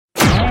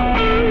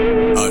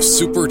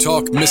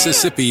SuperTalk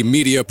Mississippi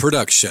Media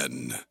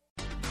Production.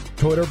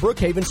 Toyota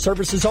Brookhaven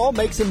services all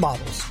makes and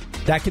models.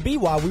 That could be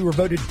why we were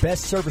voted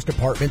best service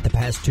department the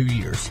past 2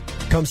 years.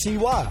 Come see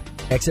why.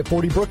 Exit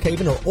 40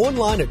 Brookhaven or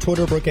online at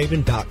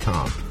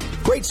ToyotaBrookhaven.com.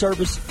 Great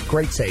service,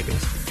 great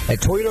savings. At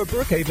Toyota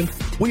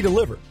Brookhaven, we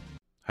deliver.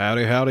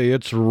 Howdy, howdy,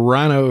 it's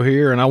Rhino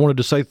here, and I wanted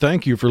to say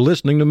thank you for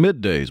listening to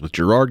Middays with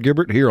Gerard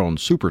Gibert here on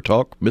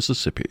SuperTalk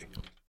Mississippi.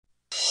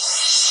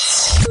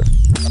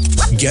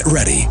 Get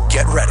ready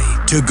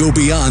to go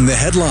beyond the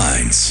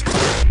headlines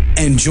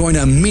and join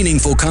a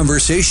meaningful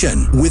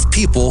conversation with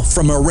people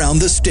from around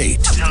the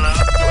state. Hello?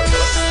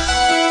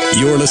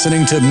 You're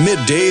listening to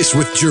Middays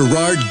with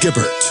Gerard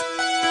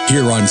Gibert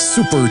here on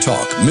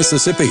SuperTalk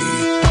Mississippi.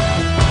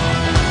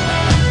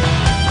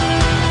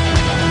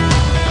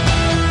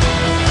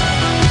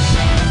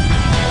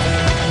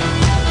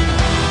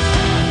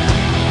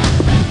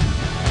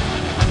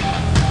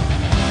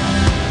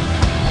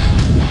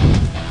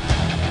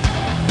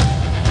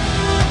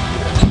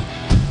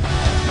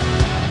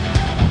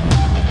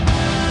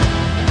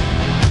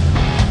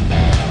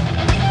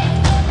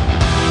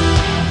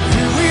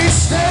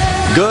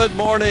 Good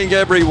morning,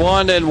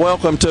 everyone, and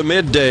welcome to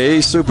Midday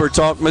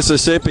SuperTalk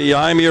Mississippi.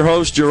 I'm your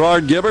host,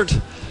 Gerard Gibert,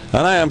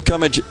 and I am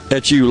coming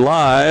at you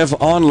live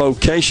on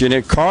location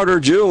at Carter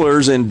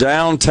Jewelers in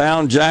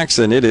downtown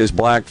Jackson. It is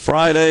Black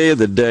Friday,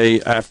 the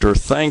day after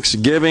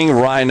Thanksgiving.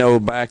 Rhino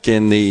back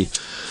in the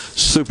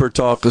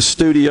SuperTalk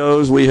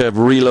studios. We have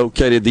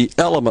relocated the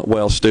Element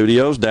Well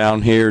studios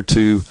down here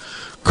to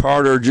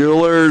Carter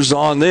Jewelers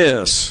on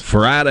this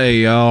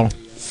Friday, y'all.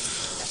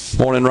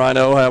 Morning,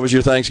 Rhino. How was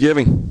your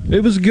Thanksgiving?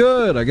 It was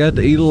good. I got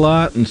to eat a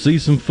lot and see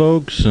some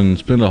folks and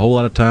spend a whole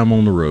lot of time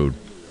on the road.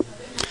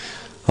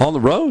 On the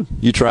road?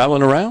 You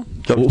traveling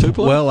around? Go to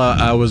Tupelo? Well,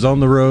 I was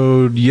on the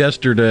road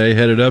yesterday,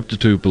 headed up to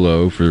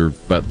Tupelo for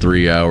about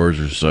 3 hours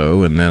or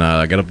so, and then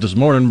I got up this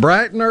morning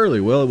bright and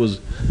early. Well, it was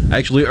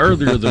actually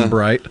earlier than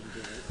bright,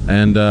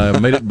 and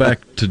made it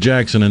back to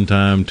Jackson in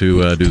time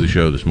to do the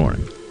show this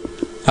morning.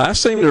 I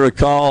seem to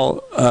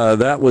recall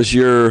that was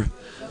your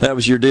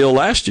deal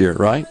last year,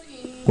 right?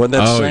 Wasn't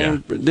that the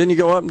same? Yeah. Didn't you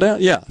go up and down?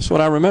 Yeah, that's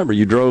what I remember.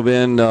 You drove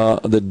in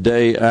the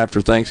day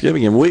after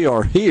Thanksgiving, and we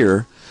are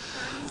here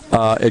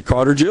at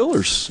Carter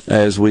Jewelers,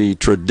 as we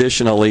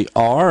traditionally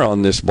are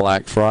on this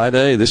Black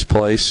Friday. This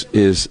place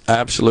is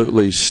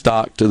absolutely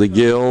stocked to the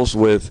gills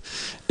with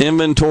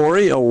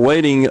inventory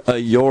awaiting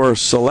your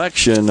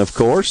selection, of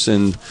course,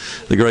 and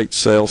the great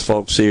sales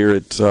folks here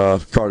at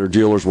Carter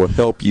Jewelers will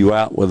help you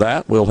out with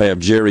that. We'll have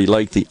Jerry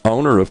Lake, the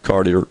owner of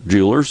Carter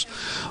Jewelers,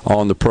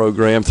 on the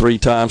program 3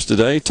 times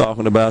today,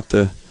 talking about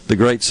the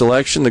great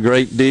selection, the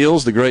great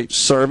deals, the great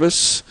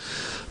service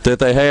that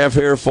they have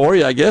here for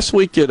you. I guess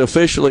we could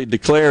officially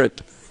declare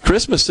it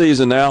Christmas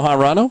season now, huh,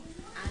 Rhino?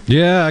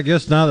 Yeah, I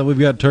guess now that we've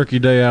got Turkey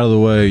Day out of the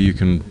way, you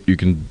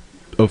can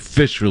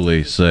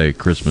officially say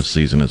Christmas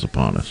season is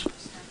upon us.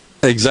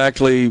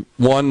 Exactly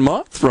 1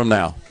 month from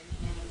now.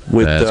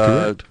 That's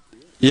correct.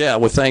 Yeah,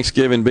 with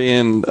Thanksgiving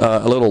being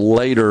a little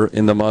later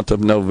in the month of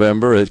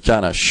November, it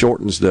kind of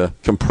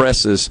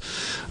compresses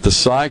the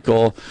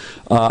cycle.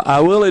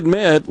 I will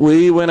admit,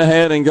 we went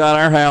ahead and got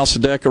our house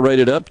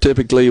decorated up.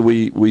 Typically,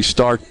 we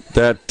start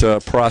that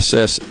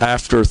process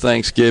after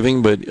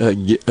Thanksgiving, but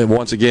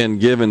once again,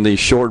 given the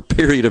short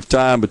period of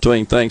time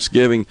between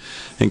Thanksgiving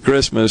and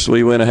Christmas,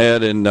 we went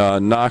ahead and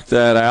knocked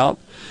that out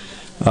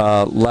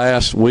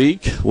last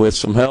week with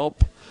some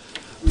help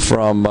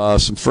from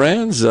some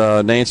friends.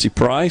 Nancy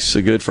Price,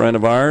 a good friend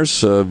of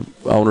ours,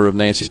 owner of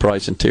Nancy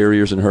Price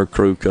Interiors, and her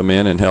crew come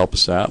in and help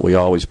us out. We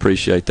always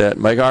appreciate that.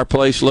 Make our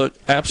place look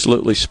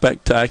absolutely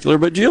spectacular.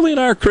 But Julie and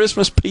I are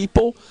Christmas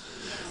people,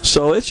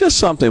 so it's just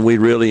something we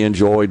really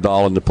enjoyed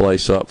dolling the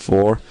place up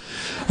for.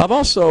 I've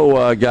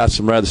also got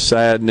some rather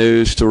sad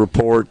news to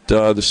report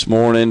this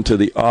morning to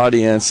the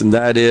audience, and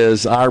that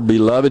is our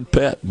beloved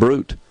pet,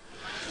 Brute.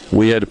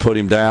 We had to put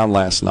him down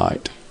last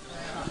night.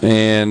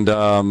 And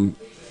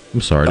I'm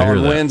sorry to hear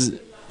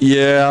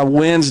that.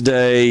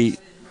 Wednesday,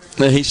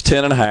 he's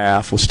 10 and a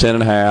half, was 10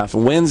 and a half.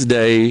 And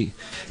Wednesday,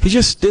 he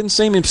just didn't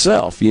seem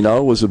himself,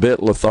 was a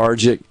bit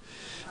lethargic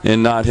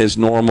and not his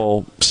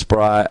normal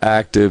spry,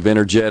 active,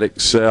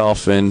 energetic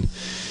self. And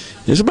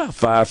it was about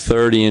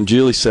 5:30, and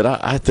Julie said,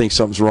 I think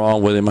something's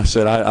wrong with him. I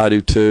said, I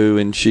do too,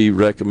 and she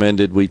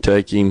recommended we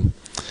take him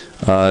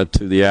to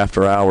the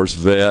after-hours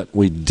vet.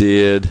 We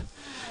did.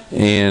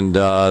 And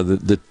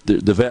the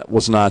vet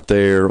was not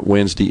there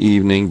Wednesday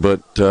evening,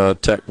 but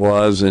Tech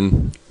was,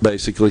 and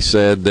basically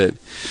said that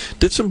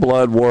did some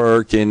blood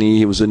work, and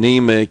he was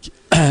anemic,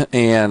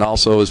 and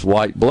also his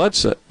white blood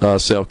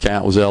cell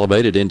count was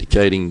elevated,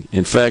 indicating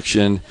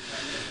infection,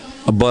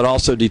 but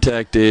also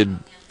detected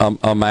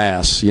a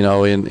mass,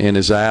 in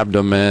his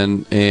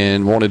abdomen,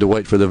 and wanted to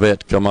wait for the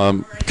vet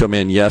to come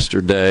in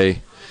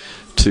yesterday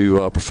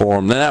to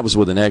perform. Then that was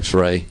with an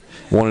X-ray.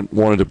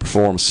 Wanted to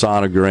perform a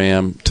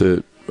sonogram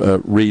to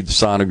read the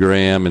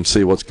sonogram and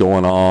see what's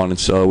going on. And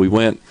so we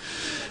went.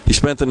 He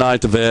spent the night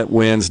at the vet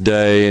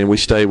Wednesday, and we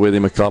stayed with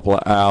him a couple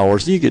of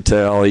hours. You could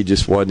tell he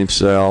just wasn't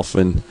himself.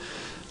 And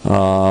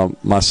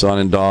My son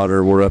and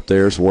daughter were up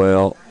there as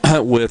well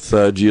with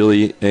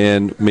Julie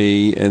and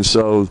me. And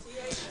so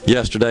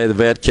yesterday the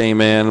vet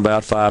came in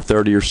about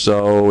 5:30 or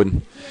so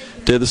and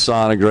did the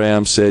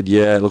sonogram, said,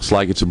 yeah, it looks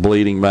like it's a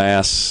bleeding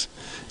mass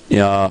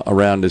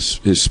around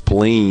his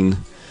spleen.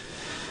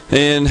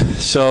 And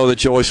so the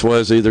choice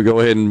was either go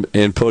ahead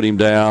and put him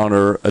down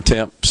or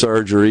attempt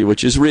surgery,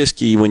 which is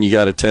risky when you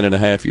got a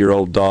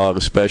 10-and-a-half-year-old dog,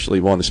 especially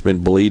one that's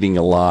been bleeding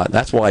a lot.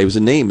 That's why he was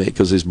anemic,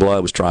 because his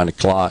blood was trying to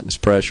clot and his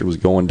pressure was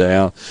going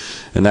down.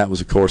 And that was,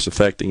 of course,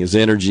 affecting his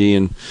energy.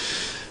 And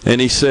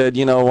he said,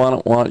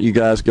 why don't you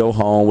guys go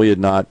home? We had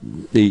not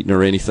eaten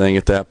or anything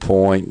at that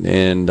point,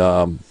 and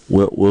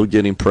we'll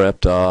get him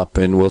prepped up,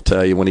 and we'll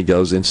tell you when he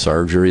goes in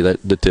surgery, that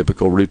the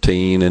typical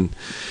routine, and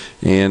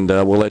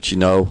we'll let you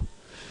know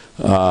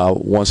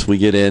once we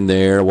get in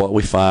there what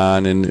we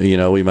find, and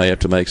we may have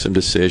to make some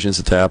decisions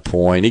at that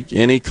point.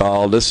 He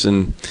called us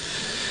and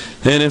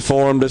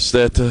informed us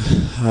that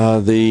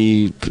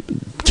the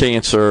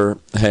cancer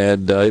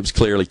had it was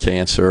clearly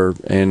cancer,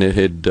 and it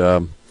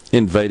had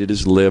invaded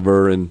his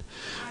liver and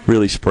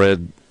really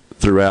spread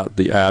throughout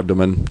the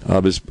abdomen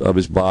of his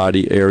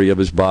area of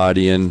his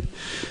body, and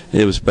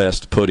it was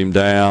best to put him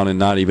down and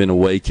not even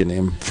awaken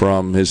him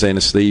from his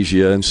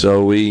anesthesia. And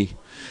so we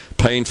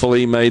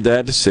painfully made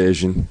that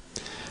decision,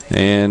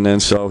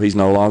 and so he's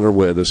no longer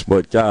with us.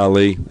 But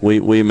golly,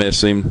 we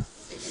miss him,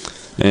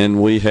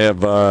 and we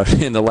have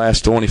in the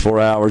last 24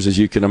 hours, as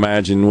you can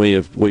imagine,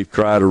 we've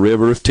cried a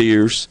river of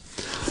tears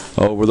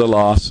over the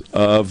loss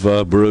of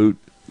Brute.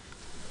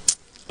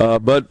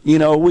 But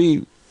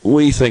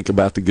we think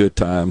about the good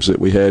times that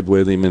we had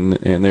with him,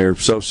 and there are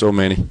so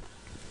many.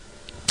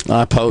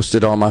 I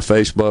posted on my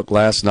Facebook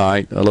last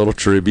night a little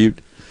tribute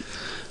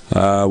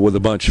with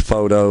a bunch of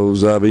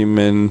photos of him,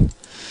 and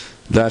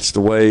that's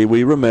the way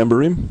we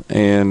remember him,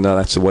 and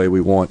that's the way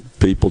we want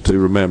people to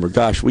remember.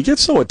 Gosh, we get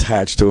so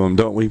attached to him,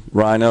 don't we,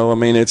 Rhino? I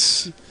mean,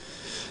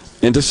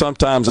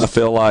 sometimes I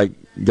feel like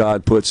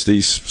God puts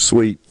these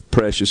sweet,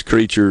 precious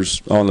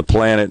creatures on the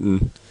planet,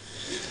 and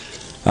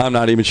I'm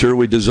not even sure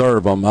we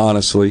deserve them,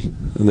 honestly.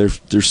 And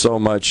there's so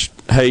much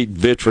hate,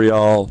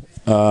 vitriol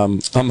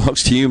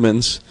amongst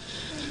humans,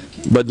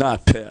 but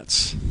not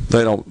pets.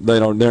 They're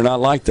not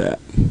like that.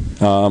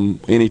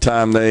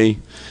 Anytime they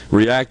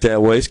react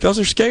that way, it's because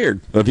they're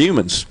scared of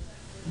humans,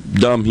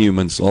 dumb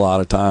humans a lot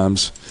of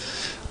times.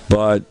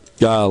 But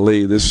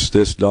golly,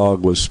 this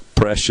dog was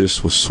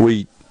precious, was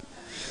sweet,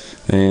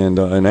 and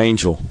an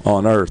angel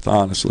on earth,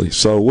 honestly.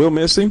 So we'll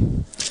miss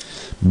him,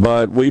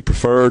 but we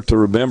prefer to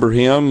remember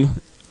him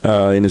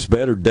in his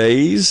better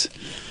days,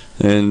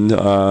 and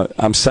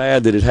I'm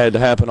sad that it had to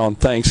happen on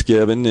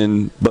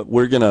Thanksgiving, but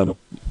we're going to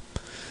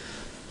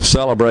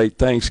celebrate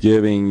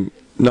Thanksgiving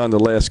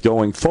nonetheless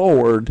going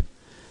forward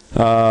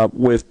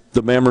with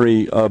the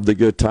memory of the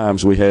good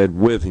times we had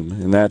with him,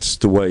 and that's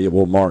the way it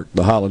will mark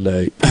the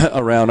holiday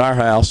around our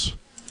house.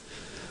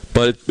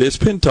 But it's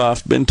been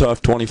tough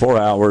 24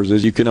 hours,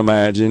 as you can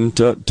imagine,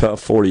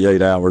 tough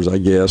 48 hours, I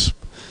guess.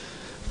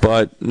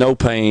 But no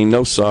pain,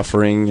 no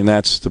suffering, and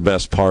that's the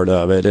best part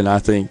of it. And I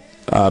think,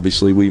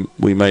 obviously, we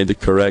made the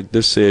correct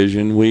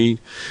decision. We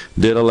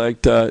did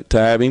elect to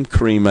have him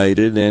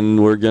cremated,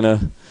 and we're going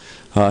to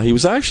he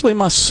was actually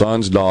my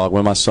son's dog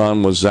when my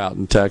son was out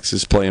in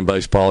Texas playing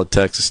baseball at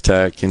Texas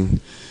Tech.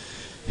 And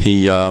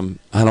he I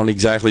don't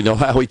exactly know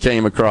how we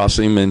came across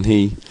him, and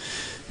he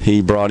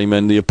brought him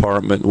in the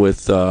apartment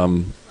with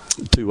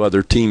two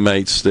other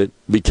teammates that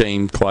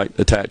became quite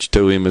attached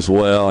to him as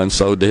well, and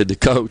so did the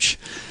coach.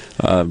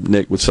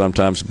 Nick would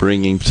sometimes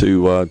bring him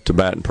to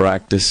batting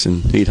practice,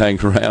 and he'd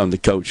hang around. The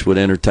coach would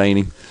entertain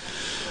him.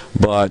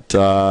 But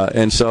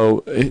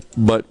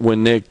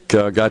when Nick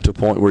got to a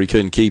point where he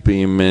couldn't keep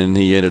him, and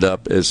he ended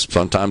up, as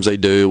sometimes they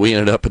do, we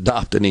ended up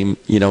adopting him,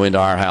 into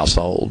our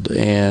household,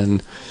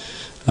 and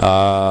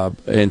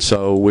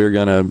so we're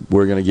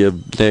gonna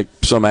give Nick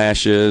some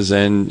ashes,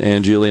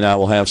 and Julie and I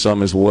will have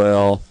some as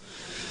well,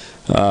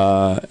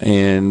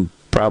 and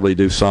probably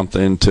do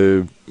something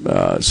to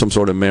some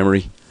sort of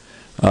memory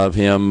of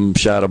him,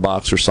 shadow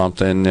box or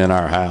something in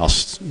our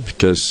house,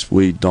 because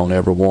we don't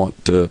ever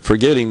want to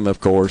forget him, of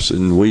course,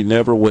 and we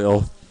never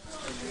will.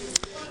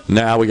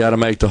 Now we got to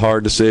make the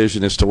hard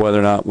decision as to whether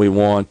or not we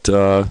want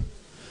to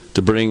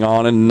bring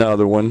on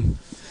another one.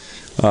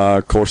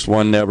 Of course,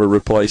 one never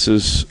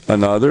replaces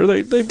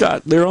another. They've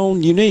got their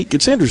own unique.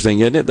 It's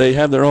interesting, isn't it? They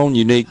have their own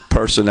unique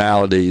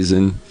personalities,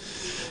 and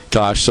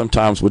gosh,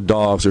 sometimes with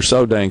dogs, they're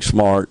so dang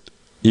smart.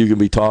 You can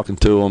be talking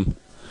to them,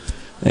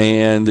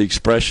 and the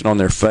expression on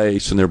their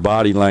face and their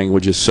body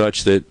language is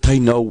such that they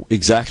know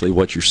exactly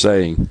what you're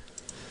saying,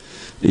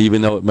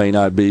 even though it may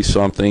not be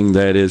something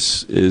that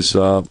is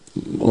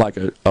like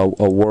a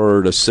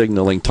word, a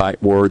signaling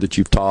type word that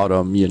you've taught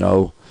them.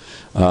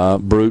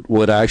 Brute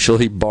would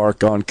actually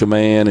bark on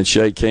command and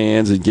shake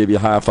hands and give you a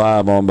high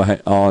five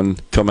on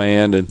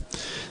command, and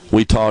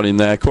we taught him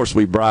that. Of course,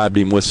 we bribed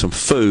him with some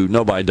food.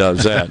 Nobody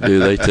does that, do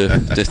they,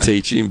 to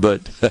teach him?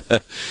 But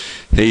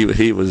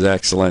he was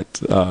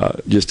excellent,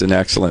 just an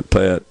excellent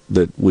pet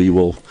that we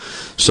will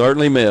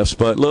certainly miss.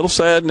 But little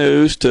sad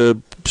news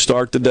to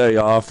start the day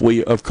off.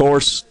 We, of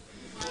course,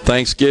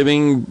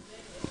 Thanksgiving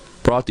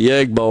brought the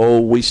Egg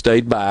Bowl. We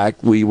stayed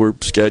back. We were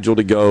scheduled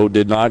to go,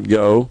 did not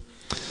go.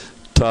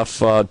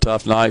 Tough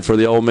night for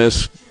the Ole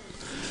Miss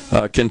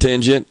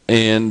contingent,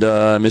 and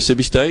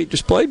Mississippi State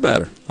just played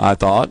better, I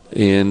thought,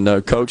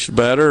 and coached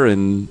better,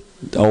 and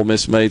Ole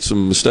Miss made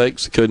some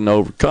mistakes they couldn't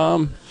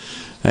overcome,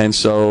 and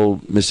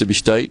so Mississippi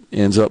State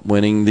ends up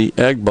winning the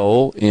Egg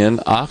Bowl in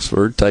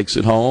Oxford, takes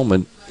it home,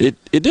 and it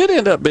did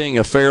end up being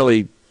a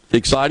fairly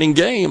exciting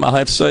game. I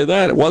have to say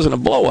that. It wasn't a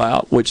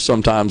blowout, which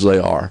sometimes they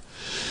are,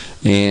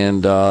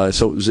 and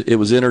so it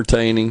was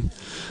entertaining,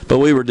 but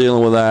we were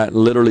dealing with that and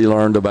literally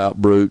learned about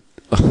Brute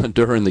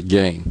during the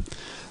game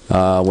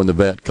when the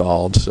vet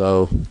called.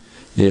 So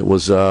it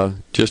was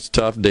just a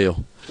tough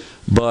deal.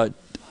 But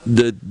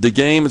the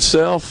game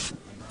itself,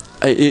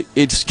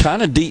 it's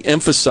kind of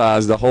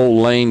de-emphasized the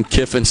whole Lane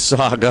Kiffin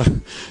saga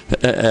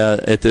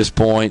at this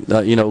point.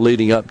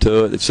 Leading up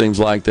to it, it seems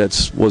like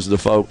that was the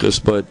focus.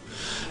 But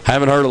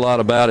haven't heard a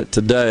lot about it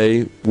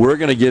today. We're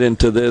going to get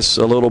into this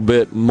a little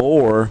bit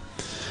more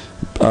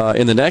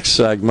in the next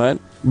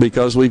segment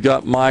because we've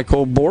got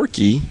Michael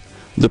Borky,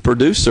 the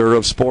producer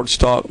of Sports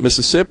Talk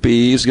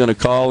Mississippi. He's going to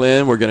call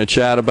in. We're going to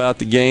chat about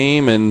the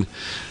game and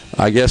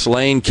I guess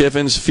Lane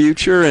Kiffin's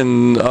future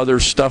and other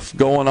stuff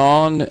going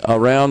on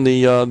around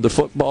the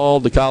football,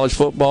 the college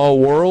football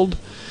world.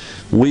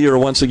 We are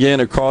once again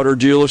at Carter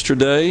Jewelers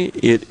today.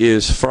 It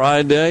is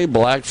Friday,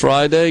 Black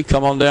Friday.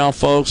 Come on down,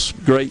 folks.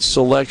 Great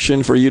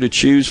selection for you to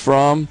choose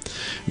from.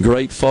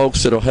 Great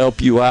folks that will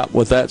help you out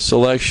with that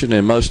selection,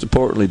 and most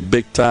importantly,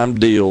 big-time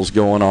deals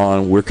going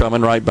on. We're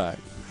coming right back.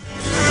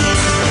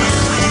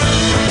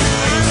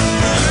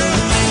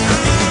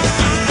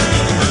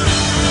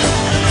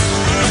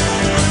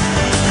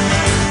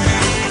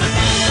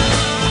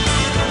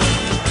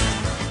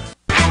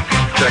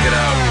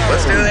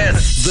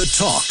 The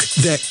talk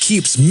that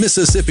keeps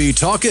Mississippi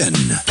talking.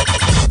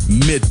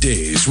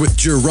 Middays with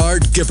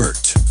Gerard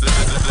Gibert.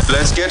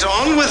 Let's get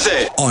on with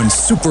it. On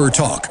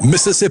SuperTalk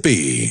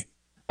Mississippi.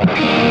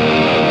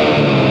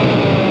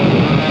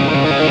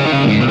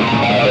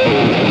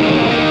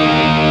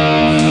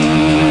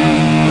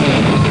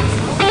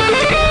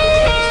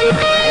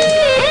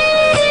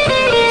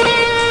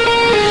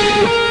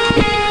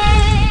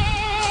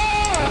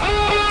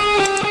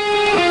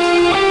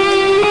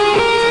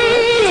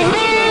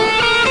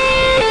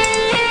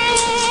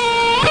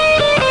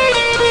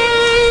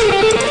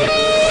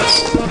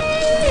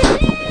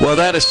 Well,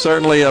 that is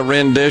certainly a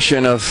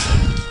rendition of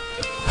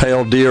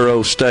Hail Dear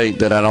O State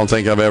that I don't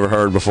think I've ever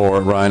heard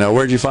before, Rhino.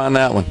 Where'd you find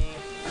that one?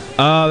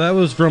 That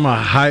was from a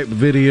hype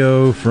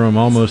video from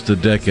almost a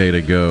decade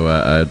ago.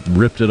 I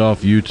ripped it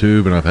off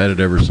YouTube, and I've had it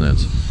ever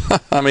since.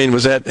 I mean,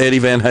 was that Eddie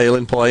Van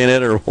Halen playing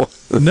it, or what?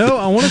 No,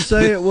 I want to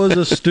say it was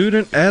a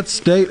student at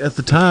State at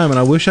the time, and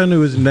I wish I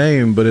knew his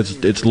name, but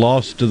it's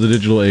lost to the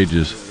digital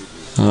ages.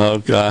 Oh,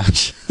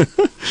 gosh.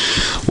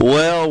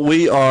 Well,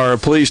 we are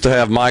pleased to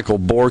have Michael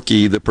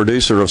Borky, the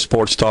producer of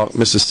Sports Talk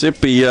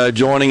Mississippi,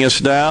 joining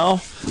us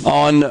now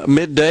on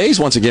Middays.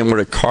 Once again, we're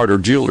at Carter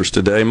Jewelers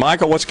today.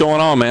 Michael, what's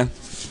going on, man?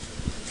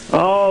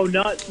 Oh,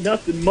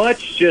 nothing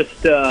much. Just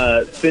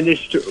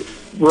finished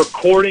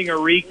recording a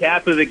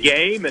recap of the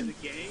game, and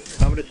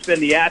I'm going to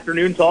spend the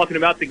afternoon talking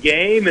about the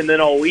game, and then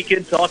all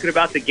weekend talking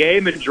about the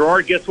game. And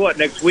Gerard, guess what?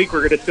 Next week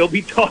we're going to still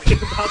be talking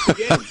about the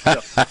game.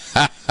 So.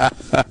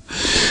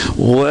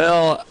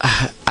 Well,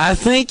 I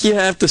think you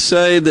have to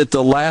say that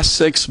the last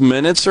 6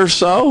 minutes or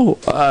so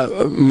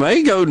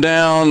may go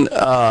down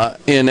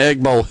in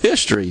Egg Bowl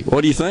history.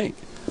 What do you think?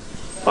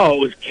 Oh, it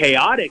was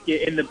chaotic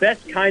in the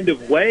best kind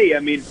of way. I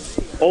mean,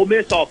 Ole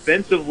Miss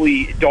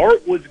offensively,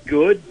 Dart was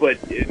good,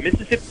 but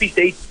Mississippi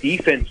State's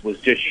defense was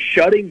just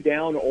shutting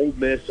down Ole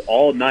Miss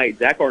all night.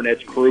 Zach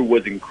Arnett's crew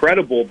was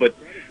incredible, but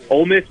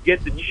Ole Miss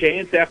gets a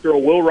chance after a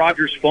Will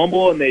Rogers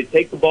fumble, and they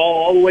take the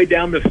ball all the way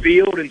down the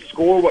field and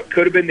score what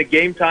could have been the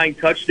game-tying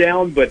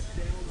touchdown, but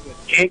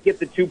can't get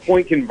the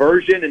two-point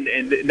conversion,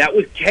 and that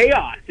was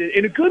chaos.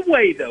 In a good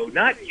way, though.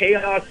 Not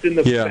chaos in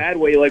the bad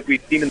way like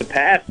we've seen in the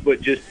past,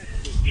 but just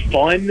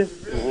fun,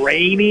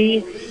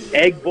 rainy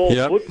Egg Bowl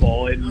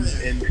football, and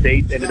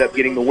State ended up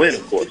getting the win,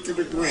 of course.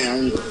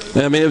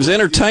 I mean, it was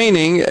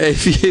entertaining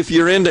if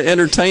you're into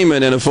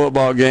entertainment in a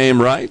football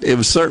game, right? It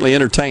was certainly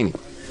entertaining.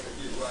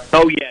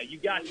 Oh, yeah, you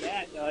got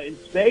that in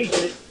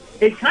space.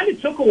 It kind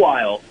of took a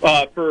while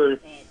for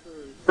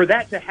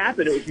that to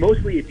happen. It was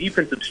mostly a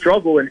defensive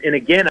struggle, and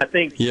again, I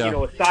think,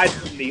 aside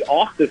from the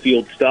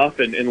off-the-field stuff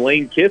and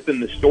Lane Kiffin,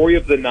 the story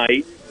of the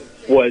night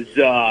was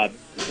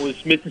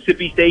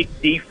Mississippi State's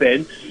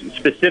defense,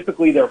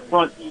 specifically their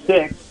front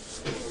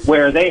six,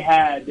 where they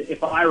had,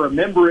 if I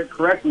remember it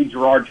correctly,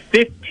 Gerard,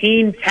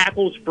 15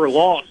 tackles for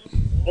loss.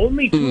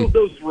 Only 2 of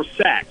those were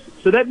sacks.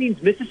 So that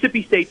means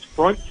Mississippi State's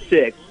front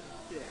six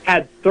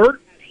had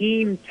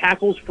 13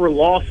 tackles for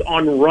loss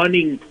on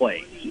running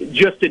plays.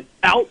 Just an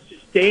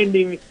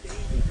outstanding,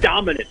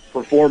 dominant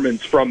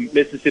performance from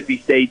Mississippi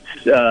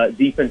State's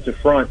defensive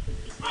front.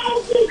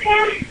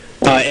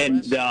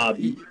 And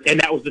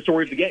that was the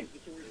story of the game.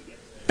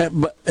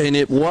 And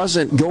it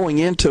wasn't going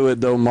into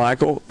it, though,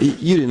 Michael.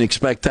 You didn't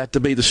expect that to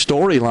be the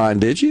storyline,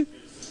 did you?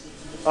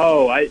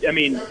 Oh, I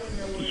mean,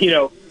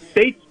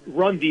 State's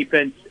run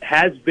defense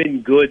has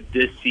been good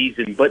this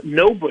season, but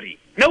nobody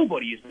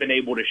has been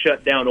able to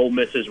shut down Ole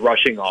Miss's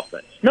rushing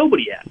offense.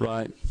 Nobody has.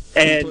 Right.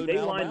 And they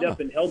lined up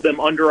and held them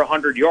under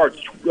 100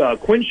 yards.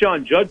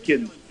 Quinshawn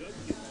Judkins,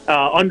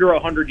 under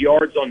 100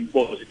 yards on,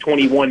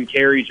 21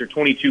 carries or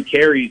 22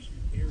 carries.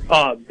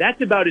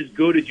 That's about as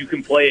good as you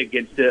can play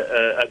against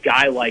a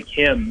guy like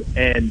him.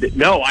 And,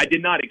 no, I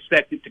did not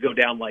expect it to go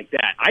down like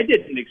that. I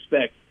didn't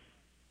expect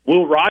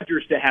Will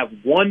Rogers to have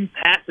one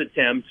pass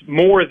attempt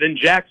more than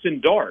Jackson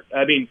Dart.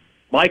 I mean,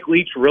 Mike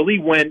Leach really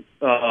went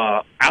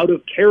out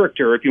of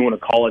character, if you want to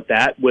call it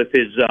that, with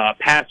his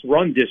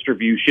pass-run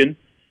distribution,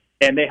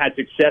 and they had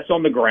success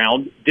on the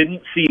ground.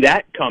 Didn't see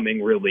that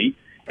coming, really,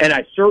 and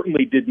I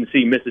certainly didn't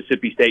see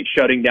Mississippi State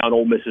shutting down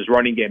Ole Miss's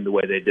running game the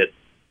way they did.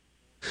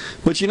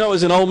 But,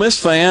 as an Ole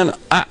Miss fan,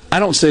 I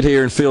don't sit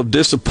here and feel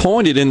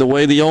disappointed in the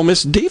way the Ole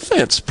Miss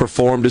defense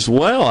performed as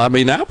well. I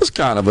mean, that was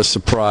kind of a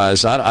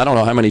surprise. I don't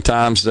know how many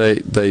times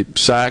they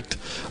sacked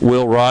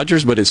Will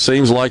Rogers, but it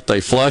seems like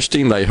they flushed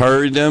him, they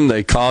hurried him,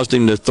 they caused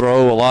him to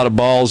throw a lot of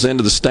balls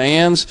into the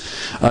stands.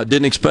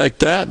 Didn't expect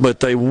that, but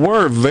they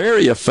were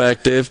very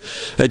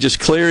effective at just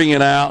clearing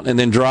it out and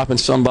then dropping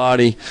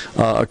somebody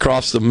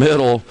across the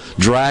middle,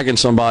 dragging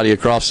somebody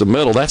across the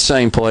middle. That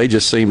same play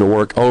just seemed to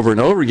work over and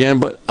over again,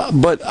 but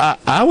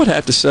I would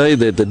have to say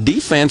that the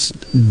defense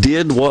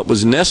did what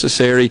was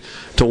necessary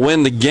to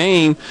win the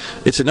game.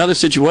 It's another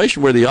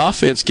situation where the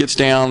offense gets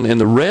down in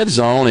the red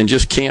zone and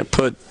just can't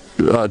put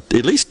at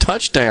least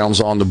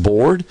touchdowns on the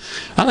board.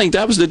 I think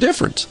that was the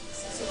difference.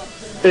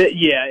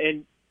 Yeah,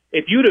 and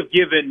if you'd have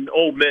given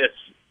Ole Miss,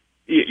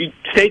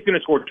 State's going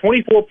to score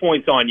 24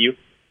 points on you,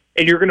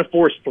 and you're going to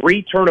force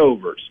 3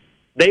 turnovers,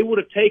 they would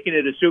have taken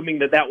it assuming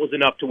that was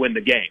enough to win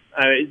the game.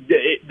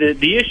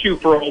 The issue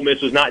for Ole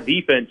Miss was not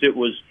defense. It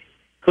was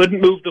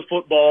couldn't move the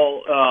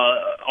football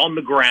on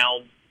the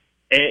ground,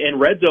 and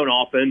red zone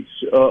offense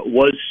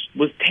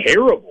was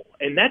terrible.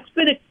 And that's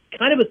been a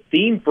kind of a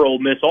theme for Ole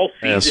Miss all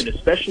season, yes,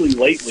 especially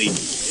lately,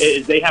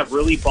 is they have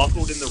really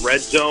buckled in the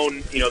red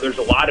zone. There's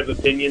a lot of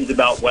opinions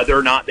about whether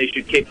or not they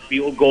should kick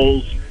field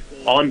goals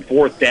on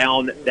 4th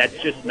down. That's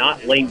just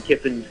not Lane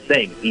Kiffin's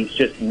thing. He's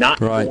just not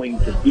going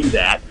to do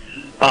that.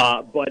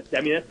 But,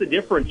 I mean, that's the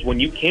difference. When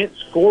you can't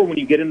score when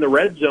you get in the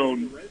red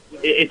zone,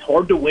 it's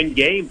hard to win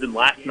games, and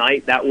last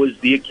night that was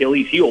the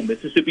Achilles heel.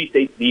 Mississippi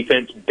State's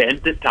defense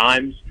bent at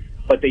times,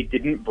 but they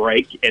didn't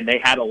break, and they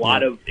had a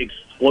lot of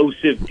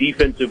explosive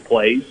defensive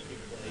plays,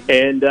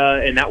 and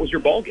that was your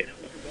ball game.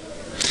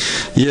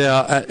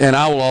 Yeah, and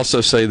I will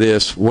also say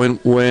this. When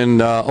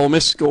Ole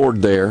Miss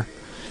scored there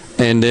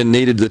and then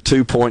needed the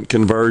 2-point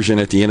conversion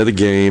at the end of the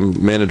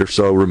game, minute or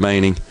so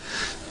remaining,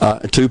 a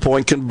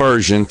 2-point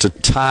conversion to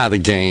tie the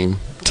game,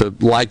 to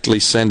likely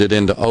send it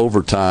into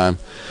overtime,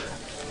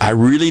 I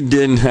really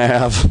didn't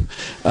have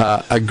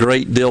a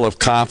great deal of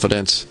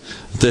confidence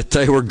that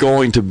they were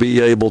going to be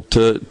able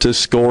to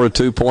score a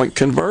 2-point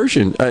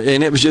conversion.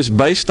 And it was just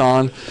based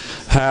on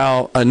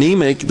how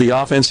anemic the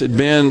offense had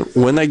been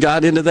when they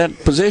got into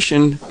that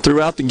position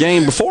throughout the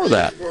game before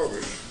that.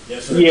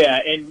 Yeah,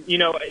 and,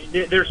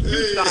 there's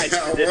two sides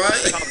to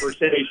this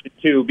conversation,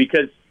 too,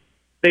 because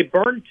they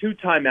burned 2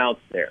 timeouts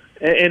there.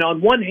 And on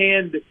one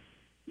hand,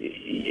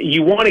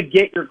 you want to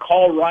get your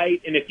call right,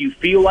 and if you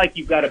feel like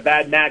you've got a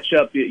bad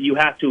matchup, you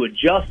have to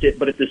adjust it.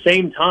 But at the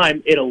same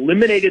time, it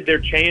eliminated their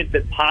chance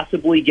at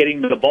possibly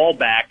getting the ball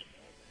back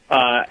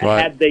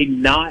had they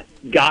not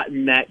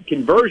gotten that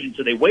conversion.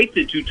 So they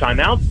wasted 2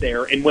 timeouts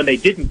there, and when they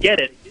didn't get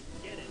it,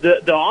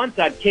 the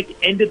onside kick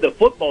ended the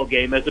football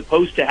game as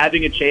opposed to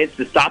having a chance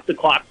to stop the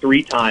clock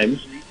 3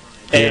 times,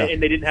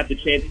 and they didn't have the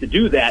chance to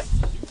do that.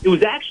 It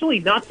was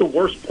actually not the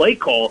worst play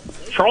call.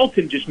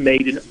 Charlton just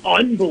made an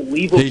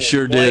unbelievable play. He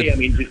sure did. I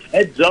mean, just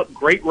heads up,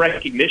 great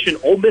recognition.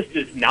 Ole Miss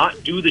does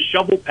not do the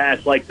shovel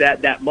pass like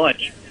that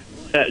much.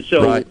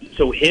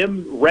 So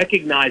him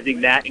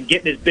recognizing that and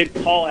getting his big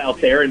call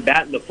out there and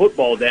batting the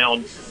football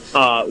down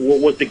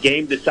was the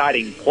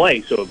game-deciding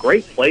play. So a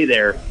great play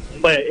there.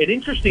 But an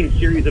interesting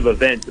series of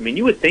events. I mean,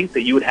 you would think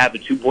that you would have a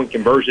 2-point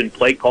conversion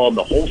play call in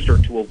the holster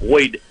to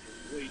avoid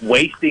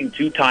wasting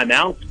 2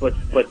 timeouts,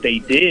 but they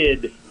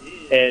did.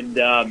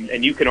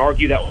 And you can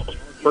argue that was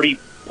pretty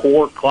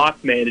poor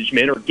clock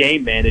management or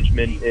game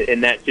management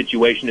in that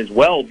situation as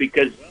well,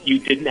 because you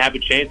didn't have a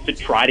chance to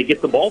try to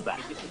get the ball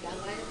back.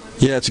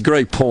 Yeah, it's a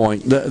great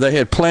point. They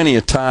had plenty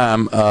of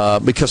time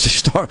because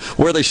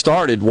they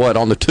started,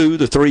 on the 2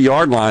 to 3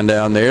 yard line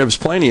down there. It was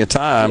plenty of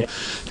time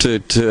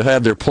to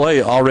have their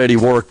play already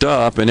worked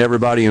up and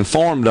everybody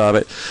informed of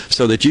it,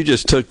 so that you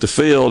just took the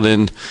field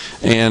and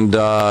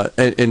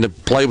the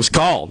play was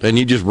called and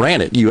you just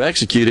ran it. You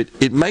executed.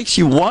 It makes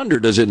you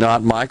wonder, does it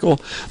not, Michael,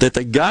 that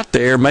they got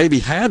there, maybe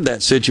had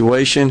that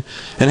situation,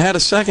 and had a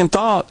second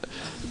thought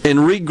and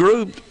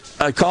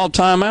regrouped, called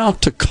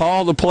timeout to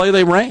call the play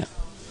they ran.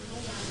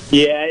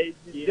 Yeah,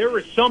 there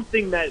was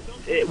something that,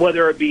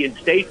 whether it be in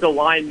State's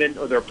alignment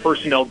or their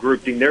personnel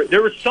grouping,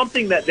 there was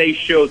something that they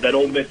showed that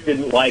Ole Miss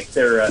didn't like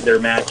their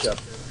matchup.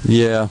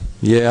 Yeah,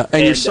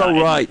 and you're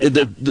so right.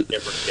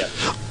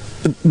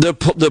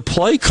 The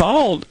play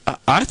called,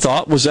 I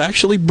thought, was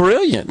actually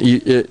brilliant.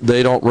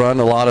 They don't run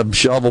a lot of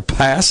shovel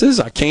passes.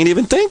 I can't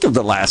even think of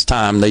the last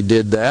time they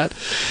did that.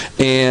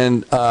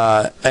 And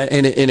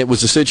it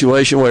was a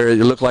situation where it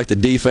looked like the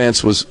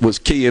defense was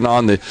keying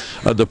on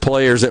the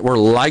players that were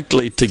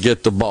likely to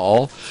get the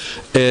ball,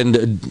 and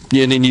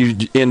then you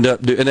end up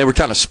and they were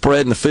kind of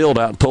spreading the field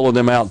out and pulling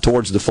them out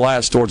towards the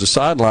flats, towards the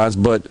sidelines.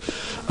 But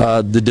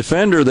the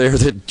defender there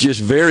that just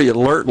very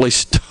alertly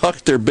stuck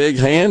their big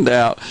hand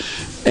out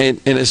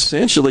and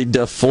essentially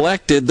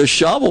deflected the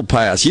shovel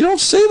pass. You don't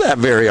see that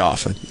very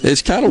often.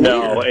 It's kind of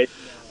weird.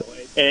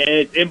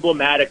 It's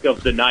emblematic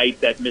of the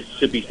night that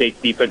Mississippi State's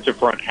defensive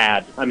front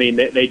had. I mean,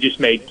 they just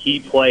made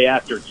key play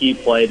after key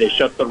play. They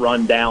shut the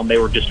run down. They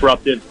were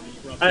disruptive.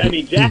 I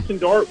mean, Jackson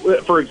Dart,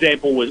 for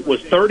example,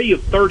 was 30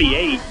 of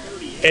 38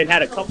 and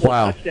had a couple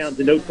of touchdowns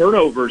and no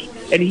turnovers.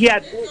 And he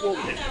had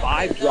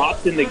 5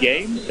 drops in the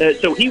game.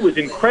 So he was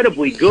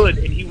incredibly good,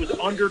 and he was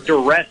under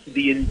duress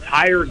the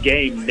entire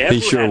game. Never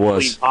had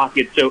clean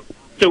pockets.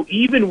 So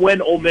even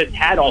when Ole Miss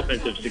had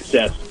offensive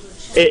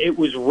success, it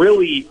was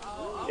really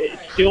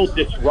still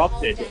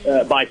disrupted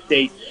by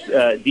State's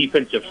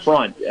defensive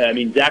front. I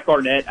mean, Zach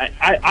Arnett,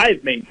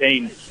 I've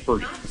maintained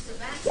for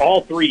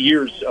all 3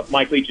 years of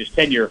Mike Leach's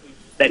tenure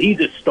that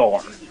he's a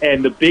star.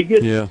 And the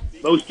biggest,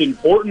 most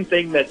important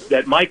thing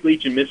that Mike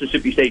Leach and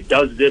Mississippi State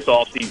does this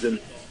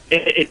offseason,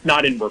 it's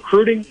not in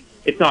recruiting,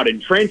 it's not in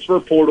transfer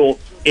portal,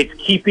 it's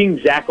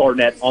keeping Zach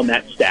Arnett on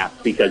that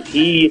staff because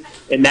he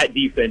and that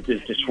defense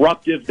is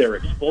disruptive, they're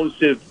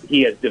explosive,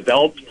 he has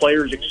developed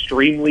players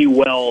extremely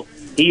well,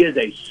 he is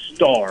a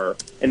star,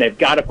 and they've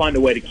got to find a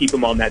way to keep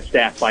him on that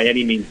staff by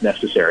any means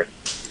necessary.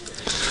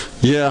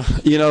 Yeah,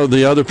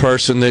 the other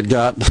person that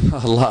got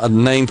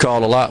name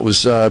called a lot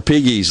was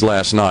Piggies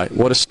last night.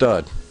 What a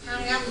stud!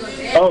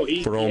 Oh,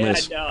 he for Ole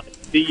Miss. Had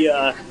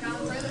the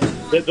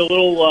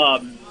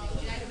little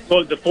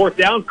the fourth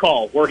down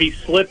call where he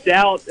slipped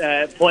out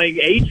playing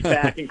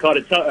H-back and caught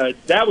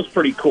that was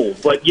pretty cool.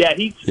 But yeah,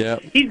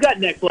 he's got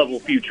next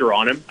level future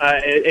on him,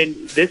 and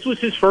this was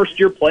his first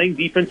year playing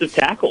defensive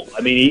tackle.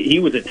 I mean, he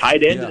was a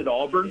tight end at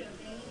Auburn,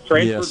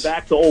 transferred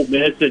back to Ole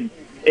Miss, and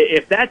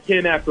if that's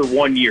him after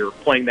 1 year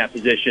playing that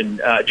position,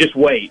 just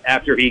wait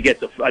after he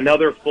gets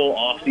another full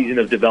offseason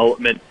of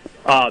development.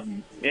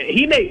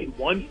 He made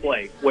one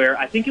play where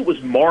I think it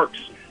was Marks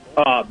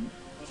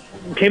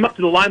came up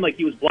to the line like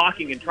he was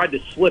blocking and tried to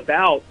slip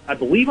out, I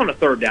believe on a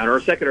third down or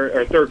a second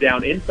or third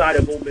down inside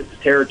of Ole Miss's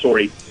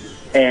territory.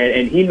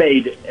 And he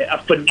made a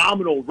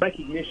phenomenal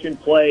recognition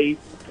play,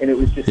 and it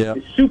was just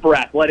super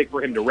athletic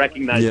for him to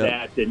recognize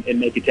that and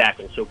make a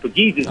tackle. So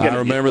Pegues is going to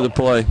remember the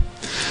play.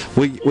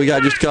 We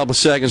got just a couple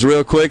seconds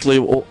real quickly.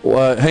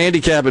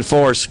 Handicap it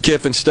for us.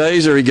 Kiffin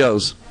stays or he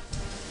goes?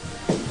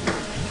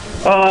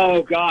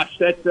 Oh, gosh.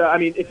 That's I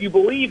mean, if you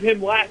believe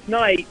him last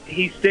night,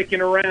 he's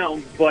sticking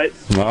around. But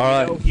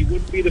he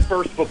wouldn't be the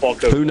first football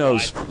coach. Who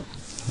knows?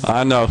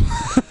 I know.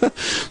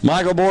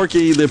 Michael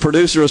Borky, the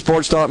producer of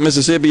Sports Talk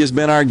Mississippi, has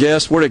been our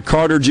guest. We're at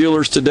Carter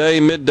Jewelers today.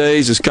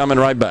 Middays is coming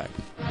right back.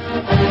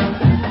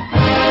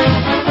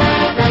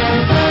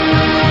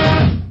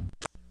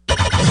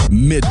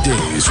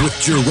 Middays with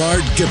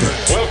Gerard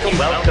Gibert. Welcome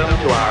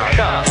to our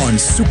shop on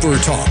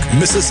SuperTalk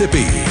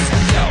Mississippi.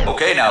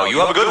 Okay, now you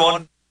have a good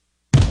one.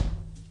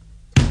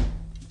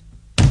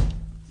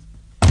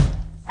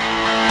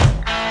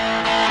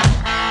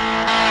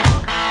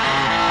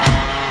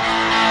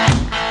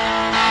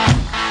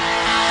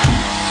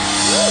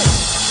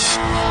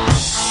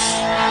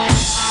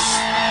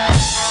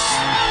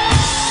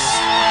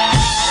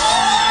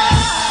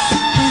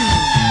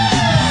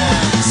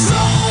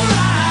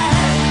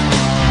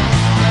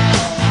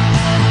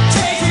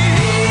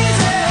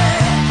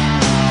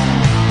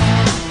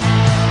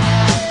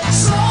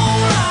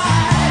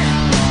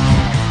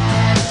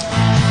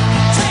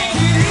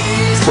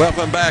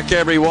 Welcome back,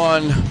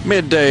 everyone.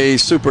 Midday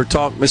Super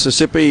Talk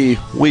Mississippi.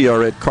 We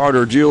are at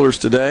Carter Jewelers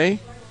today.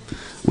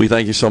 We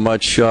thank you so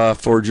much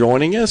for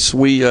joining us.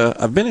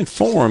 I've been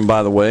informed,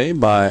 by the way,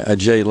 by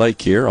Jay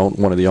Lake here,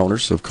 one of the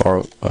owners of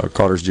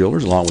Carter's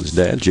Jewelers, along with his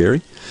dad,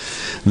 Jerry,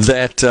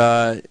 that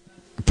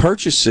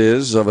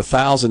purchases of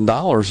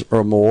 $1,000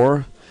 or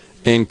more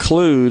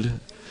include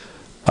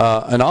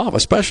a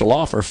special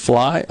offer,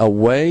 fly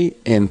away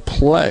and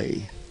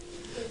play.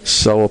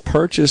 So a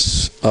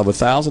purchase of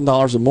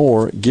 $1,000 or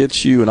more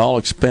gets you an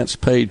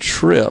all-expense-paid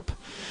trip,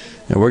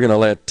 and we're going to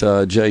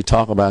let Jay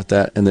talk about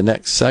that in the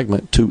next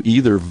segment to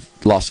either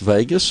Las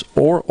Vegas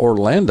or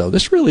Orlando.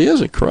 This really is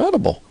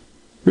incredible.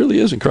 Really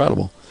is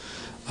incredible.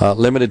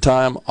 Limited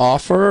time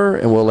offer,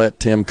 and we'll let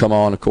Tim come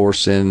on, of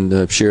course,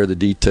 and share the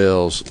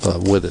details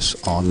with us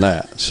on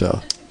that.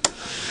 So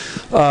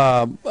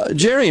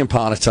Jerry in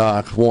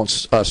Pontotoc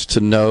wants us to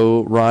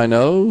know,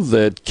 Rhino,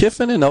 that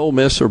Kiffin and Ole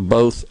Miss are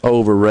both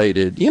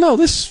overrated. You know,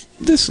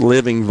 this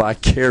living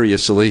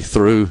vicariously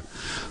through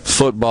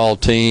football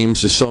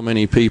teams, as so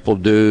many people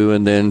do,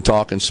 and then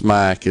talking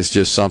smack is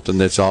just something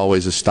that's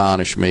always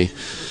astonished me.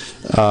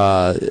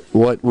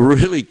 What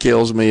really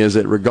kills me is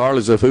that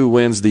regardless of who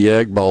wins the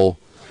Egg Bowl,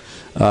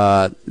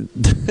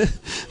 the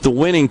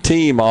winning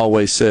team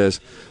always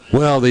says,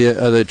 well,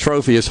 the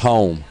trophy is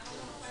home.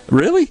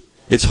 Really?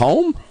 It's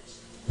home?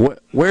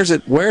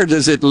 Where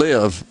does it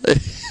live?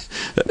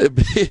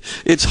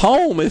 It's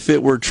home if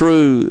it were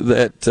true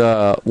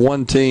that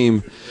one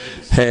team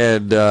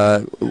had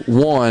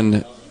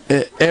won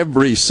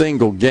every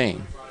single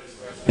game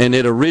and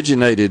it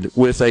originated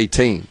with a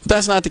team.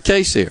 That's not the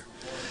case here.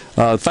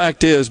 The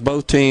fact is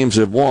both teams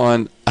have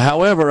won.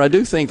 However, I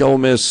do think Ole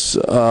Miss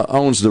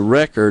owns the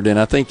record, and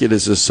I think it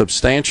is a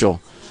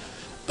substantial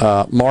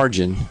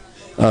margin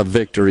of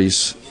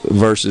victories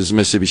versus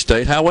Mississippi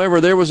State. However,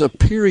 there was a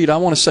period, I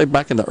want to say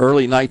back in the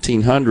early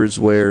 1900s,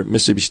 where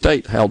Mississippi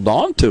State held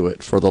on to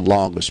it for the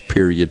longest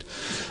period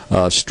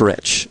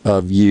stretch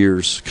of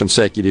years,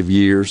 consecutive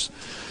years.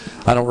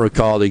 I don't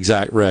recall the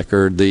exact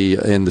record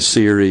in the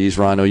series.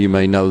 Rhino, you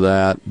may know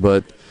that,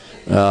 but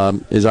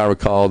as I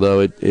recall,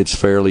 though, it's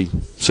fairly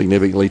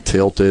significantly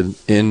tilted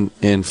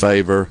in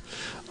favor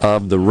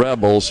of the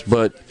Rebels.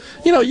 But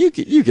you know, you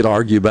could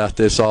argue about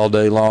this all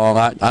day long.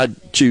 I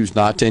choose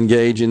not to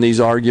engage in these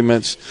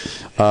arguments.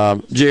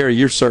 Jerry,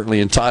 you're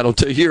certainly entitled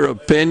to your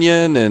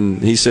opinion.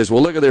 And he says,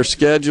 well, look at their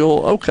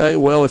schedule. Okay,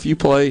 well, if you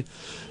play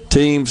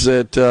teams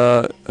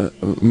that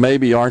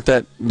maybe aren't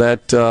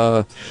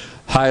that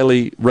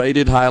highly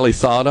rated, highly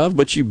thought of,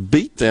 but you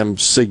beat them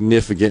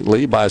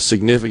significantly by a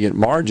significant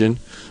margin,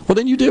 well,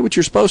 then you did what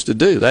you're supposed to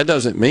do. That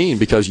doesn't mean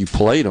because you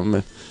played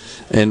them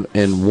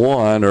and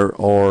won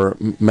or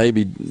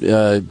maybe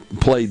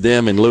played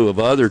them in lieu of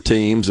other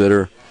teams that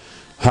are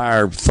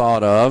higher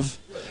thought of,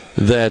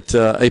 that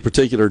a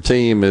particular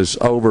team is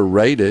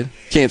overrated.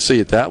 Can't see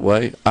it that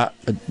way.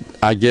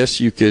 I guess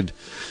you could,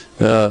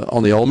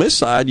 on the Ole Miss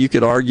side, you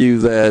could argue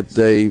that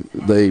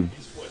they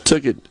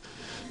took it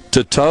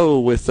stood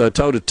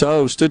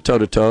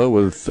toe-to-toe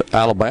with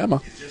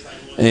Alabama.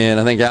 And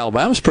I think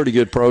Alabama's a pretty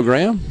good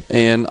program.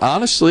 And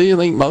honestly, I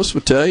think most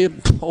would tell you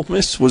Ole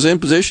Miss was in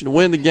position to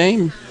win the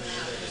game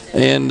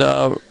and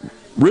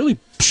really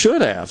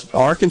should have.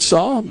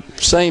 Arkansas,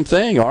 same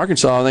thing.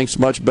 Arkansas, I think, is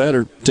a much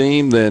better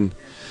team than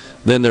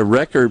their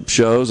record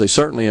shows. They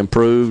certainly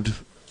improved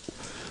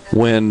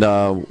when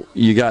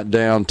you got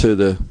down to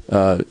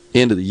the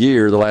end of the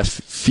year. The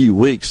last few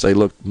weeks, they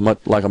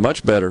looked like a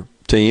much better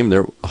team.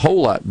 They're a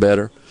whole lot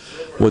better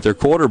with their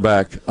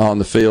quarterback on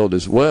the field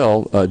as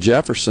well,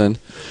 Jefferson.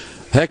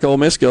 Heck, Ole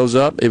Miss goes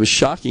up, it was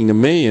shocking to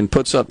me, and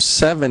puts up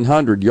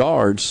 700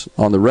 yards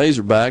on the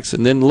Razorbacks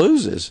and then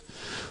loses.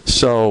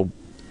 So,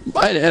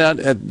 and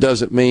that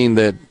doesn't mean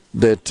that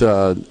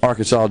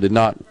Arkansas did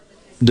not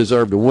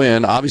deserve to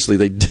win. Obviously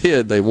they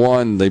did. They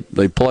won.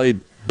 They played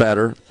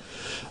better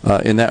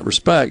in that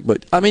respect.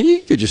 But, I mean,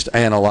 you could just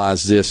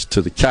analyze this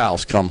to the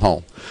cows come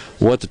home.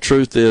 What the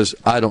truth is,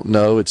 I don't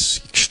know.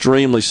 It's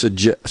extremely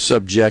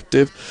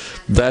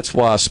subjective. That's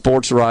why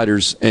sports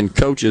writers and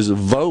coaches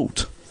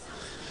vote.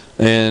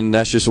 And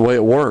that's just the way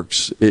it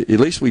works. At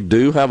least we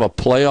do have a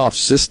playoff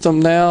system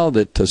now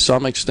that to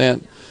some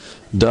extent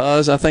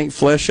does, I think,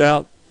 flesh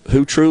out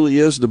who truly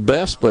is the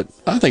best. But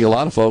I think a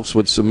lot of folks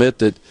would submit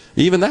that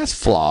even that's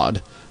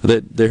flawed,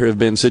 that there have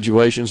been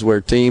situations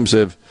where teams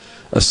have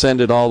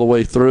ascended all the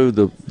way through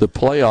the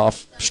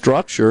playoff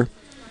structure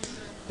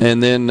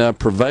and then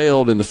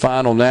prevailed in the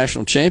final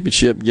national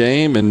championship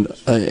game. And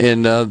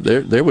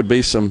there would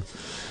be some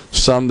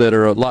that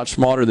are a lot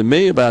smarter than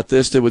me about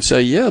this that would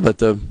say, yeah, but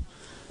the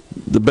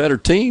better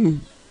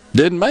team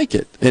didn't make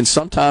it. And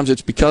sometimes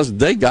it's because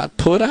they got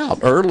put out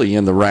early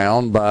in the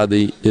round by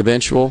the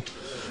eventual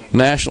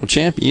national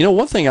champion. You know,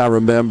 one thing I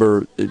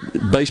remember,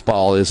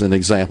 baseball is an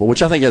example,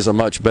 which I think has a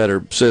much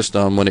better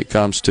system when it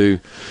comes to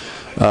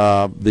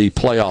the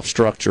playoff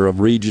structure of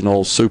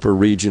regionals, super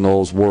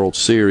regionals, World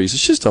Series.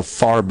 It's just a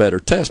far better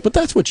test. But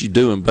that's what you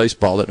do in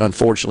baseball that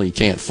unfortunately you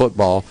can't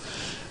football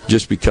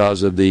just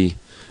because of the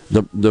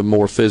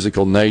more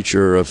physical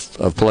nature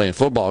of playing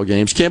football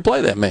games. You can't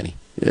play that many.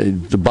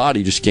 The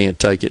body just can't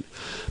take it.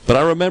 But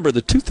I remember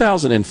the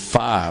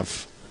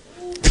 2005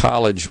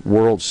 College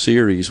World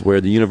Series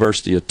where the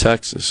University of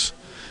Texas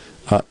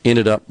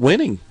ended up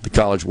winning the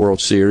College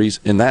World Series,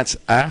 and that's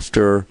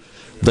after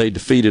they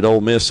defeated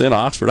Ole Miss in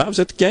Oxford. I was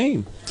at the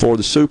game for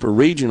the Super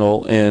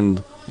Regional,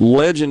 and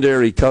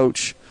legendary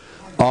coach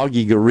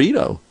Augie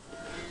Garrido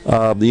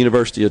of the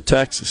University of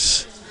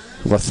Texas,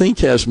 who I think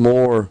has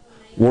more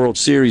World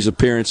Series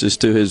appearances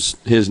to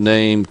his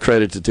name,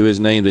 credited to his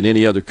name, than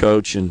any other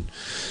coach, and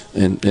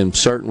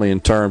certainly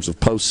in terms of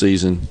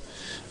postseason,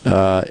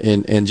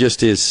 and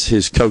just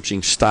his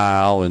coaching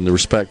style and the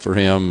respect for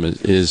him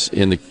is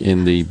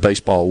in the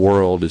baseball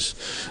world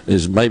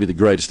is maybe the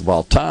greatest of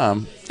all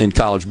time in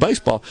college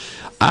baseball.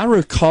 I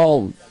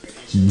recall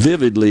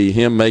vividly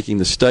him making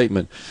the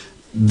statement,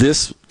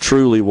 this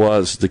truly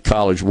was the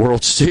College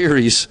World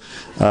Series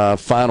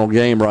final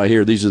game right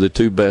here. These are the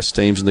two best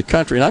teams in the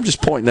country. And I'm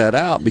just pointing that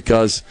out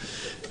because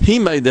he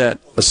made that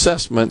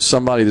assessment,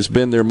 somebody that's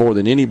been there more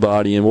than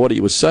anybody, and what he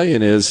was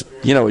saying is,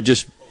 it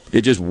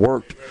just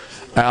worked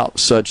out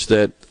such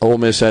that Ole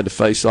Miss had to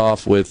face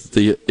off with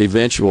the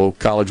eventual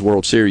College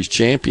World Series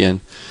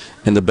champion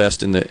and the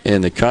best in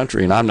the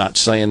country. And I'm not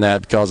saying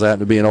that because I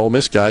happen to be an Ole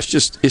Miss guy. It's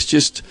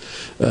just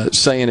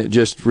saying it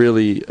just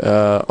really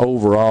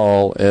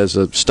overall as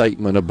a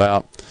statement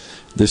about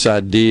this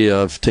idea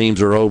of teams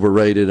are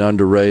overrated,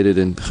 underrated,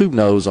 and who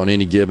knows on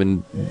any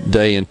given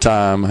day and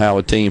time how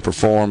a team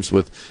performs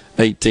with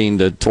 18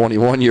 to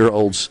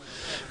 21-year-olds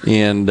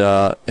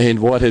and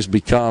what has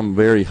become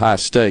very high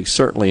stakes,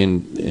 certainly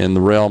in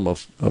the realm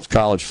of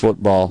college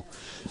football,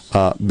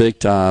 big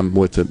time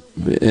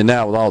and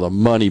now with all the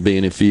money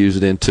being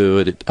infused into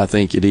it, I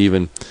think it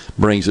even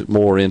brings it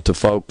more into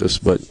focus.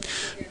 But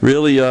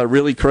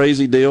really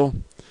crazy deal.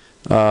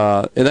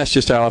 And that's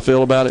just how I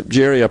feel about it.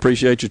 Jerry, I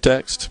appreciate your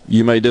text.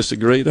 You may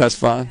disagree. That's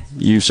fine.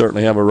 You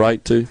certainly have a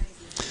right to.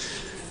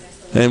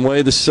 And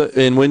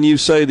when you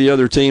say the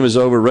other team is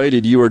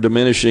overrated, you are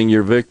diminishing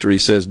your victory,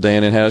 says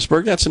Dan in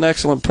Hattiesburg. That's an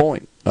excellent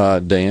point,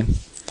 Dan.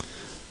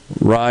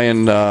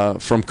 Ryan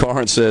from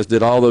Corinth says,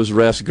 did all those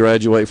refs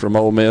graduate from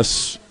Ole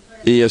Miss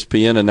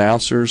ESPN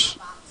announcers?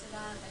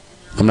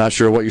 I'm not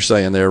sure what you're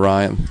saying there,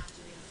 Ryan.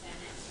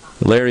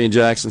 Larry in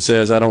Jackson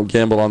says, I don't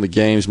gamble on the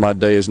games. My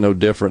day is no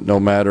different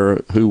no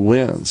matter who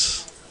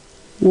wins.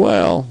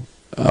 Well,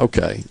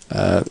 okay.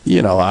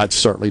 I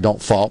certainly don't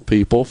fault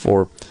people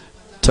for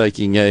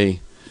taking a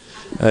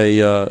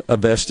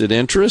vested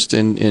interest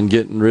in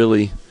getting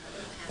really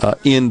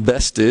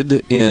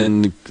invested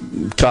in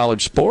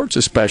college sports,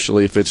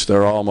 especially if it's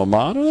their alma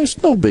mater.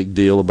 There's no big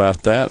deal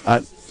about that.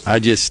 I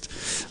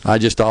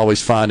just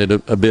always find it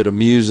a bit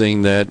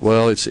amusing that,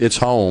 well, it's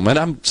home, and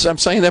I'm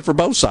saying that for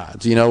both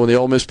sides. When the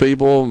Ole Miss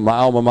people, my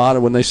alma mater,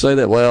 when they say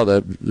that, well,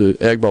 the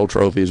Egg Bowl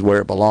trophy is where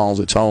it belongs.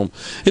 It's home.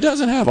 It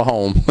doesn't have a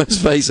home. Let's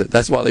face it.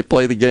 That's why they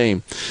play the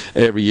game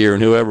every year,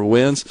 and whoever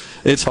wins,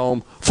 it's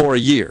home for a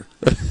year.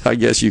 I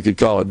guess you could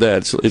call it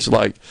that. It's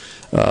like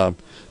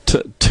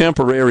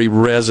temporary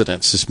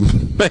residence is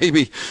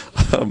maybe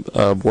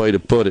a way to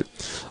put it.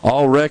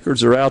 All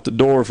records are out the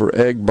door for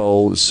Egg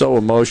Bowl. It's so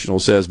emotional,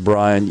 says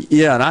Brian.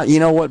 Yeah, and you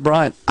know what,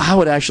 Brian? I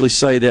would actually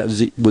say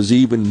that was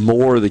even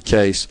more the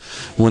case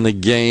when the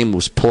game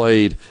was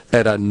played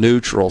at a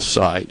neutral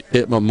site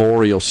at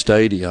Memorial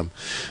Stadium,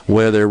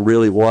 where there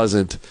really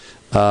wasn't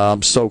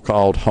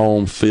so-called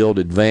home field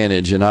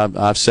advantage. And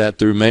I've sat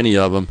through many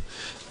of them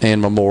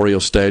in Memorial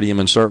Stadium,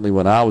 and certainly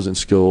when I was in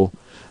school,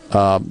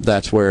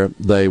 that's where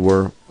they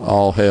were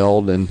all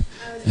held, and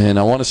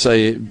I want to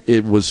say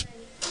it was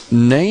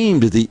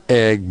named the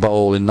Egg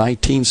Bowl in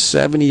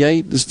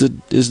 1978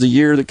 is the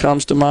year that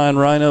comes to mind,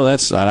 Rhino.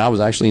 I was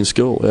actually in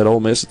school at Ole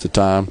Miss at the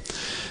time,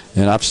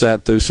 and I've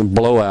sat through some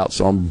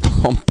blowouts on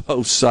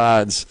both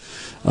sides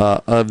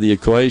of the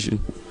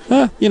equation.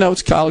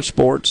 It's college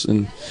sports,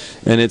 and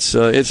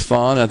it's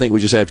fun. I think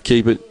we just have to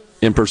keep it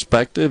in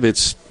perspective.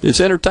 It's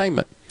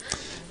entertainment,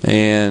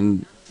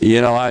 and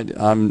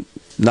I'm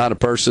not a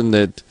person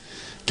that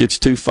gets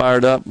too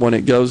fired up when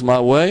it goes my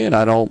way, and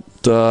I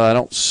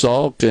don't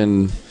sulk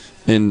and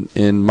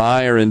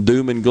mire and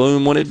doom and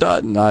gloom when it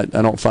doesn't. I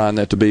don't find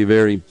that to be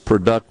very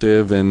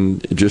productive,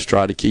 and just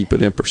try to keep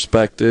it in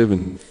perspective,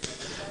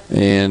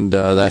 and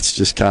that's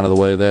just kind of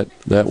the way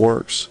that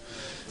works.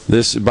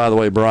 This, by the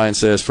way, Brian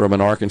says, from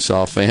an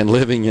Arkansas fan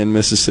living in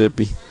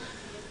Mississippi.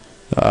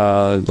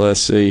 Let's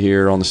see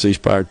here on the C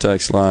Spire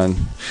text line.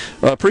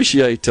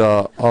 Appreciate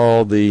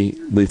all the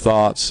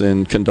thoughts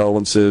and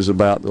condolences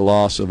about the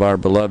loss of our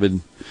beloved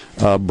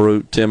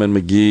brute, Tim and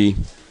McGee,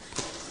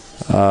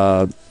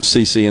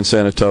 CC in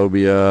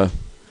Senatobia,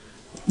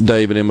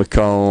 David in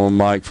Macomb,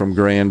 Mike from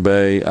Grand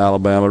Bay,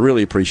 Alabama.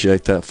 Really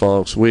appreciate that,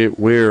 folks.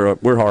 We're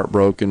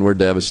heartbroken, we're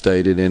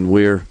devastated, and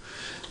we're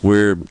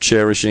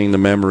cherishing the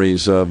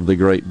memories of the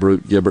great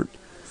Brute Gibert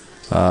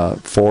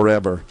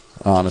forever,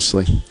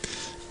 honestly.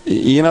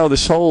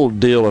 This whole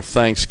deal of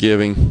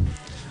Thanksgiving,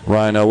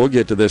 Rhino, we'll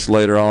get to this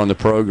later on in the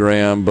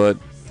program, but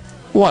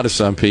why do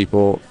some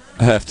people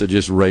have to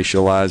just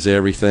racialize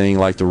everything,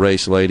 like the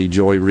race lady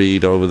Joy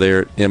Reid over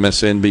there at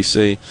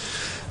MSNBC?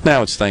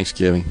 Now it's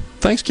Thanksgiving.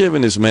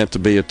 Thanksgiving is meant to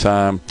be a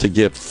time to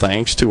give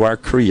thanks to our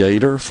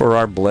Creator for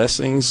our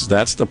blessings.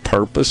 That's the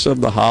purpose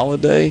of the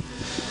holiday.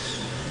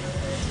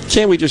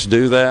 Can't we just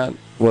do that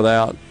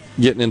without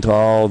getting into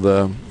all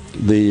the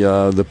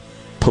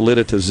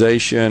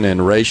politicization and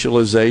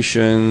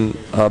racialization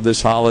of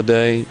this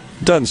holiday?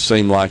 Doesn't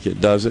seem like it,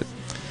 does it?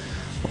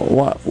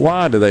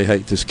 Why do they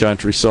hate this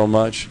country so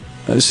much?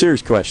 A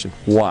serious question.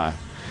 Why?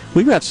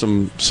 We've got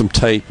some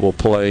tape we'll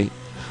play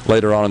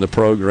later on in the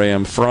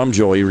program from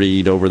Joy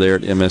Reid over there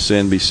at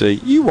MSNBC.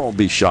 You won't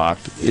be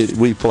shocked.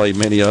 We played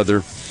many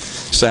other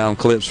sound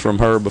clips from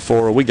her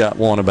before. We got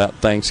one about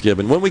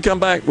Thanksgiving. When we come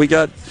back, we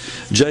got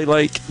Jay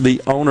Lake, the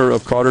owner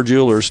of Carter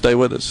Jewelers. Stay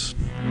with us.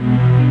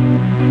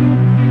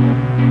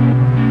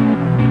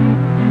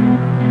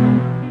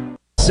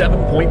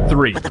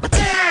 3.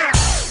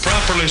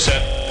 Properly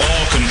set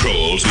all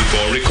controls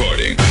before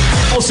recording.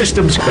 All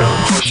systems go.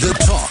 The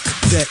talk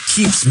that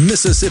keeps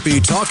Mississippi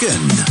talking.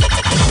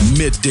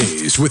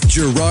 Middays with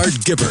Gerard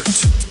Gibert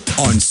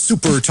on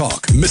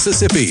SuperTalk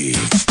Mississippi.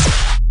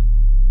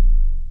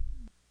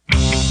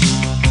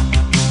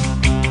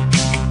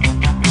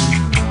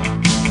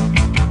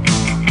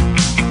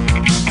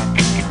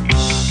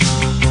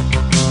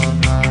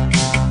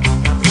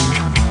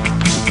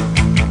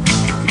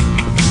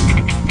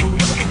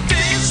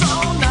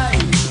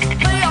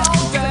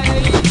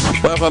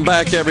 Welcome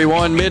back,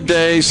 everyone.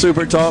 Midday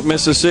Super Talk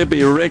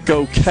Mississippi. Rick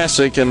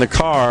Ocasek and the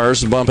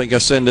Cars bumping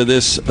us into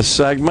this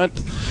segment.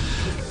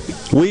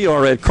 We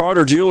are at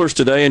Carter Jewelers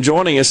today, and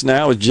joining us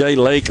now is Jay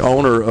Lake,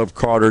 owner of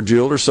Carter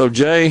Jewelers. So,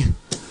 Jay,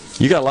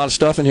 you got a lot of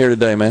stuff in here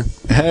today, man.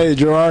 Hey,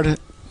 Gerard.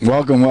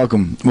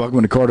 Welcome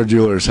to Carter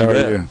Jewelers. How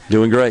are you?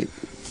 Doing great.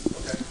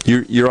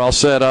 You're all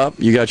set up.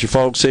 You got your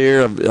folks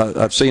here.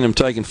 I've seen them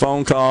taking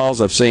phone calls.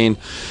 I've seen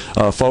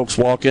folks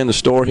walk in the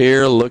store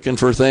here looking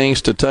for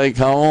things to take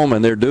home,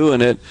 and they're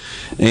doing it.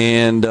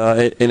 And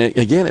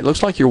again, it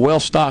looks like you're well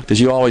stocked, as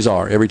you always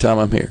are every time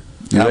I'm here.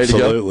 You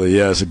Absolutely,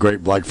 yeah. It's a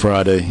great Black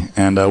Friday,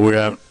 and we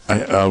have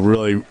a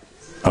really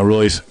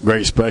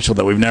great special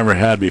that we've never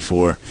had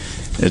before.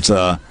 It's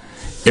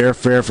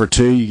airfare for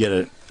two. You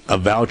get a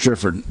voucher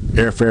for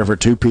airfare for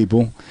two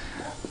people.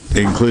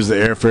 It includes the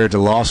airfare to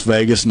Las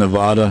Vegas,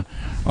 Nevada,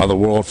 or the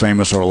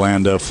world-famous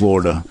Orlando,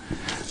 Florida,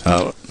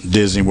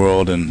 Disney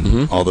World,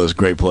 and all those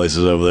great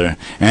places over there.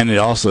 And it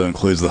also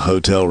includes the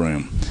hotel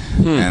room.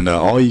 And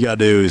all you got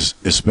to do is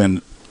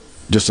spend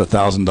just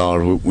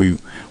 $1,000.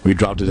 We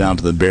dropped it down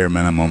to the bare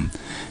minimum,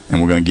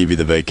 and we're going to give you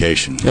the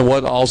vacation. And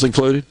what all's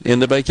included in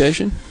the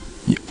vacation?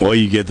 Well,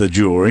 you get the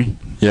jewelry.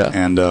 Yeah.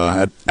 And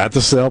at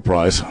the sale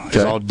price. Okay. It's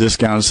all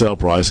discounted sale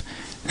price.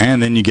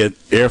 And then you get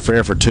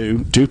airfare for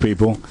two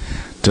people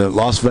to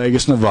Las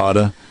Vegas,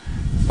 Nevada,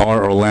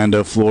 or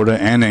Orlando,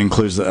 Florida, and it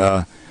includes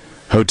the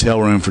hotel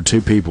room for two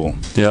people.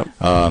 Yep.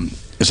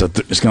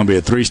 It's going to be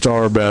a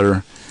 3-star or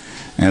better,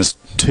 and it's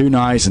 2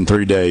 nights and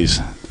 3 days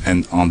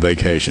and on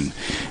vacation.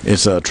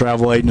 It's a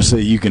travel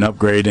agency. You can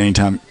upgrade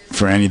anytime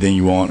for anything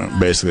you want.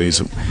 Basically, it's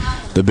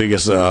the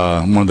biggest,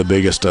 one of the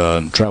biggest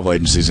travel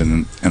agencies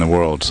in the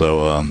world.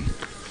 So,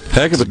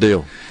 heck of a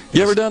deal.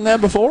 You ever done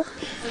that before?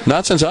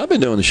 Not since I've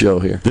been doing the show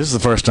here. This is the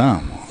first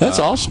time. That's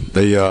awesome.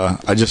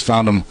 I just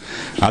found them.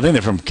 I think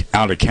they're from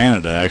out of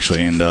Canada,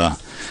 actually, and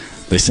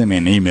they sent me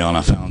an email, and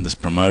I found this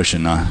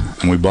promotion,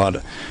 and we bought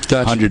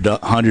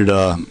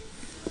 100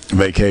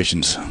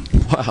 vacations.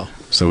 Wow.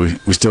 So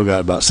we still got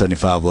about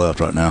 75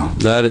 left right now.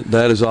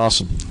 That is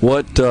awesome.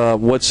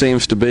 What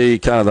seems to be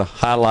kind of the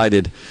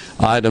highlighted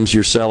items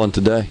you're selling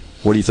today?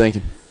 What are you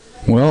thinking?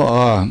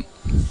 Well,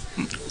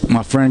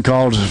 my friend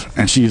called,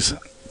 and she's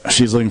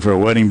looking for a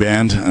wedding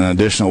band, an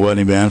additional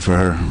wedding band for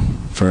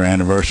her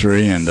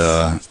anniversary, and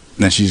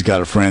then she's got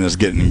a friend that's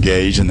getting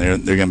engaged, and they're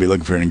going to be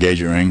looking for an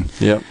engagement ring.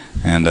 Yep.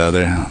 And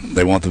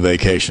they want the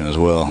vacation as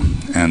well.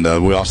 And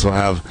we also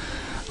have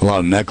a lot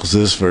of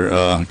necklaces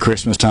for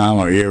Christmas time,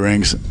 or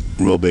earrings,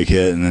 real big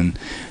hit. And then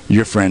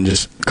your friend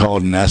just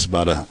called and asked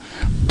about a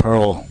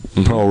pearl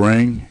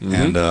ring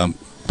and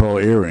pearl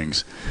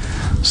earrings.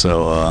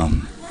 So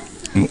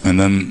and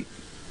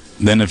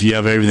then if you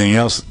have everything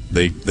else,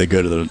 they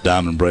go to the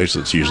diamond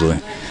bracelets usually.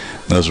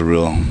 Those are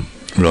real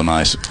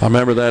nice. I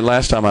remember that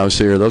last time I was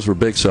here. Those were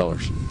big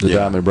sellers, the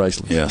diamond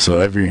bracelets. Yeah, so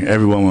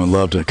everyone would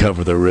love to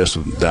cover their wrist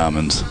with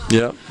diamonds.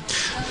 Yep.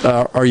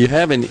 Are you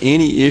having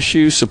any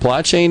issues,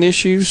 supply chain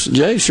issues?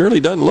 Jay, surely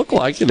doesn't look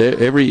like it.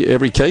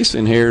 Every case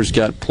in here has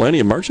got plenty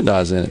of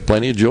merchandise in it,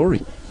 plenty of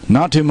jewelry.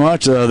 Not too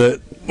much. The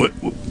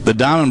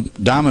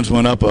diamonds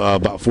went up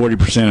about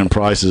 40% in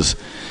prices,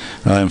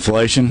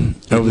 inflation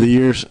over the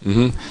years.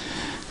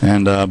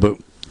 And but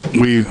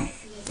we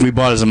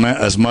bought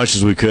as much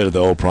as we could at the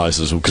old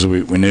prices because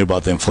we knew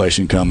about the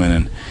inflation coming,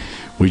 and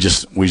we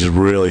just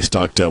really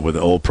stocked up with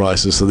the old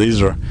prices. So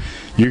these are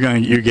you're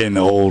getting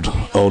the old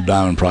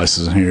diamond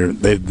prices in here.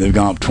 They've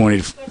gone up 20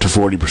 to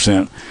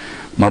 40%.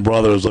 My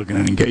brother was looking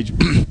at an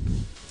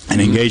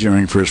engagement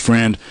ring for his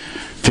friend,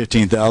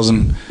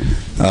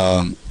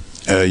 $15,000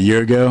 a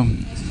year ago,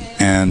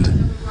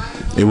 and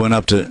it went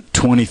up to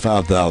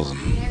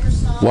 $25,000.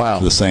 Wow.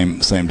 For the same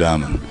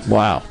diamond.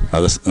 Wow.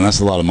 And that's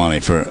a lot of money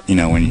for,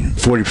 when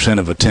 40%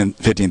 of a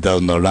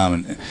 $15,000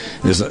 diamond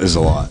is a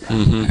lot.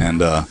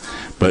 And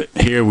but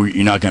here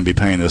you're not going to be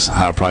paying this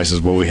higher price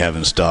as what we have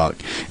in stock.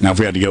 Now if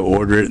we had to go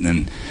order it,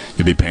 then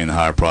you'd be paying the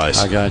higher price.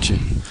 I got you.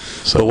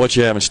 So but what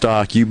you have in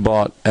stock, you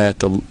bought at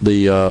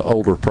the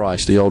older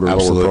price, the older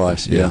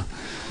price. Yeah.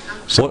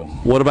 So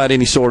what about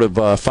any sort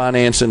of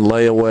financing,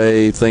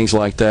 layaway, things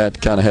like that to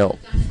kind of help?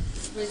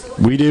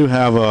 We do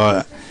have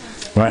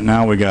right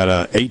now we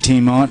got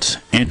 18 months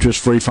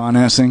interest-free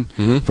financing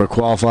for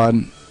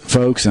qualified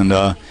folks, and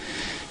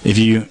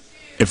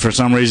if for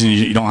some reason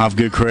you don't have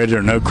good credit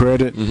or no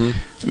credit,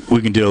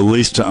 we can do a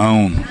lease to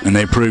own, and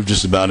they approve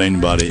just about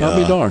anybody.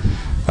 I'll be darned.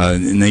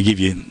 And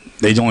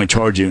they only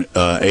charge you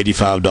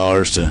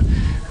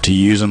 $85 to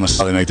use them. That's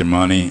how they make their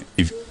money.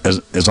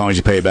 as long as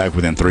you pay it back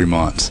within 3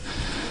 months.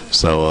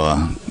 So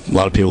a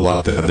lot of people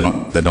out there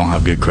that don't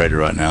have good credit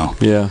right now.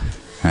 Yeah.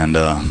 And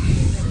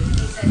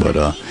but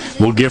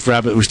we'll gift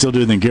wrap it. We still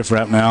do the gift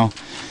wrap now,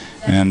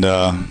 and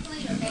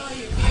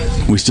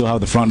we still have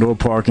the front door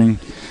parking,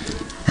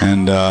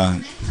 and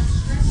a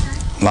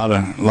lot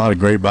of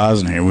great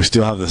buys in here. We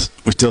still have this.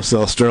 We still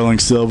sell sterling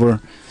silver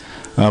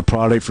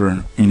product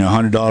for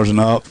 $100 and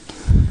up,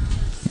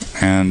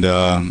 and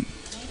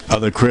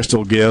other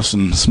crystal gifts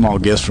and small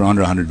gifts for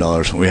under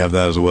 $100. We have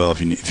that as well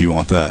if you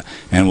want that,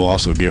 and we'll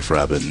also gift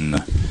wrap it.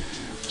 And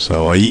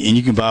so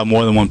you can buy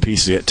more than one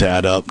piece to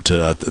add up to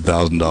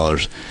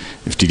 $1,000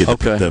 if you get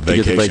the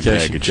vacation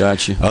package.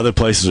 Gotcha. Other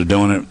places are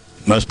doing it.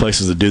 Most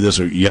places that do this,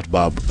 you have to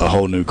buy a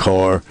whole new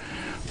car,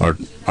 or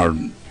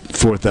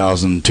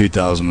 $4,000,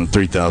 $2,000, and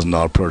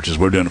 $3,000 purchase.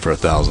 We're doing it for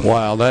 $1,000.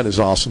 Wow, that is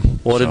awesome!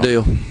 What a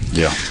deal!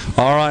 Yeah.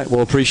 All right,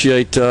 well,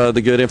 appreciate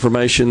the good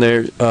information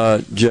there,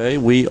 Jay.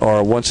 We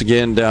are once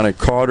again down at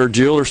Carter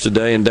Jewelers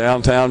today in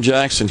downtown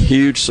Jackson.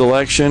 Huge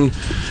selection,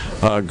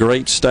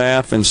 great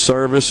staff and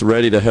service,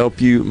 ready to help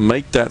you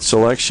make that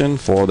selection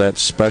for that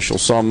special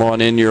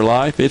someone in your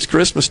life. It's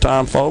Christmas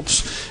time,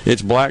 folks.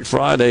 It's Black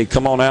Friday.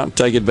 Come on out and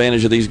take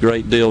advantage of these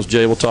great deals.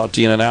 Jay, we'll talk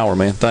to you in an hour,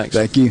 man. Thanks.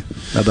 Thank you.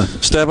 Bye-bye.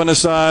 Stepping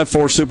aside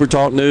for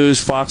SuperTalk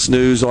News, Fox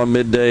News on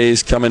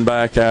middays, coming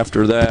back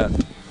after that.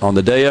 On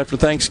the day after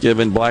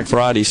Thanksgiving, Black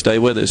Friday, stay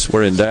with us.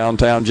 We're in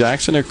downtown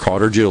Jackson at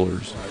Carter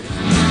Jewelers.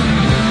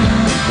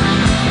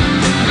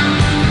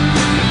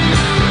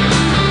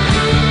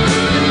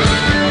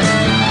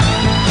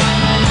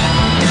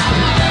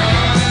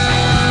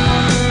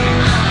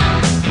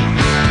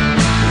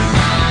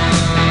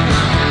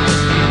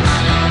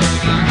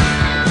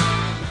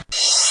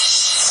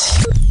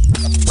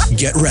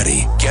 Get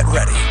ready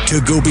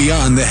to go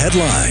beyond the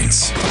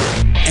headlines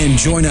and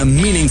join a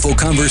meaningful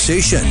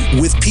conversation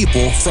with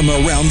people from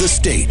around the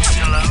state.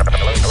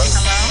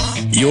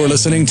 Hello? You're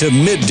listening to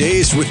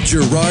Middays with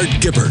Gerard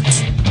Gibert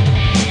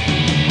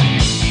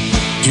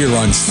here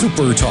on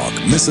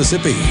SuperTalk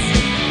Mississippi.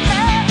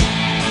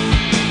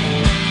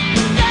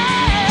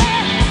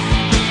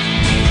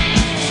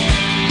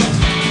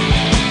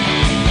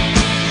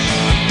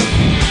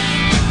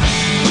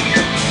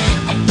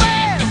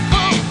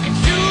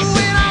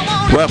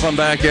 Welcome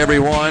back,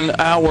 everyone.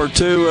 Hour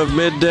 2 of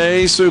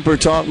Midday,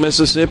 SuperTalk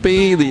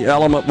Mississippi. The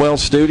Element Wealth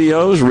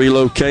Studios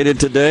relocated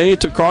today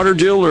to Carter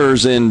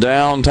Jewelers in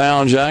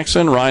downtown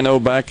Jackson. Rhino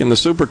back in the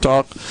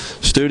SuperTalk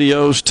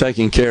studios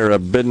taking care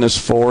of business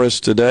for us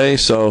today.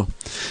 So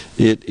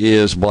it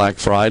is Black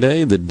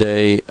Friday, the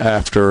day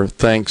after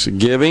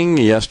Thanksgiving,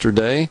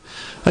 yesterday.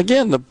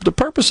 Again, the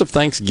purpose of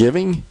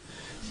Thanksgiving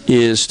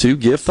is to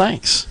give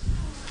thanks.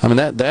 I mean,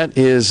 that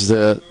is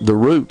the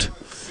root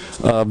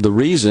of the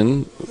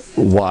reason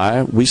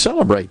why we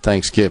celebrate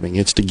Thanksgiving.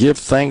 It's to give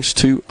thanks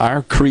to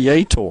our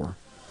Creator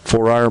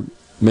for our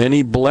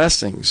many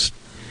blessings.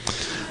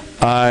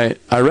 I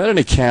read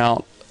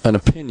an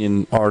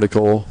opinion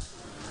article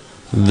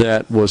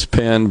that was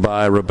penned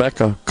by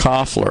Rebecca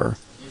Koffler,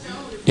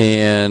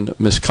 and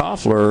Ms.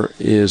 Koffler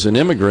is an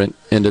immigrant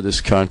into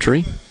this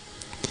country,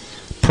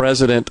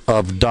 president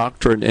of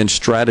Doctrine and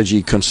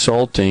Strategy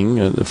Consulting,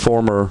 the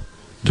former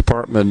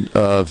Department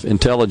of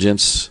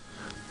Intelligence,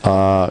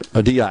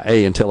 a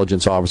DIA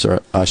intelligence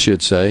officer, I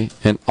should say,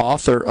 and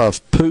author of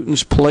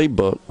Putin's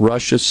Playbook,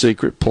 Russia's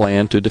Secret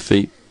Plan to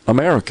Defeat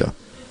America.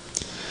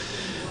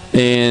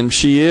 And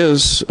she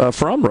is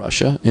from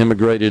Russia,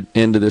 immigrated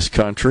into this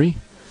country,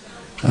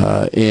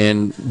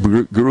 and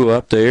grew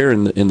up there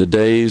in the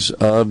days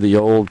of the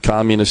old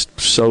communist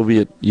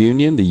Soviet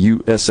Union, the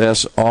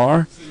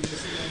USSR.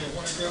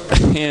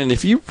 And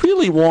if you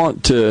really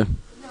want to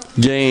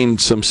gain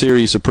some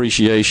serious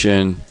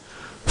appreciation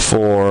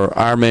for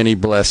our many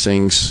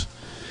blessings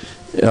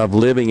of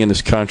living in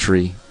this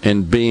country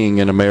and being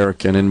an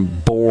American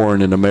and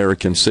born an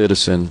American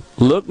citizen,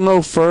 look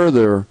no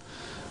further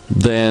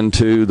than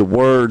to the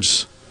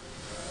words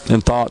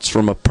and thoughts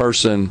from a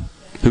person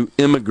who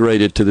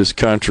immigrated to this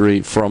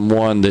country from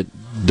one that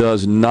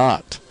does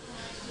not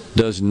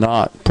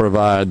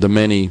provide the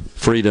many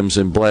freedoms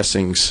and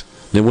blessings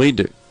that we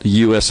do,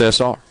 the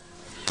USSR.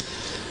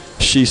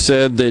 She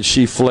said that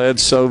she fled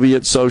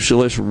Soviet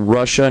Socialist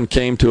Russia and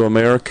came to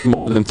America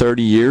more than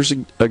 30 years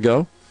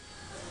ago.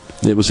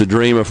 It was a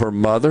dream of her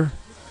mother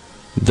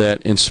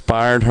that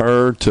inspired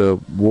her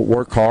to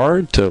work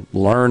hard, to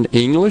learn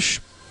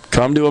English,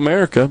 come to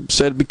America,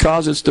 said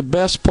because it's the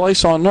best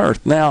place on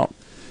earth. Now,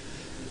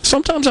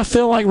 sometimes I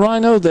feel like,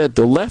 Rhino, that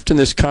the left in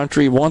this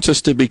country wants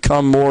us to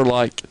become more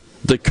like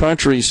the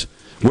countries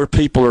where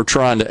people are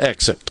trying to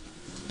exit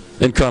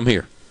and come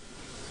here.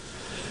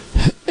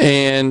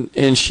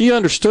 And she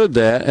understood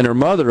that, and her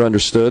mother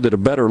understood that a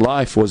better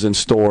life was in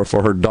store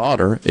for her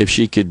daughter if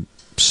she could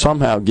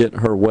somehow get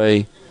her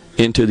way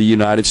into the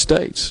United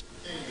States.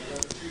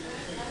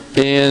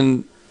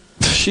 And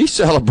she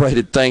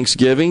celebrated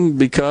Thanksgiving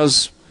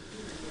because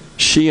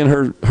she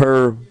and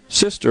her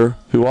sister,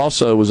 who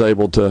also was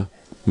able to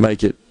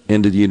make it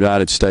into the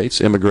United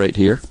States, immigrate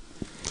here,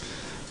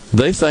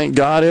 they thank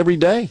God every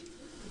day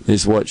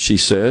is what she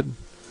said,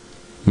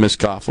 Miss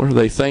Koffler.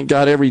 They thank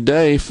God every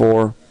day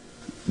for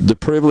the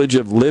privilege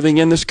of living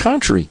in this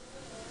country.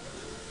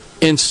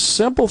 In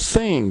simple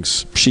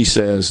things, she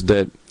says,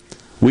 that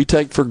we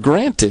take for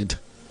granted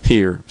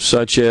here,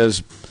 such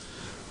as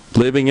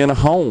living in a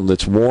home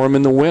that's warm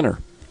in the winter.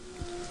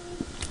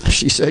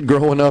 She said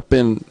growing up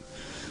in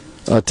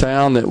a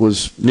town that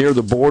was near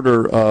the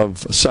border of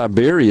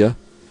Siberia,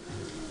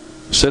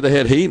 said they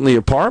had heat in the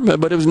apartment,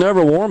 but it was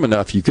never warm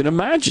enough. You can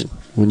imagine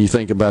when you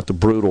think about the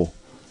brutal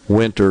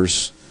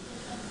winters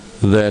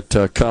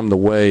that come the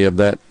way of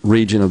that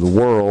region of the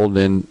world,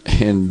 and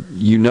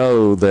you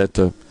know that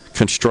the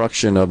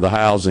construction of the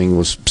housing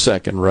was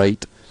second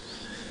rate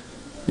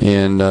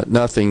and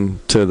nothing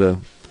to the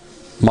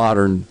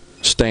modern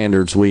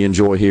standards we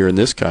enjoy here in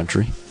this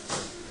country.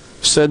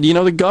 Said,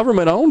 the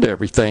government owned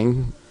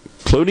everything,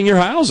 including your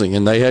housing,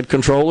 and they had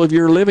control of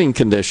your living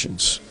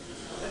conditions.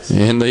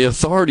 And the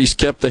authorities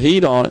kept the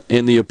heat on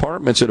in the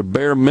apartments at a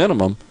bare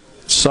minimum.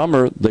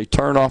 Summer, they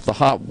turn off the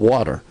hot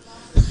water,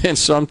 and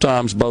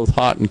sometimes both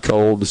hot and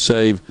cold, to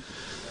save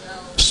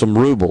some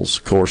rubles,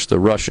 of course, the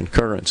Russian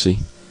currency,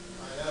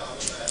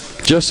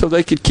 just so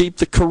they could keep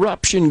the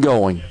corruption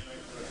going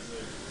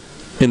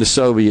in the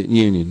Soviet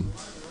Union.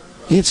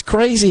 It's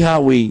crazy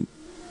how we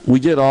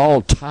get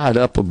all tied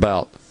up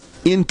about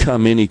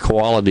income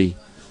inequality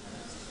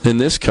in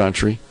this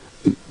country,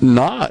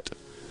 not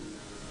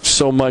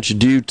so much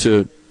due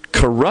to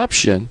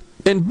corruption.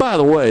 And by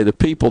the way, the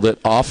people that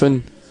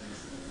often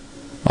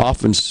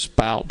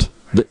spout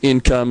the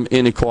income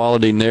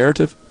inequality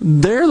narrative,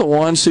 they're the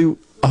ones who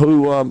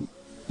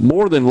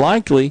more than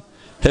likely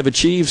have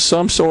achieved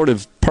some sort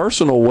of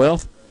personal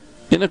wealth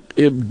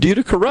due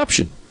to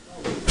corruption,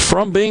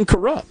 from being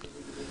corrupt.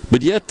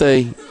 But yet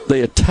they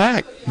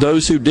attack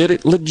those who did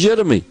it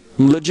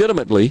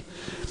legitimately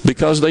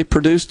because they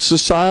produced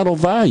societal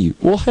value.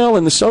 Well, hell,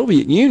 in the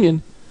Soviet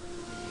Union,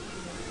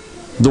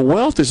 the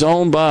wealth is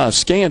owned by a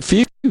scant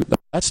few.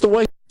 That's the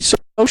way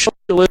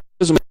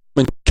socialism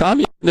and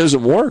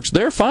communism works.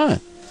 They're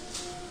fine.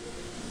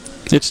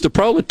 It's the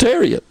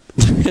proletariat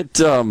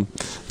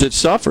that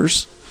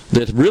suffers,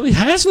 that really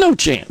has no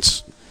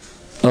chance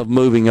of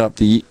moving up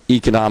the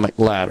economic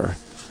ladder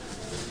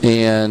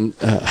and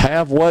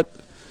have what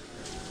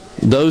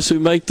those who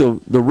make the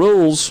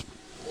rules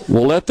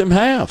will let them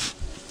have.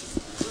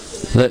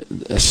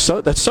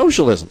 That's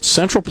socialism,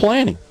 central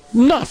planning.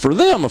 Not for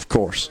them, of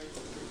course.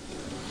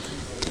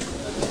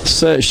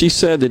 So she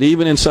said that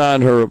even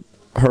inside her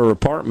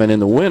apartment in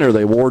the winter,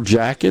 they wore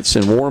jackets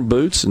and warm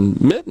boots and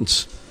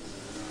mittens.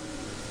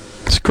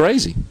 It's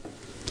crazy.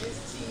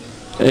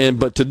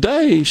 But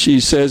today, she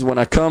says, when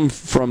I come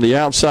from the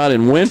outside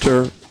in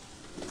winter,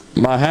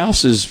 my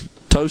house is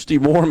toasty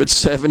warm at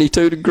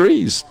 72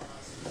 degrees.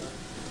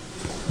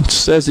 It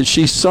says that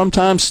she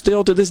sometimes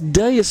still to this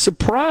day is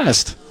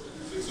surprised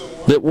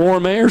that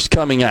warm air is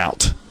coming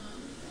out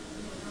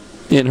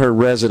in her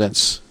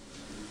residence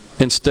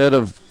instead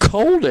of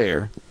cold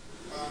air,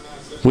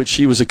 which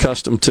she was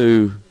accustomed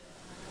to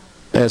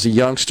as a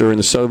youngster in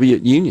the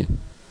Soviet Union.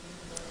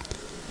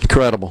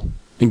 Incredible.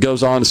 And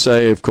goes on to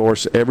say, of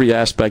course, every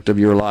aspect of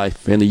your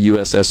life in the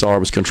USSR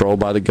was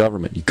controlled by the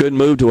government. You couldn't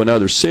move to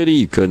another city.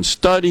 You couldn't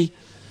study.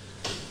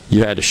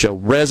 You had to show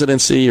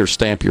residency or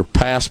stamp your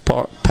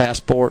passport,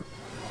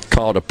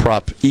 called a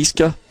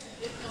propiska.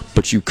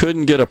 But you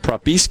couldn't get a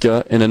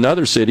propiska in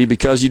another city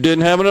because you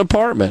didn't have an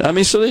apartment. I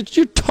mean, so that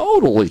you're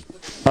totally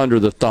under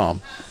the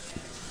thumb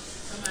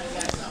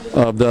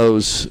of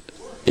those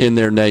in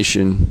their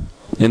nation,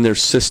 in their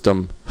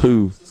system,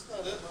 who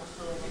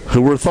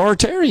were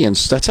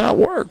authoritarians. That's how it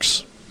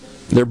works.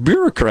 They're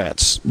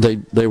bureaucrats.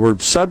 They were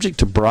subject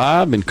to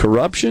bribe and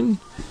corruption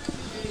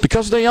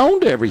because they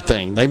owned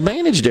everything. They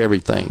managed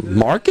everything.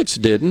 Markets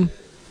didn't.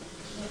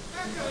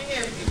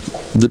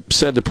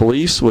 Said the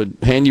police would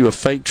hand you a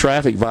fake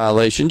traffic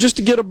violation just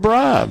to get a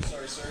bribe,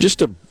 just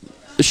to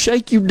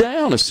shake you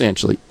down,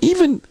 essentially.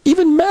 Even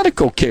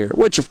medical care,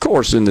 which, of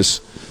course, in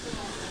this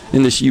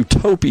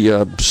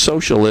utopia of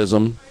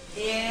socialism,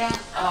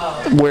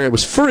 where it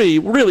was free,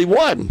 really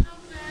wasn't.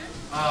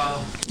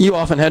 You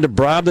often had to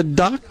bribe the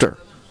doctor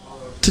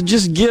to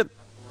just get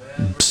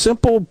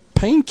simple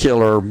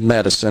painkiller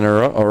medicine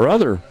or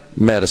other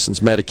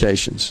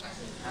medications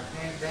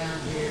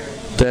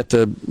that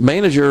the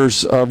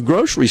managers of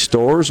grocery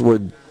stores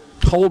would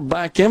hold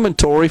back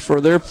inventory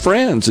for their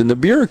friends and the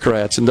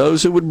bureaucrats and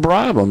those who would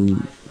bribe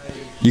them.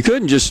 You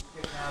couldn't just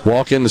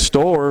walk in the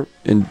store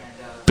and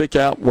pick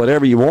out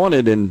whatever you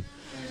wanted and,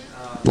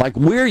 like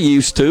we're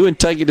used to, and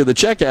take it to the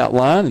checkout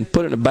line and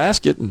put it in a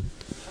basket and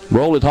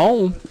roll it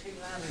home,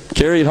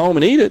 carry it home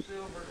and eat it.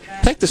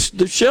 Heck,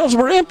 the shelves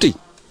were empty.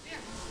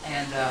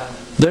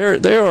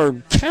 There are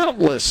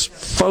countless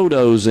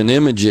photos and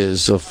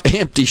images of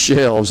empty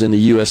shelves in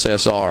the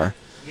USSR.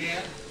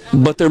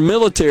 But their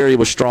military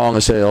was strong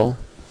as hell,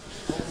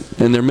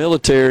 and their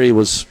military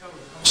was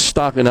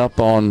stocking up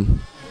on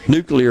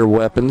nuclear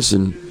weapons.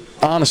 And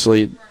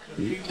honestly,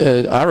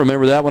 I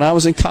remember that when I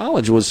was in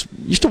college,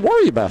 used to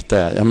worry about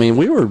that. I mean,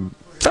 we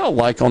felt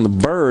like on the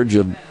verge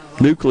of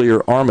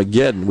nuclear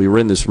Armageddon. We were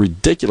in this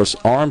ridiculous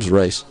arms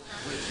race.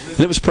 And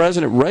it was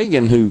President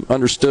Reagan who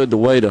understood the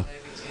way to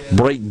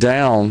break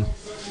down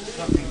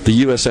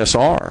the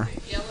USSR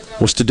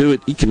was to do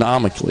it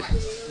economically.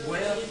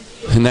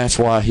 And that's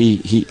why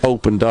he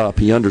opened up.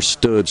 He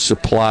understood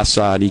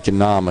supply-side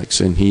economics,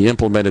 and he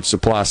implemented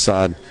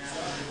supply-side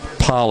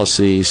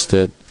policies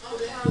that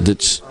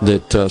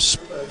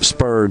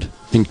spurred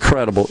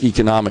incredible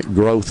economic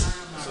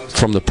growth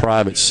from the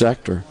private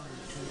sector.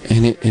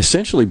 And it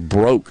essentially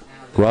broke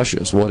Russia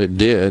is what it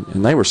did.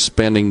 And they were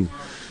spending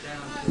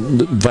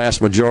the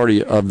vast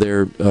majority of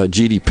their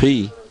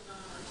GDP,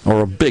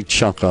 or a big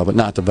chunk of it,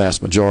 not the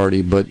vast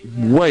majority, but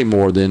way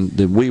more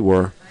than we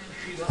were,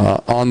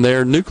 on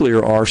their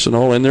nuclear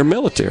arsenal and their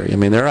military. I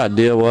mean, their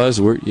idea was,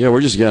 we're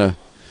gonna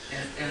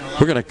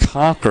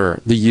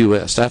conquer the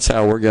U.S. That's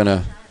how we're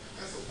gonna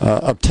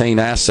obtain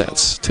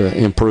assets to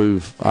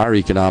improve our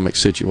economic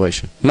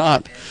situation,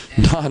 not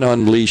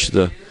unleash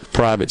the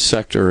private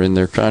sector in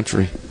their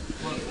country.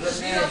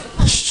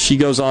 She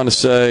goes on to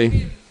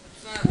say,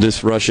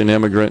 this Russian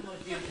immigrant,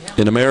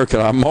 in America,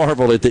 I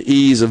marvel at the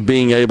ease of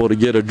being able to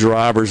get a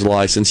driver's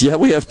license. Yet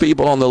we have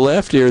people on the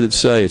left here that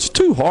say it's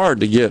too hard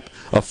to get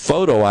a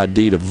photo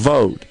ID to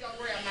vote.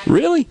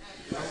 Really?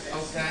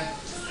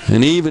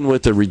 And even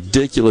with the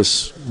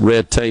ridiculous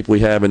red tape we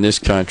have in this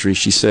country,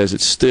 she says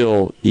it's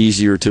still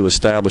easier to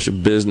establish a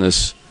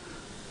business.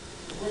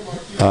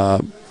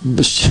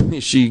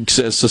 She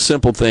says the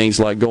simple things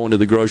like going to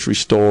the grocery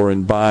store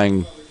and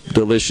buying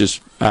delicious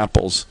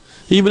apples,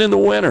 even in the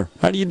winter.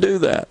 How do you do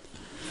that?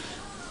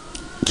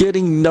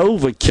 Getting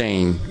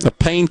Novocaine, a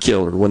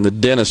painkiller, when the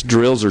dentist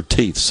drills her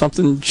teeth,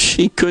 something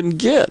she couldn't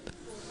get.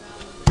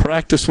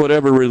 Practice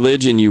whatever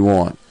religion you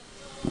want.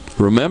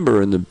 Remember,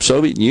 in the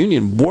Soviet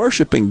Union,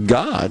 worshiping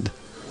God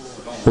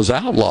was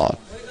outlawed.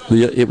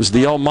 It was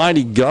the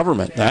almighty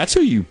government. That's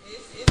who you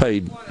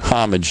paid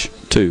homage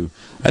to.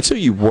 That's who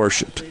you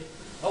worshipped.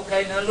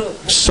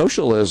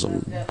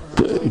 Socialism,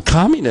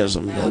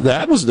 communism,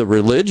 that was the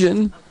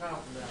religion.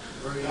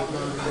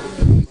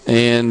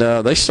 And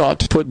they sought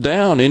to put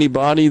down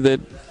anybody that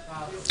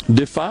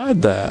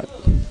defied that.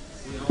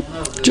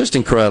 Just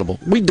incredible.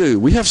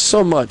 We have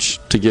so much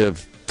to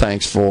give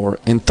thanks for.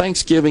 And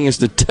Thanksgiving is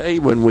the day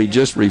when we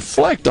just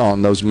reflect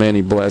on those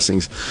many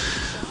blessings.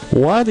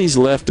 Why these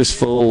leftist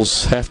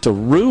fools have to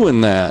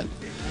ruin that?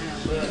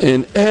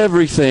 And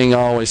everything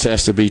always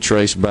has to be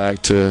traced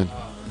back to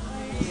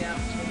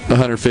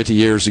 150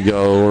 years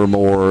ago or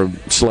more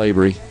of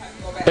slavery.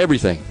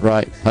 Everything,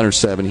 right?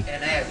 170.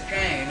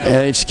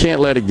 And you just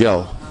can't let it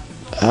go.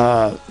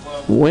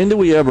 When do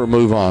we ever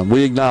move on?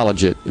 We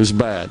acknowledge it. It was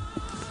bad.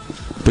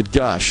 But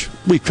gosh,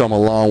 we've come a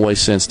long way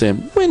since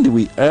then. When do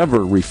we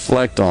ever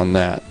reflect on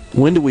that?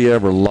 When do we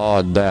ever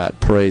laud that,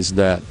 praise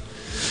that?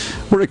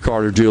 We're at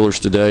Carter Jewelers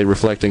today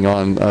reflecting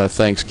on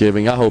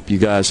Thanksgiving. I hope you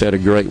guys had a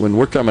great one.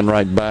 We're coming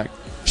right back.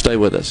 Stay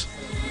with us.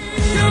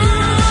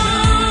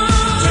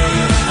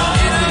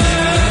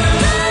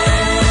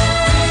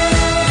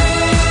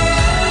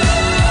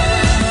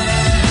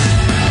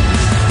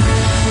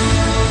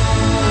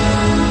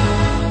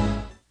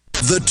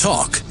 The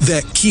talk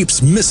that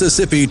keeps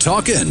Mississippi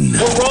talking.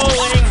 We're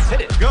rolling.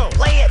 Hit it. Go.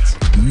 Play it.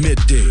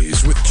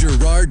 Middays with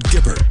Gerard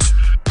Gibert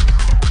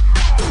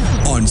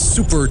on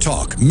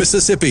SuperTalk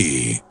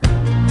Mississippi.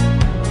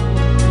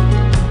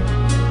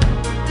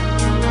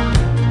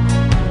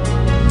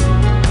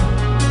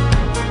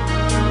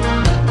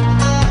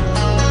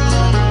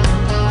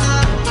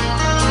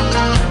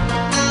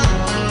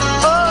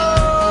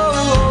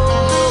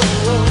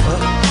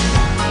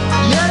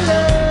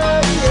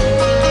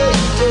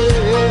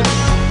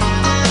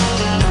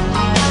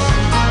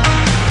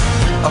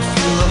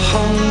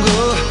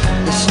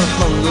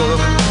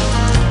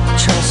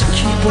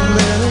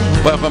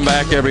 Welcome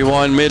back,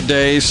 everyone.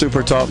 Midday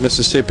SuperTalk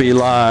Mississippi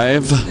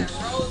Live.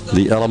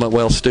 The Element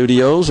Wealth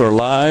Studios are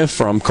live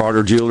from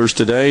Carter Jewelers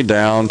today,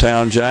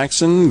 downtown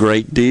Jackson.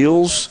 Great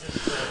deals,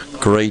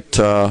 great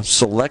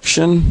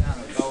selection,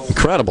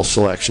 incredible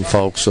selection,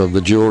 folks, of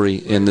the jewelry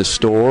in this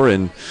store.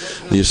 And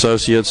the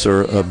associates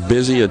are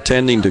busy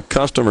attending to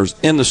customers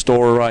in the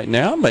store right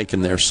now,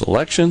 making their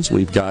selections.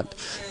 We've got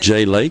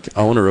Jay Lake,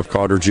 owner of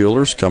Carter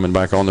Jewelers, coming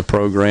back on the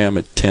program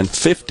at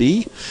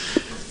 10:50.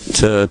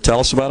 to tell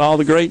us about all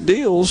the great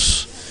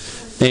deals.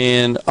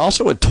 And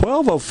also at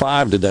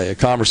 12:05 today, a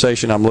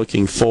conversation I'm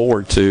looking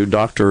forward to,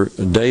 Dr.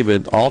 Dave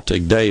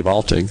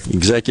Altig,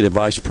 Executive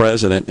Vice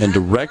President and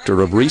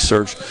Director of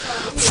Research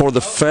for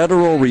the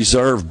Federal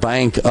Reserve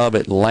Bank of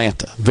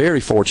Atlanta. Very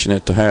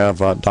fortunate to have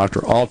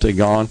Dr. Altig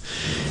on.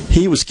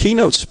 He was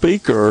keynote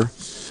speaker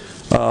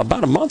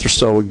about a month or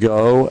so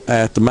ago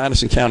at the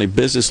Madison County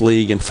Business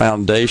League and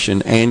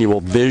Foundation annual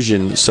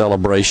Vision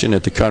Celebration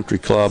at the Country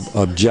Club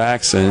of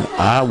Jackson.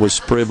 I was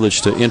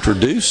privileged to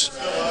introduce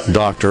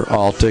Dr.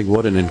 Altig.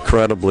 What an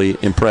incredibly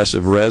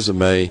impressive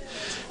resume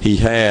he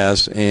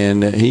has,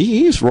 and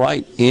he's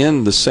right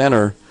in the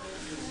center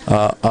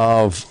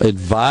of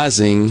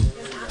advising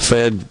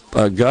Fed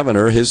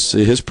governor,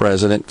 his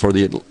president for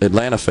the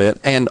Atlanta Fed,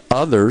 and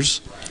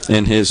others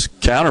and his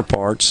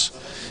counterparts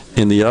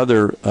in the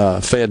other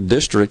Fed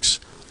districts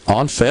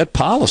on Fed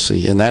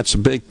policy, and that's a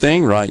big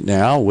thing right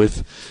now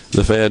with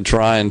the Fed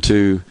trying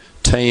to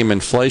tame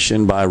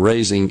inflation by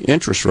raising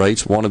interest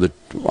rates, one of the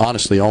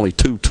honestly only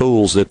two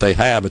tools that they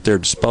have at their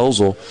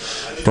disposal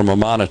from a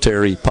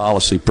monetary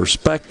policy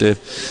perspective.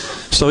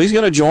 So he's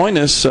going to join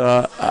us.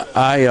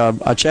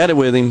 I chatted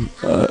with him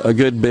a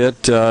good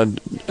bit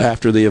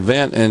after the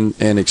event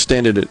and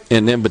extended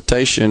an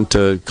invitation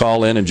to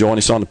call in and join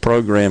us on the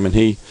program, and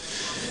he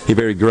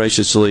very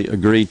graciously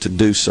agreed to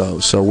do so.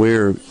 So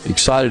we're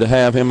excited to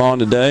have him on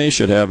today.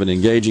 Should have an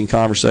engaging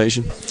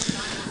conversation.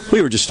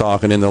 We were just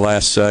talking in the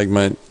last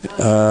segment,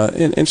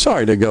 and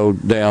sorry to go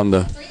down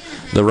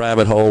the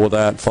rabbit hole with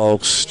that,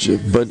 folks,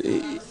 but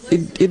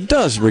it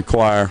does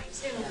require,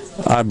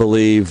 I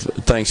believe,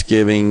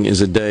 Thanksgiving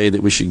is a day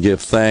that we should give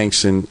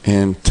thanks and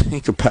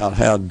think about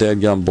how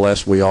dadgum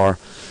blessed we are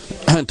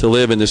to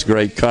live in this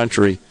great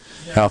country,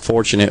 how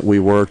fortunate we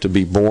were to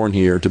be born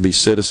here, to be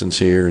citizens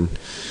here,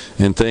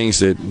 and things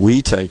that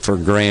we take for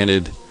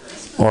granted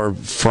are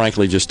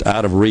frankly just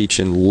out of reach,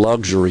 and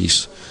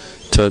luxuries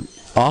to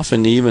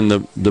often even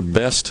the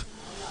best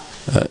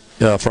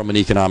from an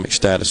economic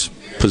status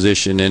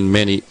position in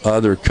many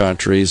other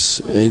countries,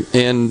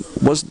 and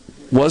was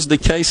the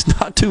case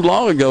not too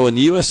long ago in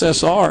the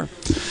USSR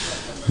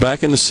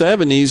back in the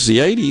 70s, the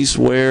 80s,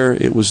 where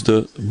it was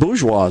the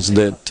bourgeois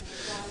that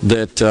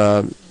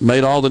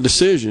made all the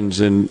decisions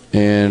and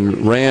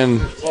ran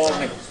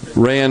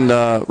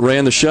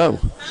the show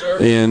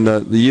in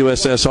the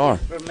USSR,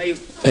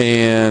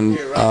 and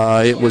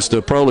it was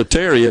the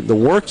proletariat, the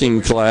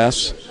working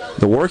class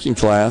that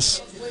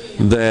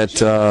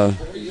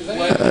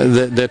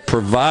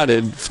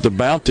provided the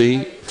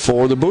bounty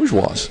for the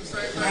bourgeois,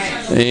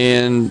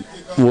 and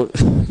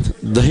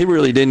they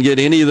really didn't get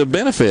any of the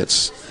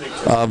benefits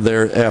of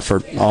their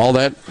effort. All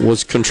that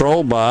was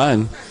controlled by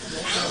and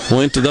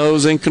went to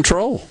those in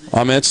control.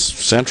 I mean, it's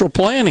central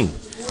planning.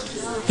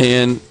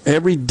 And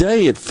every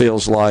day it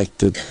feels like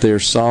that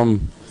there's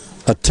some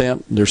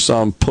attempt, there's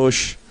some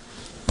push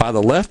by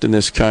the left in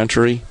this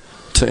country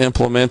to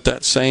implement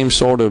that same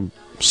sort of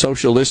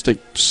socialistic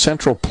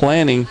central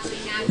planning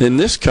in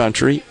this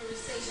country.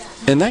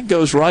 And that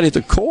goes right at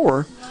the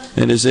core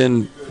and is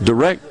in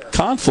direct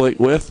conflict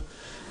with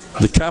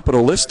the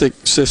capitalistic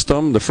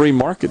system, the free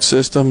market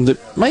system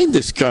that made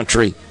this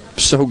country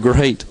so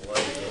great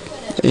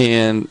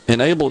and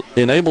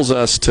enables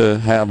us to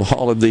have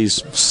all of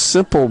these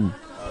simple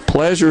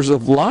pleasures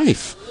of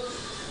life,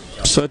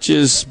 such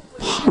as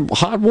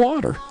hot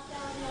water.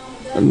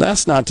 And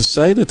that's not to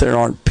say that there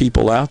aren't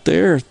people out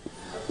there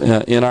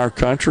in our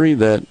country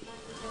that,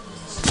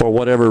 for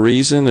whatever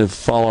reason, have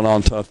fallen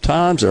on tough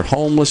times, they're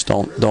homeless,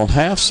 don't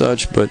have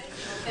such, but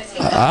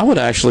I would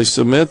actually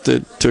submit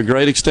that to a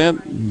great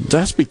extent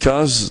that's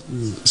because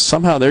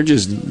somehow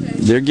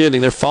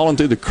they're falling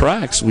through the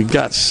cracks. We've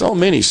got so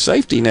many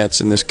safety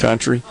nets in this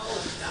country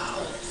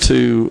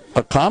to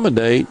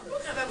accommodate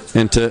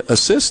and to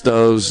assist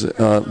those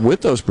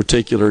with those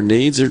particular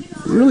needs. There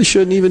really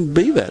shouldn't even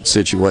be that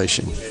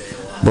situation,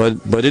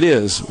 but it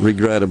is,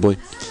 regrettably.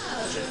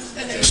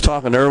 I was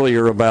talking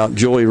earlier about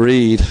Joy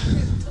Reid,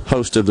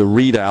 host of the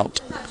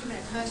Readout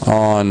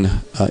on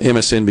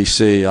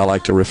MSNBC. I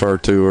like to refer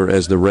to her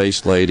as the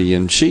race lady,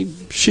 and she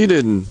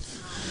didn't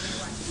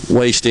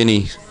waste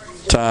any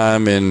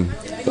time in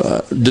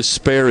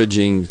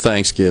disparaging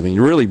Thanksgiving.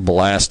 Really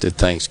blasted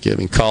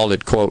Thanksgiving, called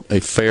it, quote, a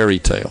fairy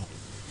tale.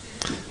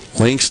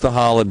 Links the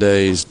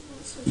holiday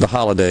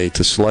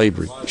to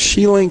slavery.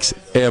 She links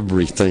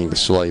everything to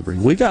slavery.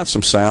 We got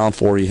some sound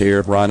for you here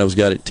if Rhino's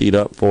got it teed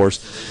up for us.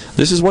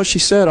 This is what she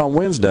said on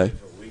Wednesday.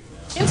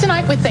 And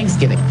tonight with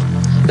Thanksgiving,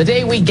 the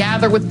day we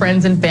gather with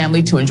friends and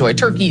family to enjoy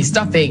turkey,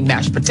 stuffing,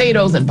 mashed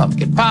potatoes, and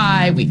pumpkin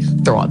pie. We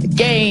throw on the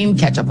game,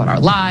 catch up on our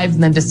lives,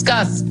 and then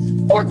discuss,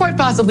 or quite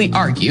possibly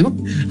argue,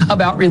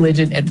 about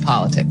religion and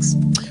politics.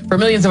 For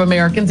millions of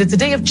Americans, it's a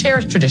day of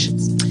cherished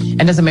traditions.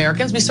 And as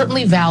Americans, we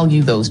certainly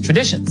value those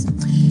traditions.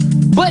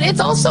 But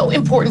it's also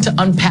important to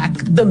unpack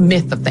the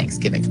myth of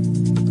Thanksgiving.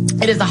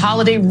 It is a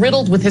holiday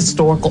riddled with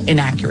historical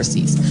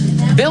inaccuracies,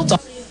 built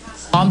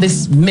on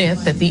this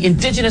myth that the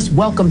indigenous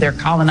welcomed their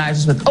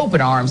colonizers with open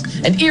arms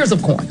and ears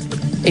of corn,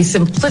 a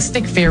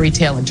simplistic fairy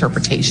tale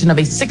interpretation of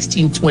a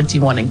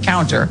 1621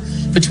 encounter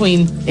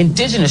between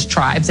indigenous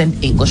tribes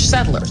and English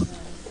settlers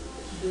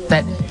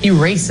that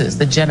erases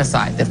the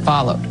genocide that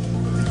followed.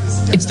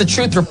 It's the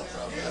truth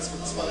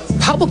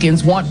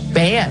Republicans want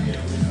banned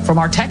from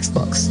our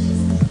textbooks.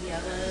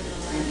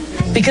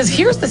 Because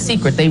here's the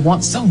secret they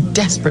want so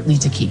desperately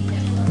to keep.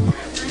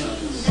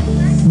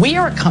 We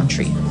are a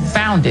country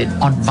founded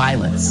on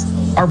violence.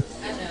 Our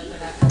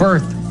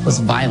birth was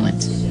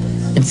violent.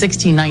 In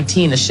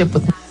 1619, a ship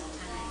with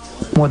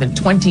more than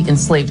 20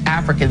 enslaved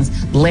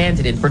Africans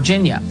landed in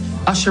Virginia,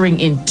 ushering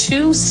in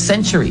 2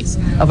 centuries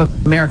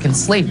of American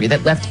slavery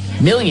that left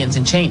millions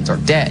in chains or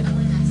dead.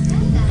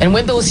 And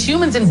when those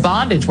humans in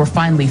bondage were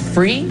finally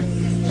free,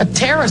 a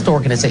terrorist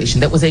organization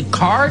that was a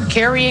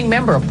card-carrying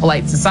member of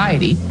polite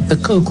society, the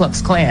Ku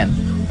Klux Klan,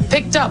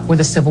 picked up where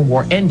the Civil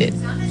War ended,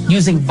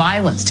 using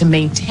violence to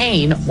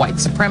maintain white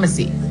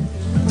supremacy.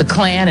 The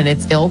Klan and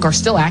its ilk are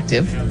still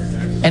active,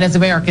 and as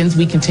Americans,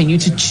 we continue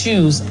to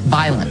choose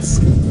violence.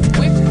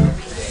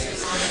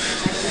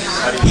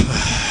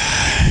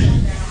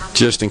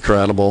 Just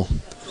incredible.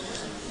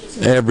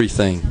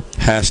 Everything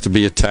has to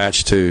be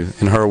attached to,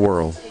 in her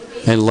world,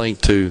 and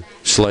linked to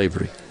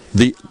slavery.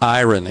 The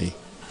irony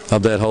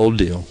of that whole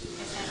deal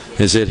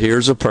is that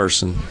here's a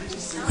person,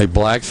 a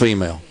black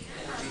female,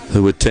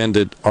 who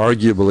attended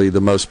arguably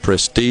the most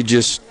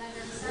prestigious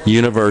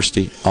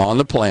university on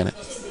the planet,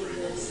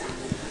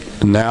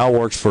 now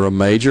works for a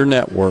major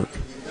network,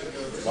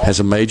 has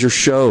a major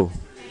show,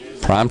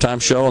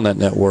 primetime show on that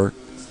network,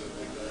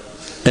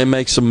 and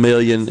makes $1.5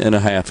 million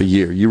a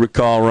year. You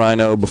recall,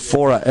 Rhino,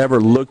 before I ever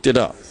looked it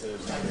up,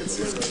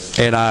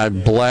 and I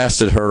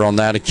blasted her on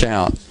that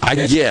account, I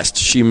guessed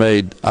she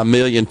made $1.2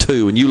 million,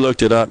 and you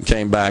looked it up and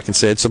came back and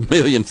said it's $1.5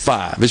 million.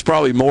 It's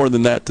probably more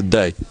than that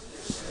today.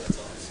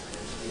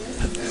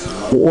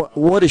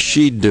 What is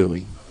she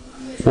doing?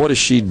 What is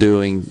she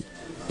doing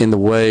in the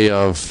way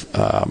of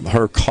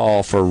her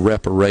call for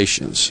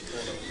reparations?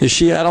 Is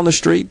she out on the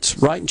streets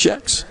writing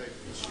checks?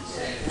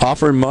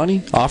 Offering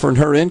money? Offering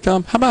her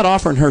income? How about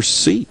offering her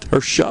seat,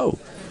 her show,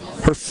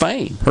 her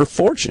fame, her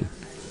fortune?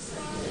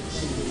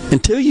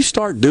 Until you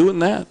start doing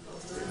that,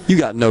 you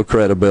got no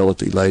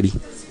credibility, lady.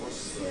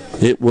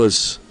 It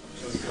was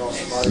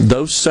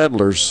those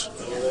settlers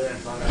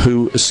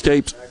who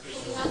escaped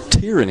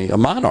tyranny, a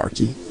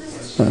monarchy,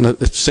 and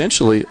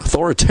essentially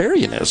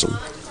authoritarianism,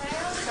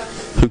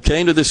 who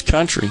came to this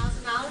country,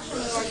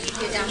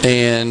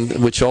 and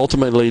which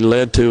ultimately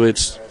led to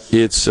its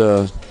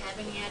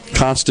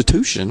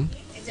Constitution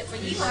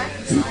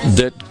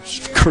that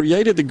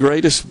created the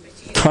greatest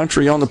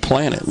country on the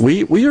planet.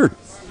 We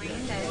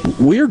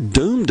are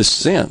doomed to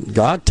sin.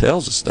 God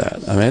tells us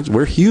that. I mean,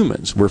 we're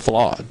humans. We're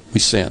flawed. We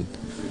sin.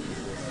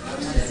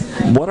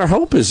 What our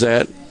hope is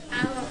that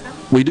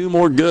we do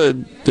more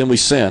good than we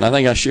sin. I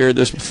think I shared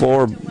this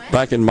before.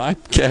 Back in my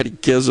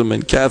catechism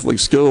in Catholic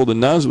school, the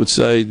nuns would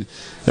say,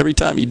 every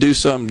time you do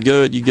something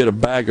good, you get a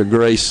bag of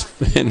grace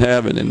in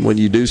heaven. And when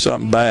you do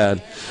something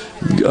bad,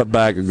 a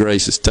bag of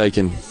grace is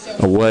taken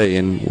away.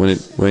 And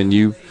when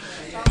you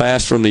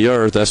pass from the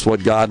earth, that's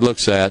what God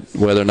looks at,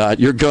 whether or not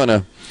you're going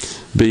to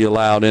be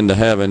allowed into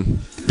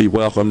heaven, be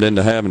welcomed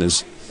into heaven,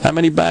 is how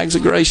many bags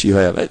of grace you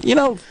have. You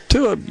know,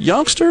 to a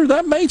youngster,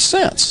 that made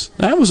sense.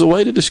 That was a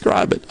way to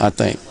describe it, I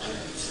think.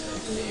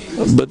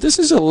 But this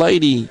is a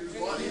lady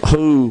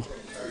who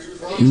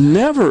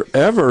never,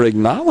 ever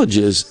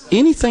acknowledges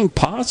anything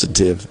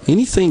positive,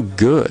 anything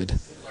good.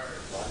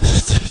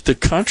 The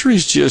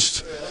country's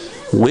just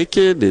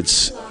wicked,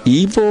 it's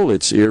evil,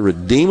 it's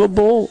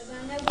irredeemable.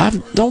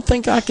 I don't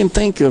think I can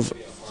think of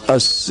a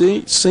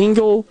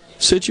single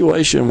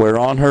situation where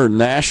on her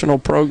national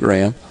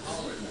program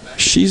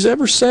she's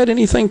ever said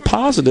anything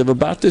positive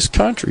about this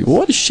country.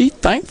 What is she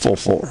thankful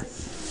for?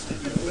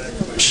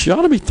 She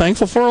ought to be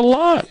thankful for a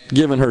lot,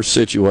 given her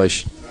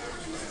situation.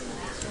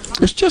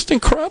 It's just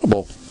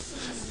incredible.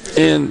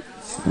 And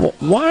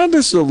why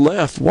does the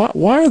left,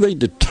 why are they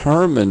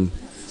determined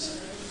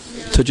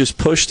to just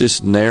push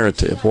this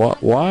narrative?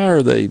 Why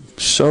are they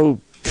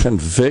so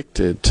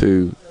convicted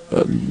to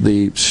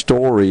the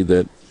story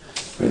that,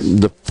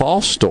 the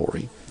false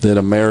story that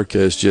America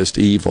is just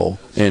evil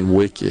and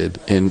wicked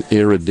and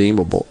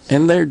irredeemable?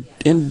 And they're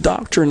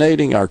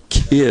indoctrinating our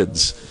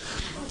kids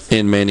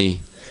in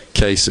many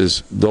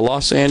cases. The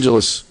Los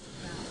Angeles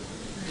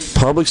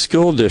Public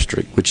School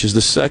District, which is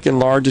the second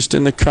largest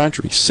in the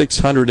country,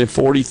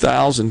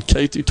 640,000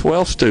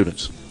 K-12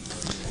 students,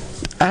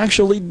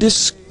 actually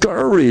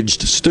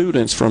discouraged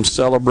students from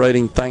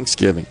celebrating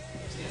Thanksgiving,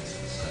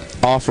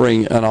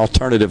 offering an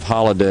alternative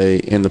holiday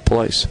in the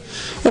place.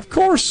 Of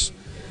course,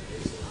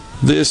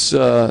 this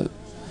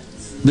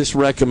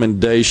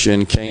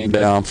recommendation came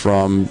down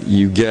from,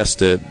 you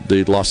guessed it,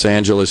 the Los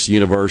Angeles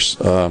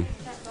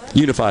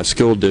Unified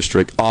School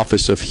District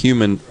Office of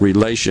Human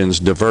Relations,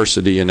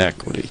 Diversity, and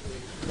Equity.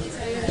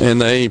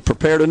 And they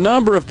prepared a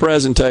number of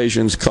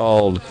presentations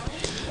called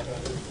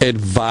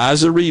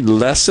advisory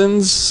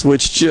lessons,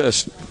 which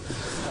just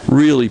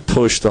really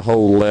push the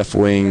whole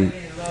left-wing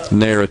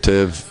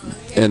narrative,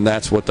 and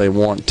that's what they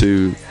want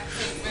to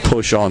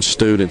push on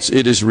students.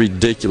 It is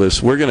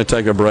ridiculous. We're going to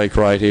take a break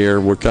right here.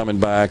 We're coming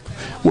back.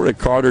 We're at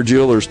Carter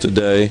Jewelers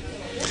today.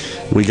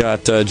 We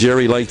got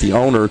Jerry Lake, the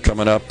owner,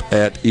 coming up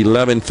at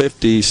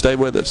 11:50. Stay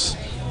with us.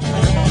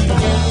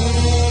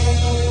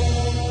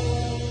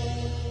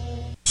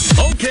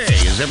 Okay,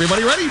 is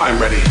everybody ready?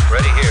 I'm ready.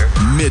 Ready here.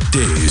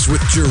 Middays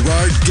with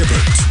Gerard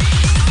Gibert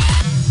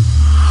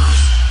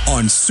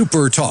on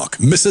SuperTalk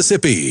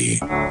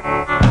Mississippi.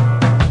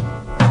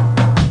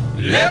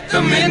 Let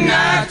the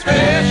midnight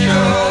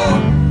special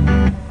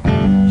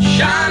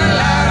shine a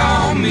light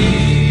on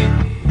me.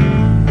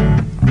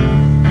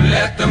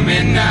 Let the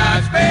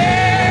midnight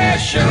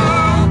special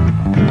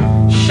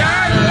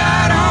shine a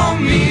light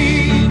on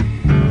me.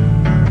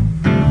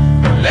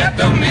 Let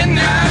the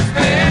midnight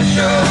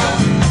special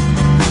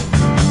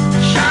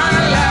shine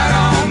a light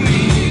on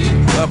me.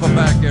 Well, Welcome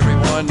back,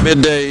 everyone.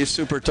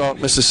 MidDays, SuperTalk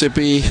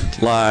Mississippi,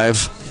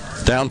 live.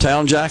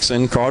 Downtown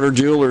Jackson, Carter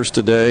Jewelers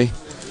today.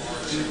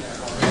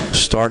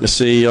 Starting to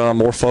see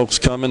more folks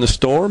come in the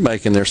store,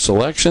 making their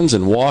selections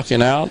and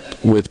walking out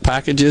with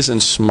packages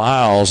and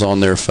smiles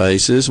on their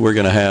faces. We're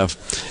going to have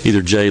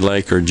either Jay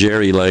Lake or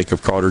Jerry Lake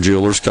of Carter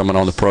Jewelers coming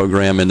on the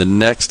program in the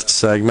next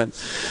segment,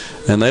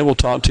 and they will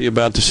talk to you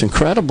about this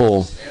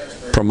incredible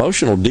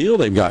promotional deal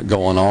they've got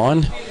going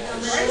on.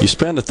 You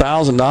spend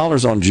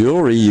 $1,000 on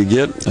jewelry, you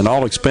get an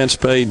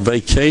all-expense-paid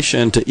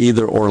vacation to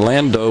either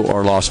Orlando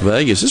or Las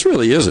Vegas. This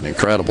really is an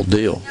incredible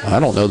deal. I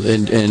don't know,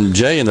 and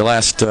Jay in the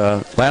last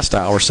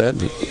hour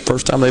said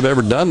first time they've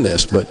ever done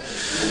this, but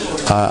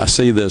I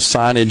see the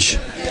signage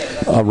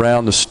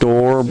around the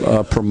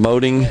store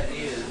promoting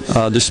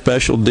this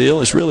special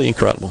deal. It's really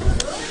incredible.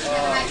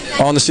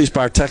 On the C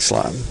Spire text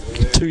line,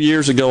 2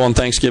 years ago on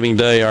Thanksgiving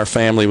Day, our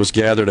family was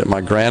gathered at my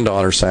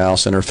granddaughter's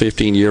house, and her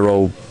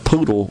 15-year-old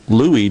poodle,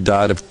 Louie,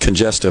 died of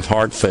congestive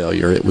heart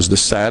failure. It was the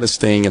saddest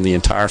thing, and the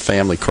entire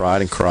family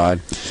cried and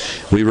cried.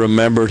 We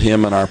remembered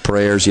him in our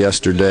prayers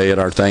yesterday at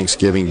our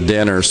Thanksgiving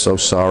dinner. So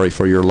sorry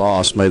for your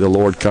loss. May the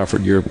Lord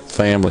comfort your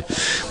family.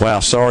 Wow,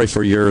 sorry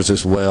for yours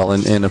as well,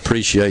 and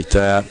appreciate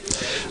that.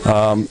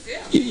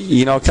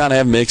 You know, kind of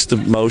have mixed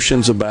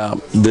emotions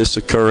about this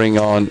occurring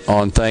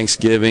on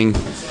Thanksgiving.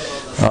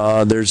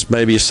 There's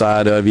maybe a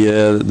side of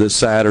you, the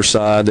sadder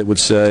side, that would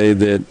say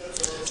that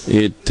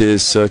it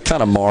is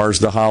kind of mars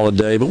the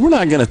holiday, but we're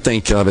not going to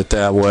think of it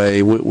that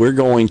way. We're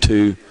going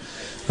to,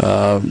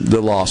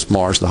 the loss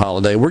mars the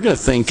holiday. We're going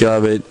to think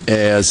of it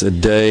as a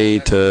day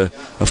to,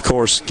 of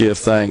course, give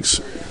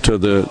thanks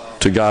to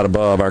God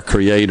above, our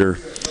Creator,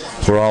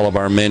 for all of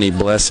our many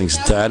blessings.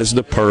 That is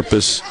the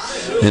purpose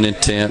and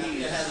intent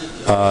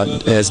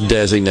as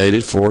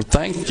designated for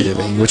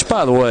Thanksgiving, which,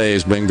 by the way,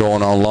 has been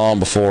going on long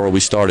before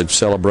we started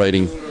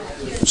celebrating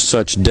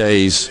such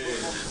days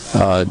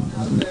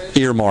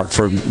earmarked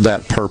for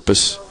that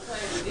purpose.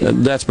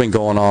 That's been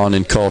going on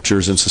in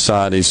cultures and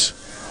societies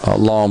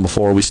long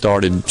before we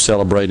started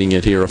celebrating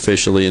it here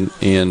officially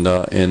in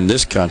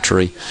this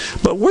country.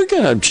 But we're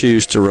going to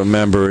choose to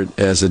remember it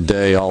as a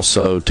day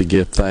also to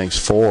give thanks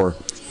for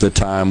the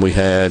time we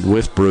had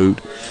with Brute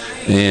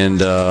and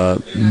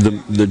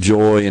the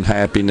joy and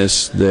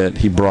happiness that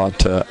he brought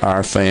to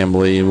our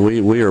family. And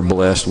we are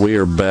blessed. We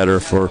are better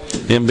for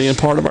him being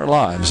part of our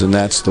lives, and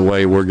that's the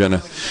way we're going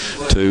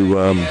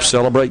to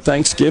celebrate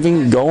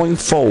Thanksgiving going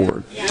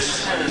forward.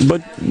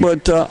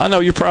 But I know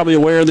you're probably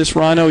aware of this,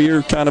 Rhino.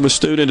 You're kind of a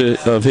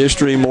student of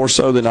history more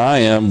so than I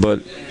am,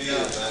 but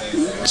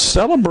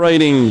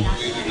celebrating,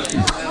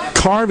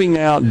 carving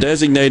out,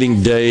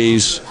 designating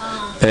days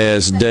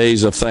as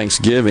days of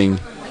Thanksgiving,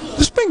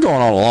 it's been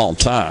going on a long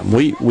time.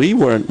 We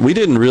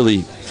didn't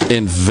really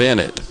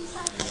invent it.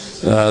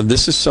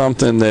 This is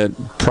something that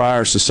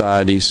prior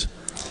societies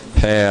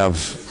have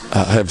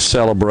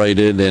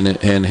celebrated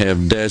and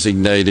have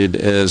designated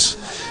as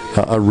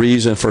a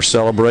reason for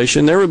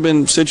celebration. There have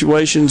been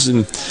situations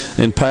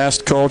in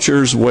past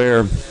cultures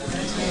where,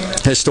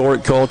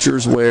 historic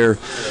cultures, where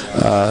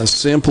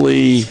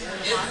simply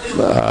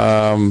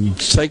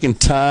taking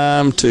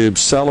time to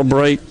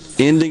celebrate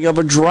ending of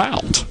a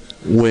drought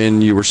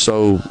when you were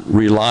so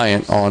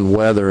reliant on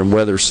weather and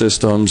weather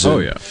systems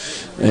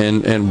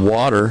and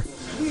water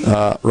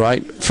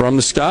right from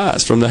the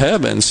skies, from the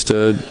heavens,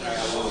 to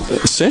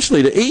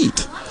essentially to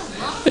eat.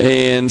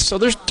 And so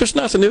there's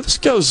nothing new. This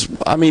goes,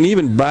 I mean,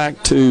 even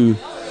back to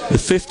the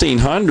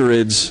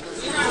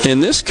 1500s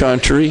in this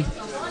country.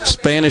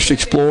 Spanish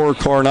explorer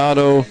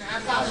Coronado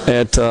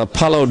at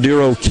Palo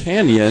Duro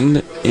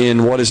Canyon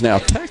in what is now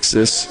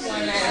Texas.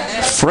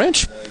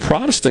 French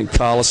Protestant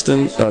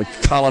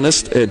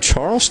colonist at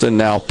Charleston,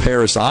 now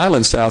Paris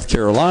Island, South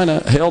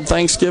Carolina, held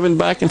Thanksgiving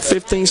back in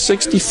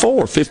 1564,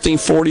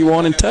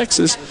 1541 in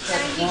Texas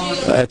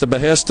at the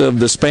behest of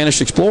the Spanish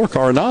explorer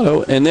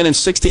Coronado. And then in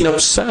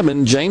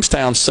 1607,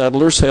 Jamestown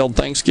settlers held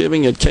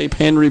Thanksgiving at Cape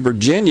Henry,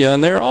 Virginia.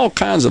 And there are all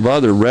kinds of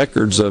other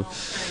records of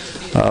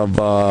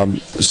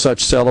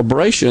such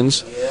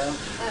celebrations.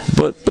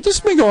 But this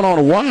has been going on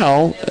a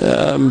while.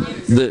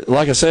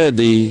 Like I said,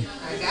 the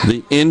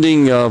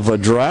ending of a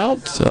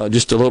drought,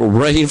 just a little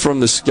rain from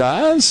the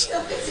skies,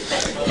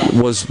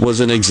 was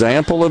an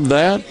example of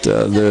that.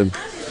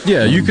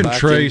 You can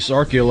trace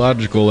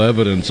archaeological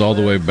evidence all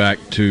the way back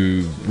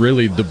to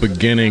really the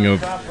beginning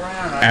of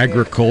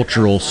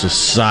agricultural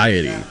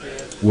society,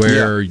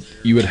 where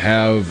you would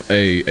have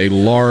a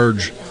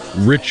large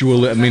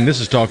ritual. I mean,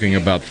 this is talking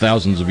about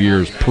thousands of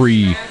years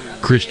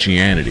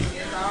pre-Christianity.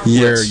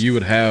 Yes. Where you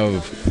would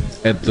have,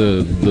 at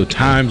the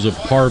times of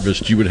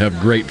harvest, you would have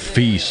great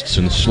feasts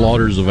and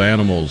slaughters of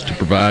animals to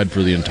provide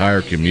for the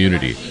entire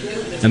community.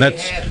 And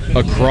that's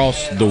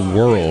across the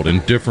world in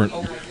different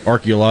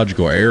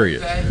archaeological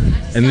areas.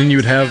 And then you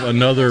would have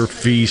another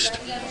feast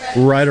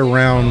right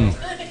around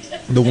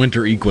the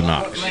winter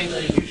equinox,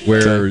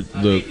 where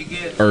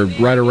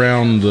right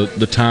around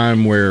the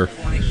time where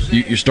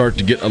you start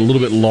to get a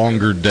little bit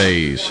longer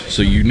days.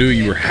 So you knew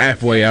you were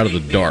halfway out of the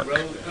dark,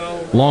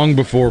 long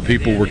before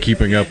people were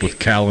keeping up with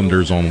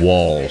calendars on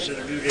walls.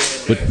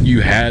 but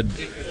you had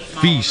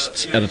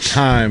feasts at a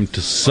time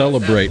to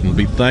celebrate and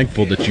be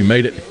thankful that you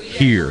made it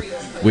here.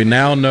 We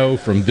now know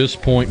from this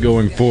point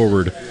going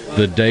forward,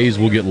 the days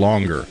will get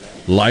longer.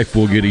 Life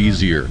will get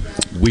easier.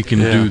 We can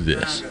do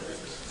this.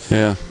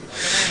 Yeah.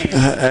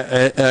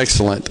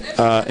 Excellent.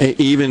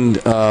 Even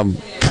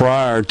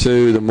prior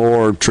to the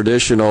more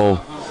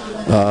traditional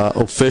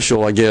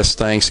official, I guess,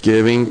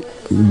 Thanksgiving,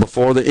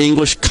 before the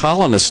English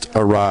colonists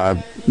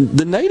arrived,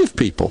 the native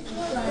people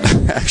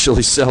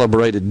actually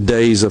celebrated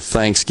days of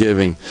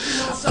Thanksgiving.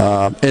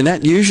 And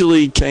that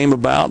usually came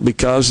about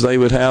because they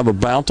would have a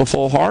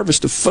bountiful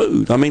harvest of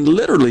food. I mean,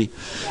 literally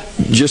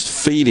just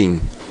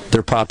feeding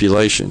their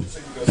population.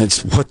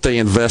 It's what they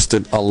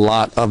invested a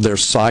lot of their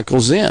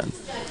cycles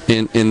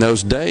in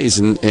those days.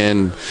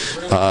 And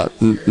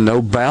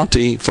no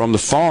bounty from the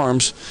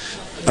farms,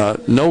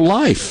 no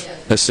life,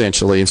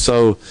 essentially. And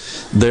so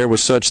there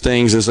was such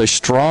things as a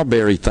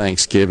strawberry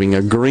Thanksgiving,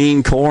 a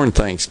green corn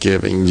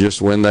Thanksgiving,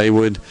 just when they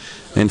would,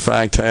 in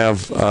fact, have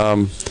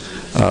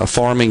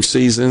farming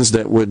seasons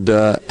that would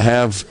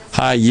have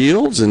high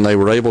yields, and they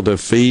were able to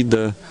feed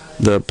the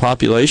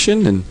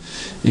population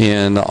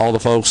and all the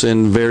folks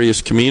in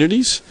various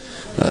communities.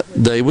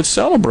 They would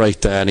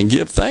celebrate that and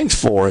give thanks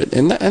for it.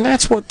 And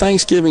that's what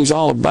Thanksgiving's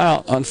all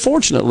about.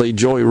 Unfortunately,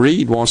 Joy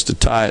Reid wants to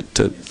tie it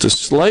to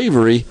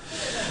slavery.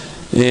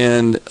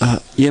 And,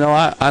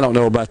 I don't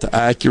know about the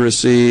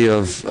accuracy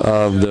of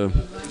the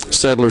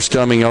settlers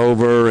coming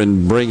over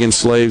and bringing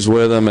slaves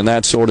with them and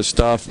that sort of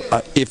stuff.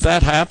 If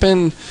that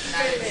happened,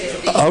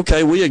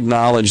 okay, we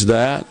acknowledge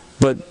that.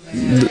 But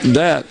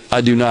that,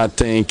 I do not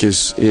think,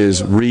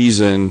 is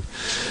reason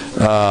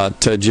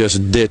to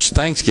just ditch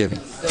Thanksgiving,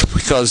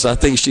 because I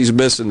think she's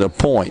missing the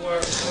point.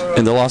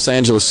 In the Los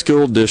Angeles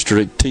School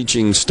District,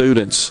 teaching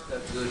students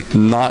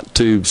not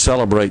to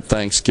celebrate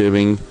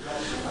Thanksgiving,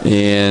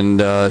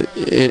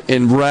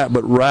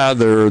 but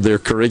rather their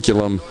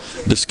curriculum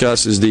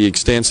discusses the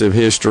extensive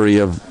history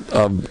of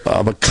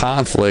a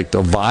conflict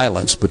of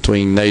violence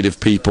between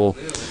Native people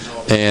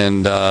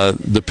and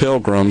the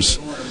Pilgrims,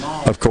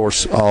 of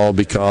course, all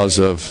because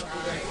of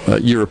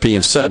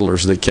European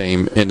settlers that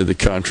came into the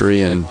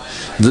country. And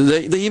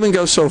they even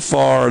go so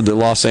far, the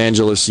Los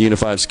Angeles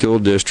Unified School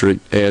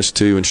District, as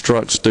to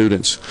instruct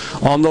students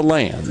on the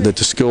land that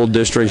the school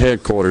district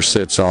headquarters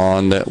sits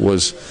on, that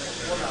was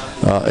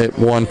at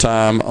one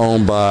time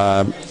owned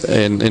by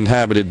and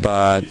inhabited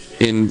by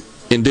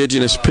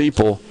indigenous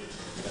people.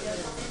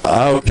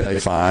 Okay,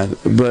 fine.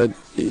 But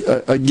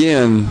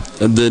again,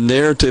 the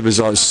narrative is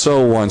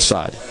so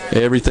one-sided.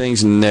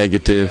 Everything's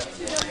negative.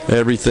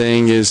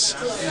 Everything is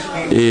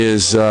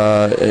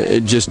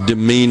just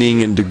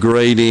demeaning and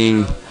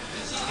degrading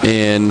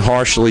and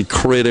harshly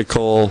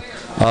critical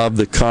of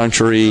the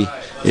country,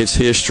 its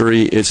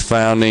history, its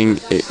founding.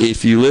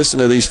 If you listen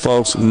to these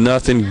folks,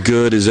 nothing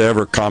good has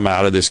ever come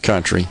out of this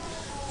country.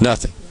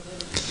 Nothing.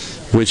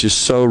 Which is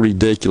so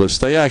ridiculous.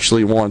 They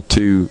actually want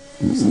to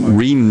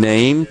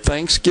rename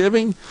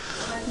Thanksgiving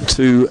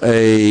to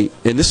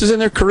and this is in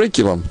their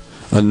curriculum,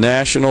 a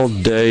National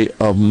Day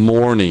of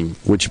Mourning,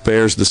 which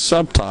bears the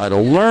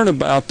subtitle, Learn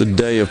About the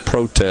Day of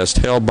Protest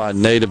Held by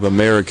Native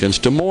Americans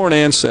to Mourn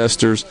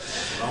Ancestors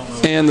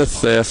and the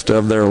Theft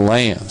of Their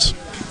Lands.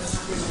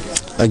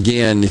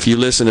 Again, if you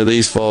listen to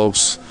these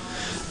folks,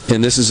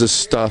 and this is the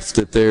stuff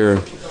that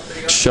they're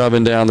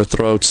shoving down the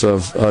throats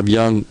of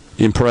young,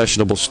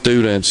 impressionable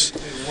students,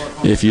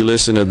 if you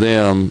listen to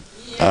them,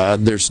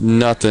 there's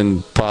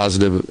nothing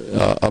positive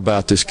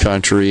about this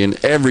country,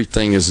 and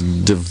everything is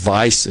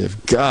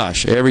divisive.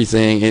 Gosh,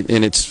 everything,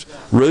 and it's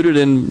rooted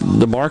in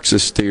the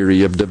Marxist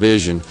theory of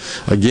division,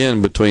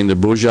 again, between the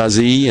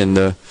bourgeoisie and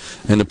the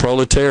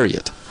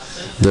proletariat.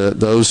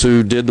 Those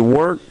who did the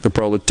work, the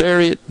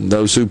proletariat, and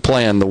those who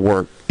planned the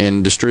work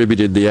and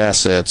distributed the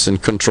assets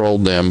and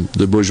controlled them,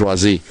 the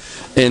bourgeoisie.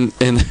 And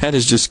that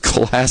is just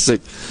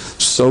classic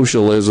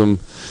socialism.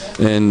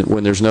 And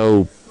when there's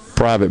no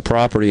private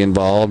property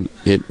involved,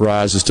 it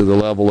rises to the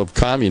level of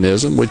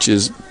communism, which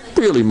is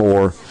really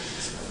more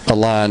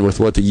aligned with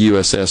what the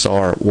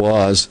USSR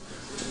was.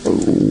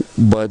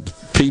 But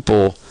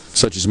people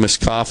such as Miss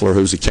Koffler,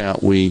 whose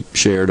account we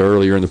shared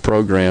earlier in the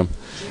program,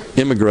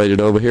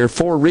 immigrated over here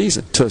for a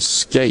reason, to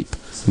escape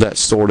that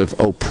sort of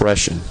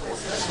oppression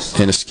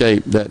and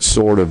escape that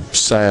sort of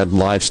sad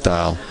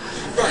lifestyle.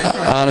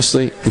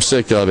 Honestly, I'm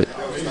sick of it.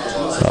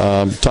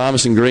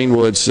 Thomas in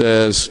Greenwood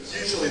says,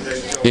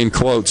 in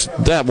quotes,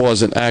 that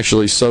wasn't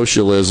actually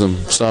socialism,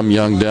 some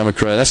young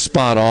Democrat. That's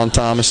spot on,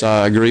 Thomas.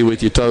 I agree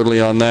with you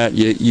totally on that.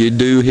 You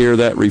do hear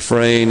that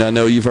refrain. I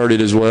know you've heard it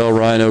as well,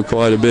 Rhino,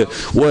 quite a bit.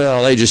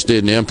 Well, they just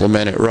didn't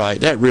implement it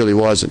right. That really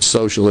wasn't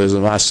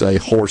socialism. I say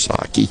horse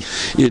hockey.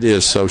 It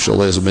is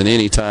socialism. And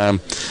anytime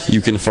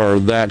you confer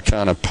that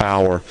kind of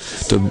power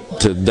to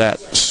that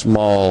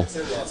small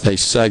a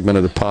segment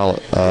of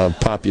the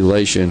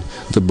population,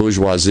 the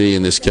bourgeoisie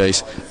in this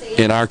case,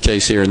 in our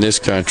case here in this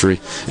country,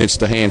 it's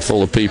the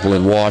handful of people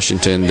in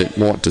Washington that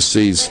want to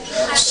seize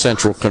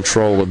central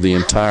control of the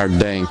entire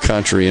dang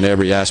country in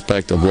every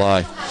aspect of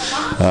life.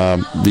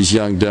 These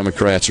young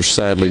Democrats are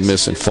sadly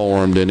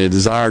misinformed, and it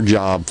is our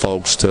job,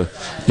 folks, to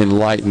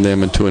enlighten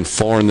them and to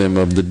inform them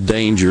of the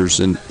dangers.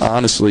 And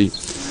honestly,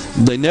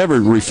 they never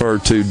refer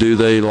to, do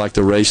they, like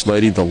the race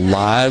lady, the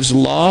lives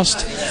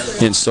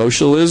lost in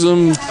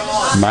socialism,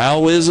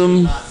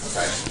 Maoism,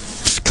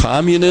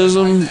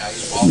 communism?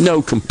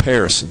 No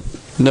comparison.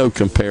 No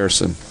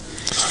comparison.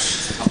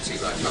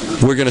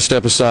 We're going to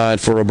step aside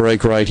for a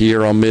break right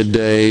here on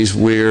Middays.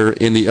 We're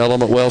in the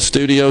Element Wealth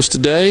Studios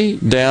today,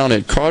 down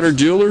at Carter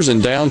Jewelers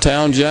in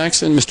downtown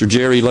Jackson. Mr.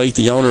 Jerry Lake,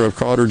 the owner of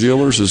Carter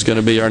Jewelers, is going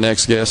to be our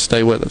next guest.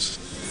 Stay with us.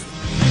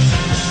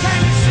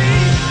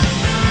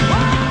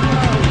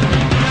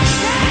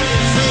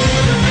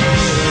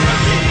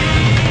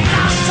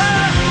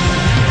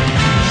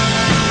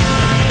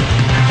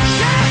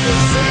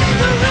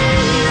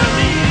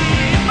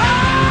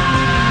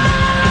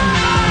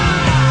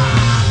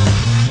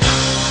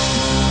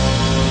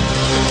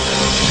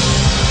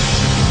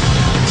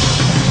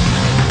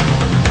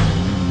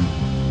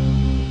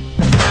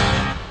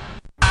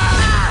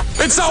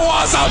 It's so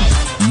awesome!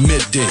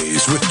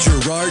 Middays with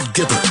Gerard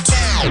Gibert.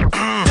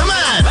 Come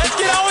on, let's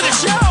get on with the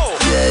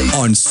show!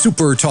 On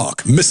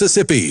SuperTalk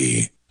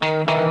Mississippi.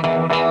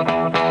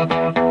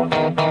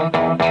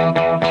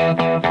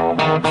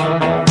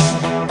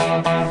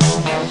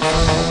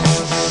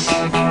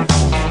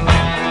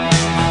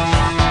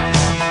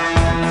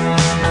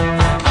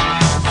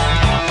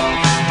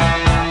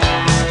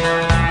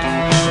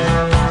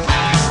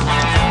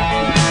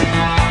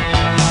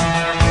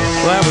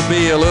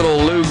 Be a little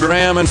Lou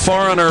Graham and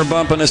Foreigner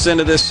bumping us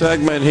into this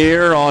segment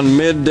here on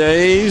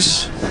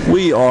Middays.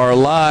 We are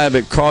live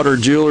at Carter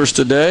Jewelers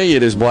today.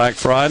 It is Black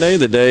Friday,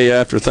 the day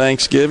after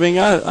Thanksgiving.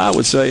 I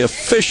would say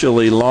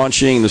officially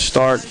launching the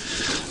start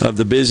of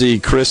the busy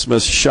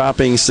Christmas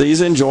shopping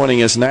season.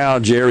 Joining us now,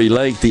 Jerry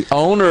Lake, the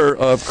owner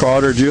of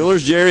Carter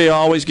Jewelers. Jerry,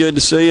 always good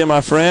to see you,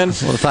 my friend.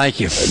 Well, thank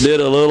you. Did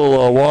a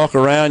little walk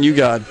around. You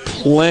got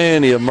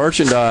plenty of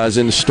merchandise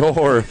in the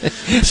store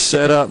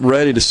set up,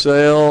 ready to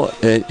sell,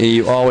 and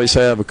you always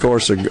have, of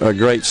course, a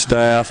great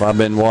staff. I've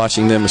been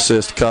watching them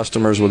assist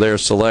customers with their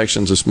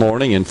selections this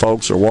morning, and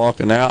folks are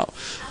walking out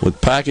with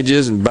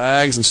packages and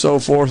bags and so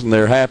forth, and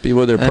they're happy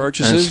with their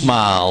purchases. And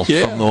smiles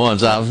from the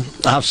ones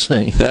I've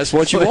seen. That's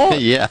what you want.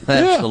 Yeah,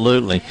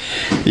 absolutely.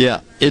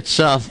 Yeah, it's.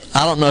 I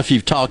don't know if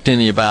you've talked to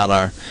any about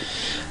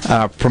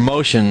our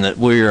promotion that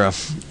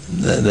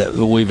that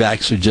we've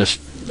actually just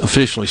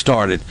officially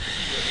started.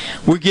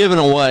 We're giving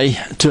away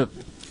to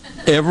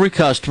every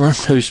customer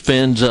who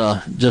spends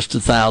just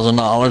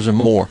 $1,000 or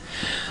more.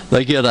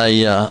 They get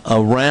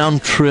a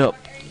round trip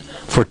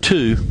for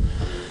two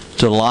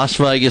to Las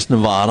Vegas,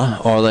 Nevada,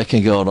 or they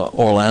can go to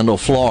Orlando,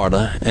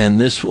 Florida, and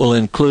this will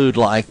include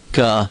like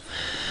at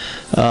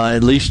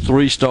least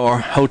 3-star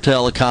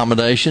hotel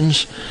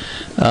accommodations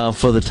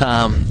for the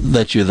time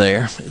that you're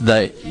there.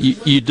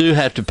 You do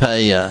have to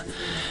pay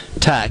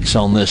tax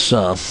on this.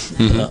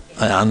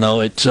 I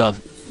know it's over,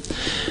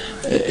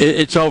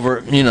 it's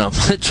over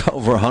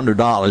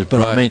 $100, but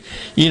right. I mean,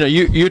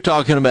 you're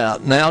talking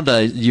about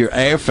nowadays your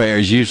airfare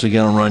is usually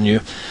going to run you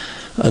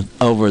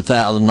over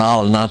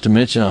 $1,000, not to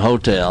mention a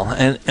hotel,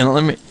 and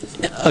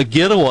a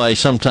getaway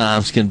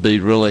sometimes can be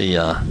really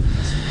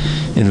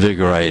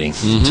invigorating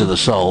to the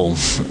soul,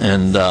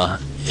 and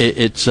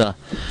it's a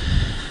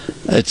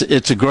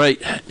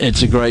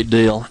great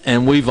deal.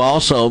 And we've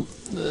also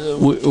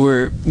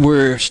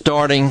we're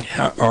starting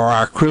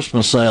our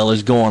Christmas sale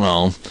is going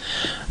on,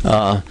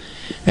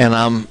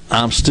 and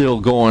I'm still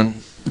going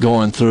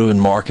through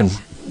and marking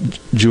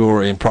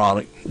jewelry and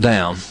product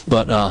down,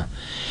 but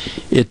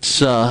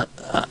it's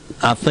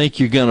I think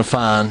you're going to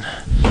find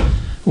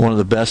one of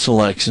the best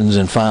selections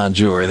in fine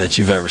jewelry that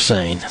you've ever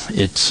seen.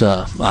 It's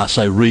I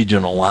say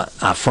regional.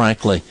 I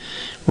frankly,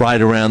 right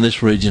around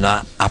this region,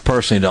 I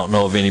personally don't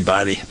know of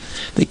anybody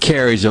that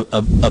carries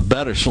a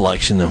better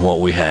selection than what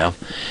we have,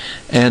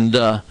 and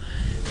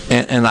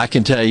I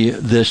can tell you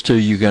this too: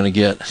 you're going to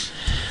get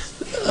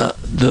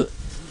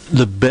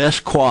the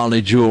best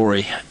quality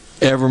jewelry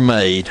ever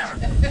made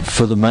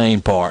for the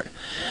main part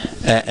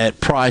at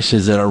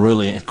prices that are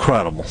really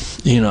incredible.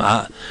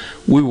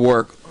 We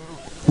work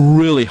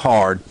really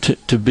hard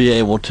to be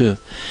able to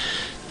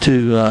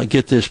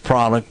get this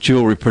product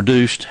jewelry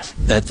produced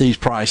at these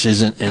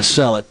prices and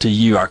sell it to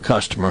you, our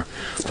customer,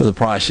 for the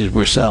prices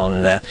we're selling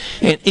it at.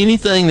 And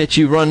anything that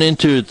you run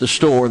into at the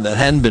store that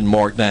hadn't been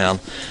marked down,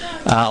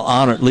 I'll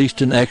honor at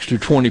least an extra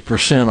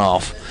 20%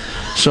 off.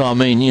 So I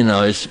mean,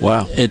 it's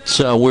wow. It's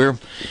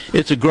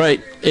a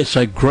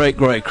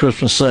great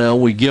Christmas sale.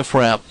 We gift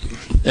wrap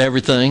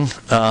everything,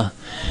 and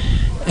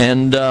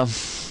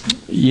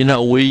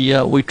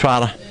we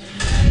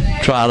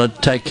try to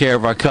take care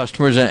of our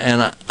customers,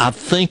 and I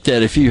think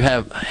that if you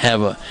have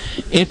a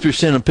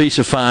interest in a piece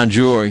of fine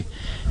jewelry,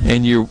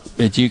 and you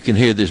can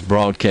hear this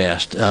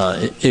broadcast,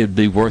 it'd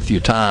be worth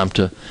your time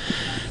to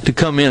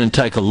come in and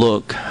take a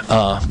look,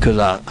 because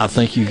I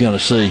think you're going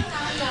to see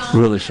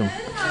really some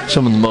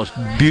of the most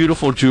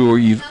beautiful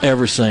jewelry you've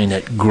ever seen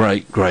at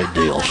great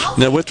deals.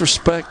 Now, with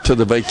respect to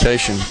the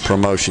vacation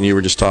promotion you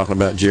were just talking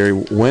about, Jerry,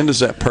 when does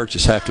that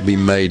purchase have to be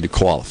made to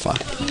qualify?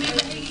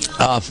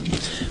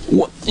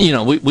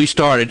 We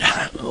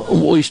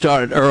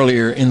started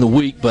earlier in the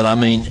week, but I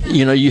mean,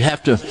 you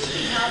have to,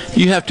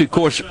 of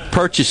course,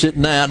 purchase it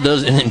now. It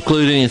doesn't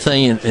include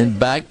anything in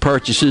back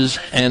purchases.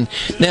 And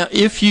now,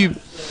 if you want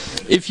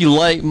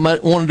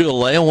to do a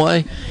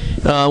layaway,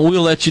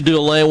 we'll let you do a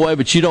layaway,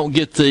 but you don't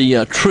get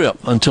the trip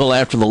until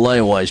after the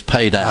layaway is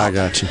paid out. I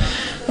got you.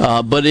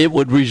 But it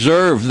would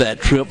reserve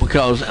that trip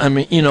because, I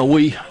mean,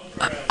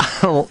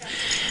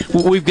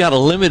 we've got a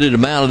limited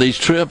amount of these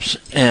trips,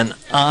 and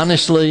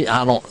honestly,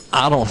 I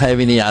don't have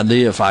any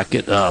idea if I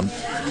could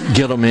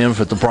get them in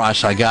for the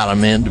price I got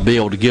them in to be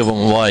able to give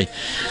them away.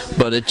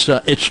 But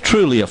it's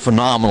truly a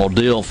phenomenal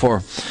deal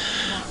for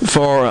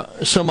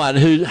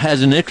somebody who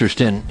has an interest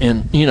in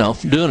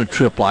doing a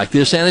trip like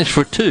this, and it's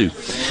for two.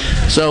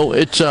 So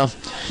it's a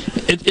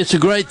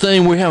great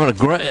thing. We're having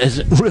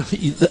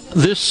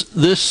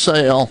this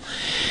sale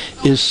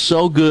is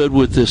so good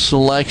with the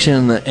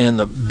selection and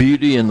the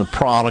beauty and the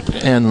product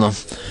and the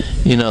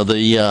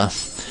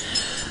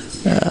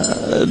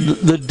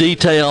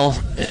detail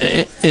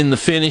in the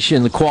finish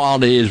and the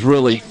quality is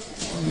really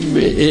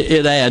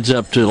it adds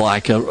up to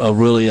like a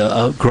really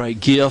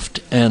great gift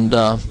and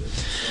a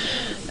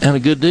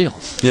good deal.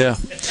 Yeah,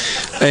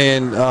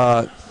 and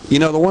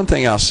the one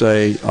thing I'll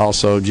say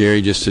also,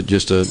 Jerry, just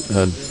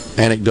an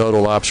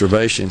anecdotal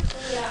observation.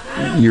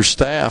 Your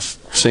staff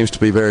seems to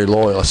be very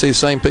loyal. I see the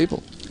same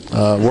people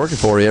working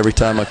for you every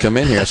time I come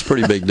in here. It's a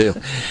pretty big deal.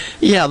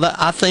 Yeah,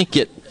 I think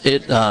it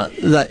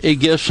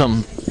gives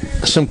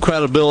some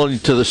credibility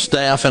to the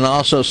staff and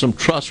also some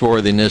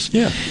trustworthiness.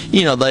 Yeah.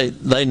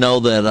 They know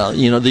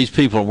that these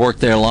people have worked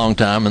there a long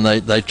time and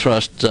they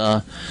trust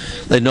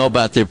they know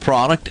about their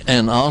product,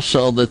 and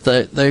also that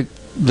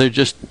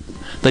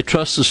they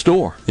trust the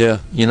store. Yeah.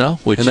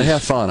 And they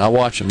have fun. I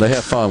watch them. They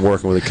have fun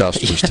working with the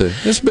customers too.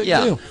 It's a big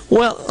deal.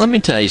 Well, let me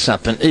tell you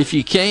something. If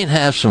you can't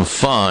have some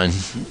fun,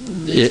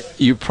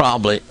 you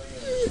probably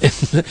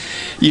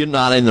you're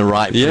not in the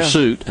right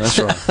pursuit. That's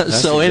right. That's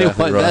so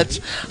exactly anyway,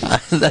 right.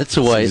 that's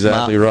the way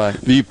exactly my right.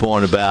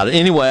 viewpoint about it.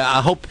 Anyway,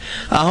 I hope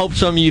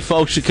some of you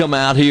folks should come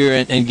out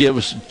here and give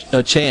us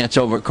a chance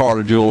over at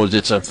Carter Jewelers.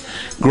 It's a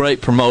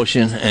great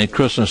promotion and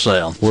Christmas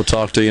sale. We'll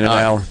talk to you in an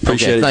hour.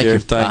 Appreciate it, Jerry.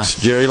 Thanks.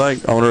 Bye. Jerry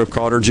Lake, owner of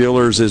Carter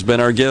Jewelers, has been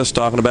our guest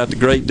talking about the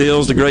great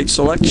deals, the great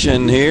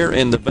selection here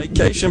in the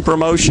vacation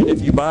promotion.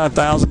 If you buy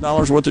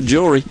 $1,000 worth of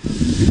jewelry,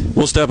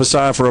 we'll step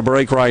aside for a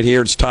break right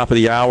here. It's top of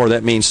the hour.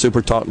 That means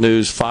Super Talk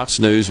News, Fox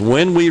News.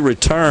 When we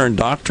return,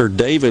 Dr.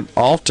 David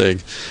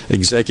Altig,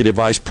 Executive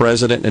Vice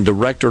President and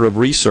Director of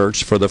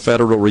Research for the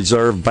Federal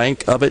Reserve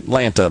Bank of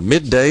Atlanta.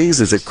 Middays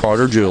is at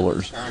Carter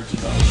Jewelers.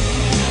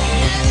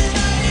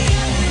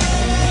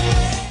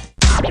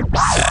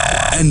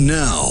 And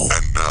now,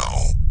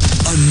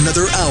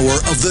 another hour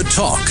of the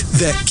talk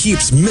that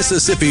keeps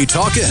Mississippi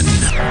talking.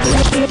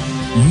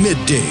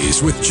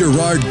 Middays with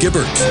Gerard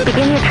Gibert.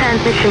 Begin your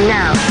transition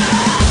now.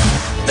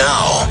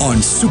 Now on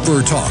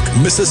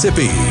SuperTalk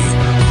Mississippi.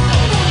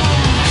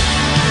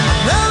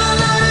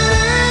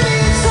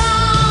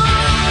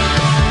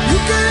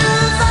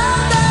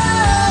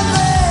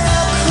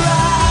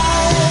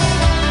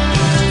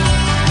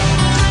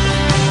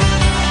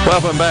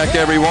 Welcome back,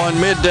 everyone.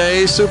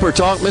 Midday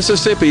SuperTalk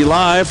Mississippi,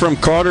 live from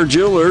Carter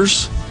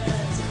Jewelers,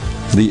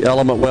 the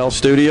Element Wealth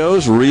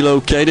Studios,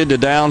 relocated to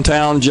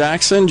downtown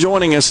Jackson.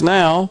 Joining us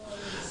now,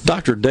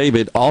 Dr.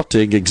 David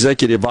Altig,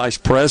 Executive Vice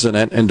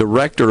President and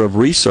Director of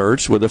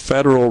Research with the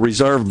Federal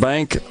Reserve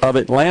Bank of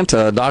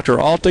Atlanta. Dr.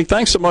 Altig,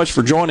 thanks so much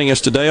for joining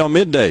us today on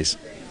Middays.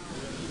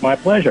 My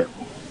pleasure.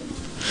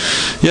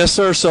 Yes,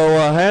 sir. So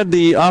I had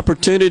the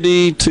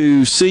opportunity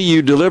to see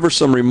you deliver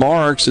some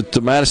remarks at the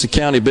Madison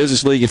County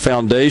Business League and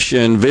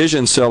Foundation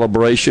Vision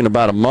Celebration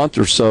about a month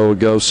or so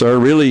ago, sir.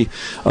 Really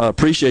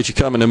appreciate you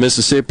coming to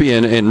Mississippi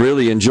and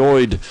really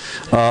enjoyed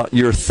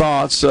your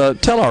thoughts.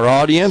 Tell our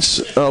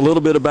audience a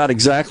little bit about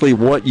exactly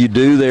what you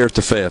do there at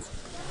the Fed.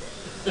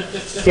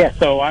 Yeah,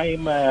 so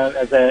I'm,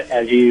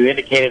 as you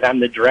indicated, I'm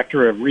the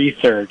Director of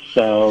Research.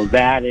 So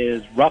that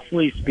is,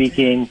 roughly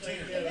speaking,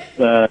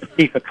 the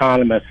chief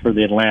economist for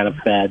the Atlanta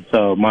Fed.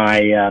 So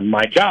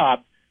my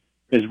job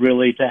is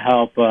really to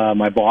help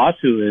my boss,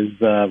 who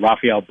is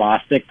Raphael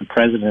Bostic, the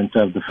president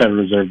of the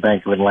Federal Reserve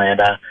Bank of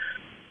Atlanta,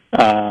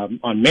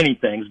 on many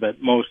things,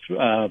 but most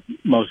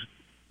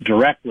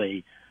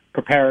directly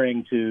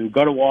preparing to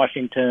go to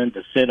Washington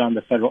to sit on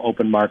the Federal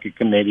Open Market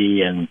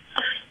Committee and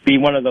be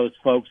one of those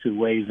folks who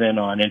weighs in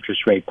on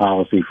interest rate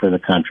policy for the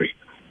country.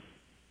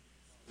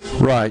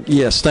 Right.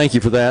 Yes. Thank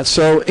you for that.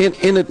 So,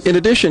 in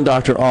addition,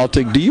 Dr.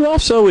 Altig, do you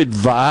also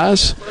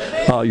advise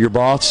your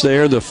boss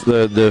there,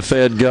 the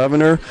Fed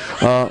governor?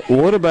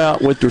 What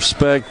about with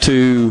respect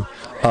to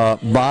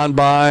bond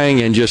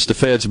buying and just the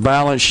Fed's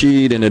balance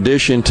sheet, in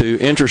addition to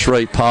interest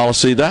rate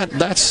policy,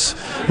 that's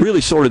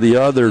really sort of the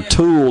other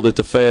tool that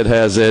the Fed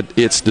has at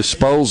its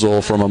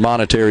disposal from a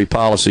monetary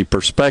policy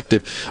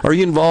perspective. Are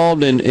you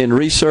involved in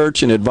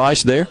research and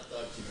advice there?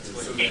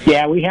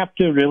 Yeah, we have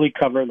to really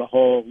cover the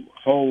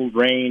whole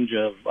range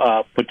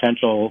of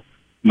potential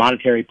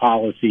monetary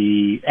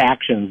policy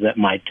actions that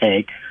might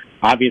take.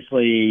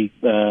 Obviously,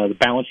 the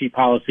balance sheet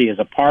policy is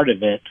a part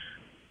of it,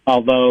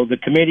 although the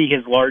committee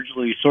has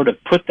largely sort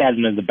of put that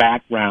into the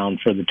background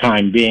for the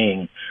time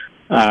being.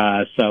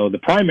 So the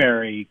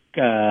primary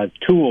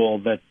tool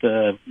that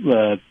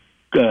the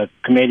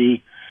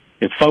committee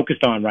is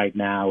focused on right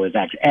now is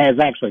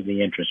actually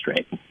the interest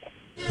rate.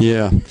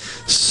 Yeah,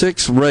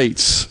 6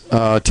 rates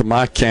to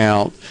my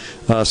count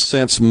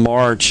since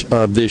March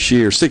of this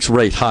year. 6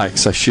 rate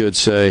hikes, I should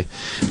say,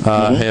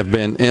 have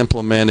been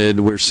implemented.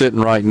 We're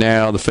sitting right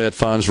now, the Fed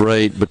funds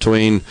rate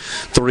between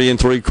 3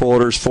 3/4%,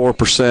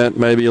 4%,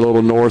 maybe a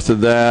little north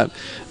of that.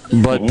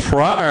 But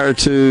prior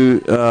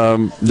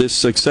to this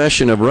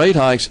succession of rate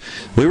hikes,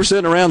 we were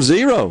sitting around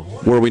 0,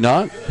 were we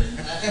not?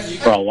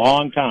 For a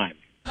long time.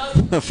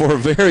 For a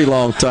very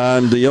long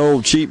time, the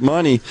old cheap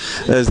money,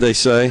 as they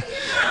say,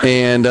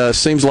 and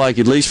seems like,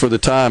 at least for the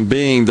time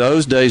being,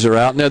 those days are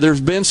out. Now,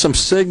 there's been some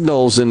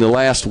signals in the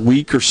last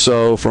week or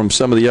so from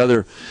some of the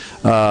other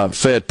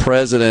Fed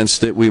presidents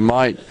that we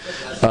might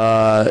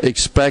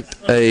expect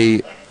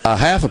a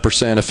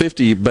 0.5%, a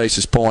 50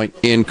 basis point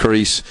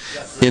increase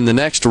in the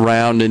next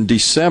round in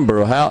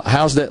December.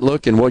 How's that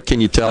looking? What can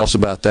you tell us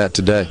about that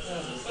today?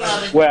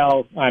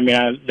 Well, I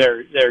mean,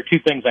 there are 2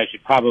 things I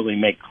should probably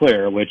make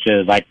clear, which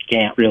is I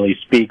can't really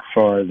speak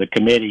for the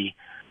committee,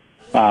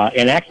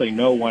 and actually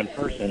no one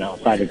person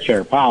outside of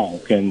Chair Powell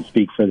can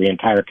speak for the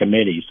entire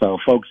committee. So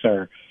folks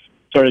are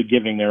sort of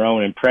giving their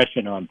own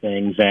impression on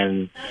things.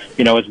 And,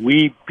 as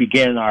we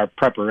begin our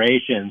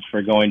preparations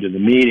for going to the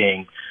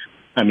meeting,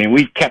 I mean,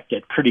 we've kept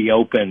it pretty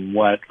open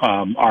what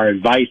our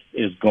advice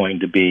is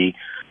going to be.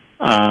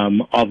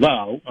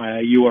 Although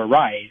you are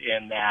right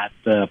in that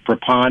the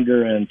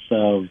preponderance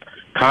of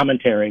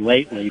commentary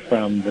lately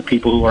from the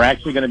people who are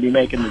actually going to be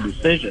making the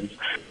decisions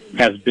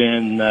has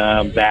been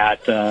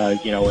that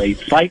a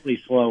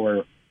slightly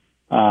slower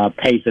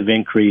pace of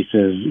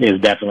increases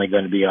is definitely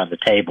going to be on the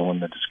table in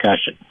the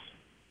discussion.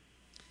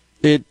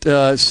 It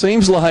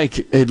seems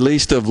like, at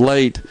least of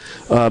late,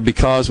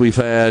 because we've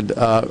had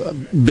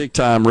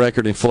big-time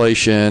record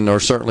inflation, or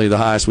certainly the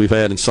highest we've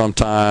had in some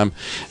time,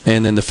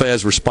 and then the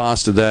Fed's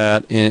response to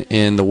that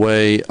in the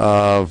way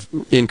of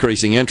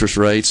increasing interest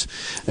rates,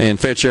 and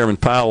Fed Chairman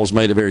Powell's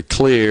made it very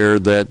clear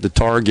that the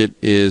target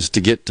is to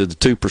get to the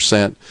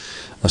 2%,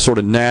 a sort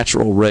of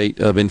natural rate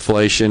of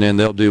inflation, and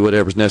they'll do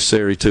whatever's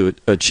necessary to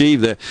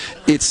achieve that.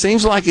 It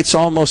seems like it's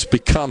almost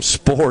become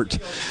sport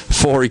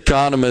for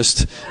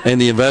economists and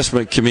the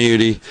investment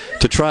community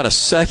to try to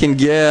second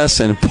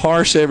guess and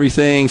parse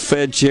everything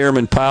Fed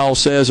Chairman Powell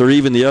says, or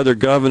even the other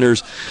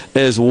governors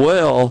as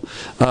well,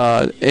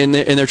 and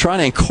they're trying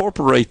to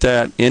incorporate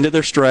that into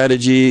their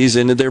strategies,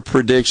 into their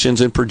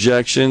predictions and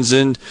projections,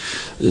 and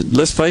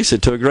let's face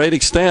it, to a great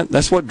extent,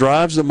 that's what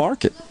drives the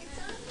market.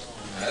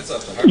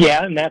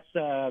 Yeah, and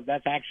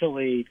that's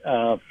actually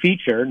a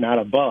feature, not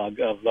a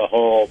bug, of the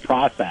whole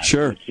process.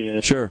 Sure,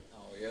 is, sure.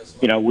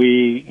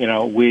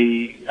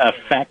 We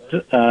affect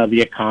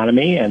the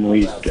economy, and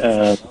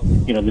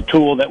the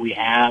tool that we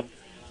have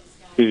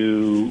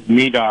to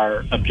meet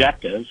our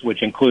objectives,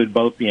 which include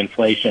both the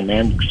inflation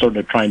and sort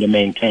of trying to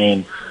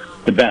maintain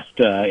the best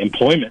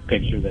employment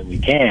picture that we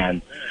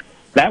can.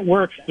 That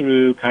works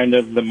through kind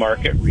of the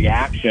market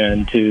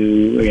reaction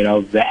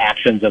to, the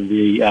actions of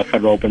the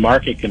Federal Open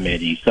Market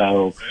Committee.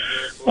 So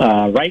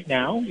right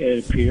now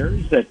it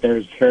appears that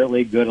there's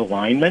fairly good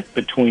alignment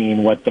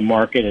between what the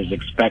market is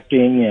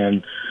expecting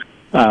and,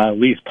 at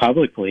least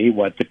publicly,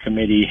 what the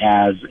committee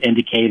has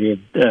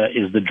indicated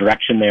is the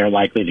direction they are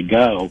likely to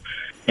go.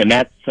 And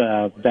that's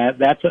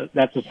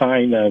a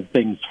sign of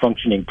things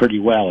functioning pretty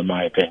well, in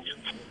my opinion.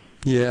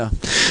 Yeah.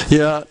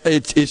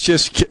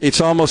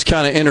 It's almost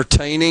kind of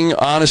entertaining,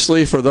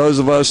 honestly, for those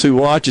of us who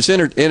watch. It's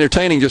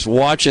entertaining just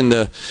watching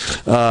the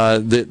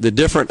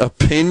different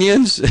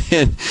opinions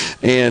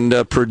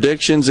and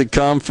predictions that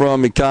come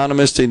from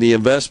economists in the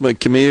investment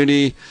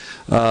community.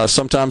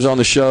 Sometimes on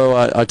the show,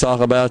 I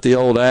talk about the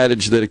old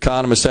adage that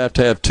economists have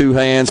to have 2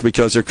 hands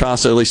because they're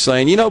constantly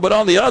saying, but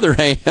on the other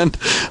hand,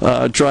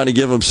 trying to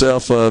give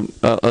themselves a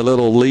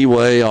little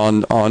leeway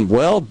on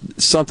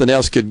something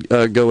else could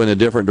go in a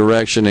different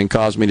direction and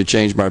cause me to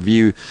change my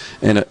view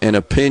and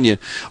opinion.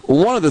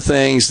 One of the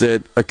things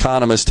that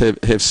economists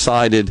have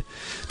cited,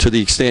 to the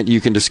extent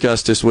you can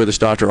discuss this with us,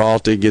 Dr.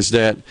 Altig, is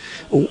that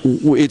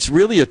it's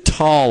really a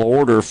tall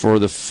order for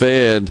the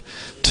Fed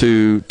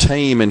to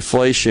tame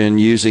inflation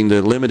using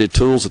the limited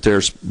tools at their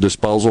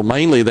disposal,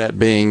 mainly that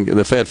being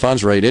the Fed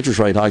funds rate, interest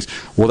rate hikes,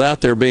 without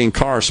there being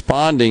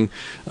corresponding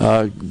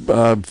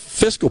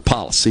fiscal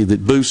policy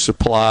that boosts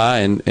supply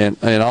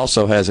and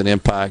also has an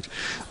impact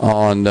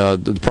on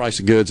the price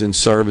of goods and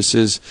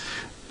services.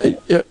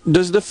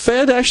 does the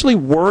Fed actually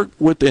work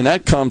with, and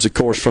that comes, of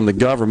course, from the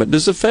government,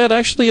 does the Fed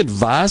actually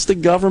advise the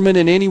government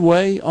in any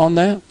way on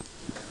that?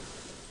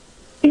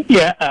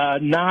 Yeah,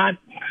 not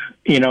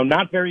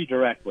very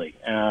directly.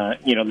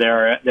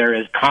 There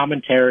is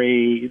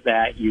commentary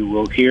that you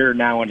will hear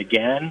now and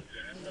again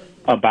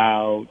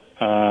about,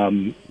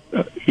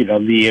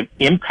 the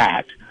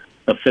impact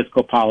of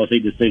fiscal policy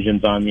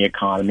decisions on the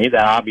economy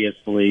that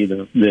obviously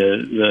the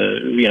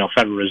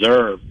Federal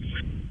Reserve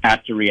has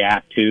to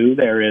react to.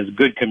 There is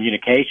good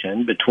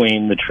communication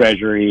between the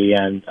Treasury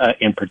and,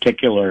 in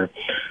particular,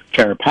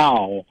 Chair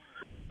Powell.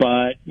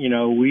 But,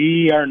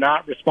 we are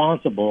not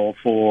responsible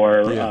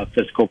for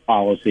fiscal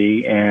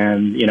policy.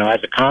 And,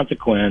 as a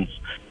consequence,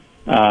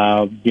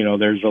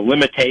 there's a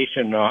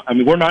limitation.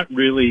 We're not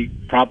really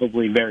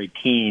probably very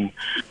keen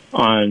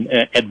on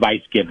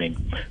advice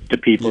giving to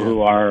people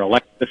who are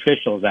elected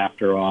officials,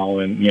 after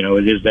all. And,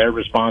 it is their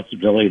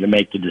responsibility to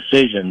make the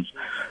decisions.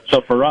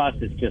 So for us,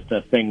 it's just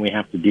a thing we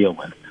have to deal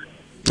with.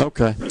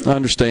 Okay, I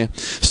understand.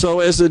 So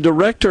as the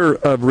Director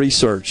of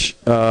Research,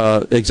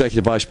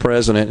 Executive Vice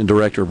President and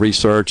Director of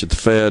Research at the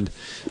Fed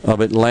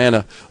of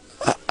Atlanta,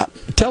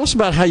 tell us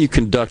about how you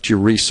conduct your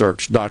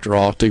research, Dr.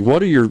 Alty.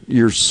 What are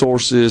your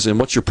sources and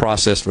what's your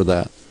process for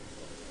that?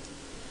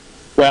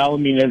 Well,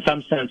 in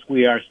some sense,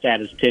 we are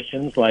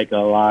statisticians, like a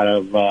lot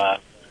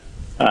of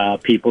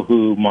people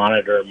who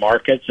monitor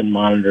markets and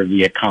monitor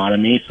the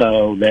economy.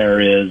 So there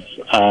is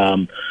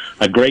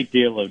a great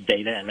deal of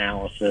data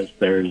analysis.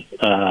 There's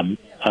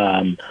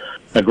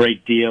a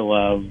great deal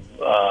of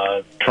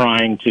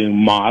trying to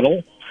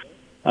model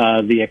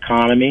the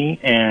economy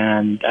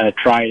and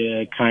try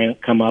to kind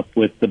of come up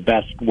with the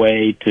best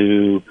way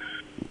to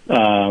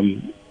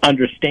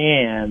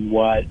understand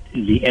what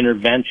the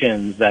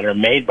interventions that are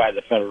made by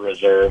the Federal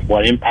Reserve,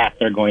 what impact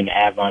they're going to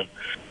have on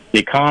the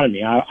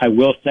economy. I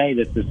will say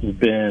that this has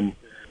been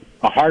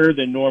a harder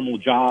than normal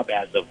job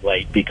as of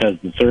late because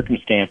the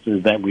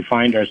circumstances that we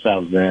find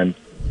ourselves in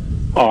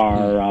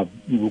are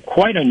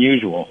quite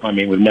unusual.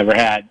 We've never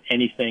had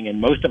anything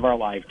in most of our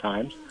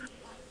lifetimes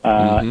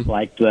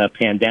like the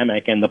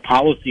pandemic and the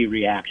policy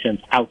reactions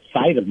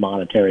outside of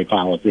monetary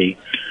policy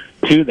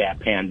to that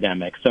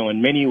pandemic. So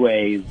in many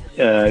ways,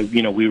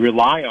 we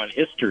rely on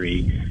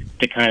history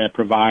to kind of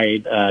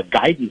provide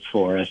guidance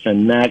for us,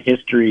 and that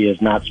history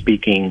is not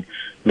speaking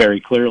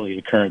very clearly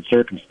to current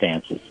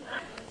circumstances.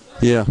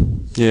 Yeah,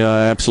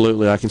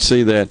 absolutely. I can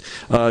see that.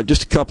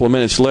 Just a couple of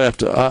minutes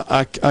left.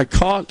 I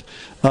caught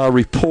a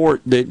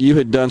report that you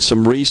had done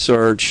some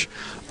research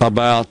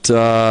about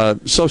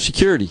Social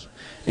Security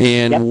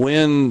and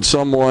when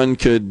someone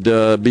could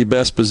be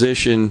best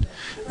positioned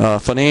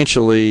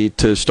financially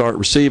to start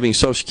receiving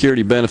Social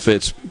Security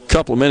benefits. A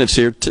couple of minutes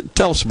here.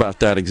 Tell us about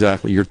that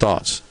exactly, your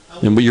thoughts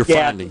and your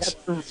findings.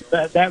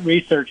 That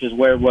research is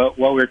where what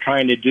we're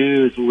trying to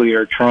do is we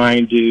are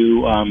trying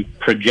to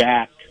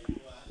project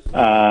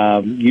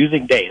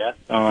using data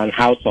on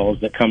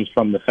households that comes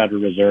from the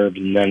Federal Reserve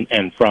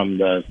and from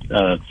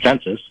the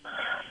census,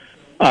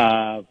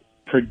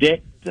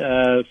 predict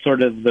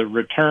sort of the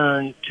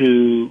return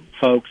to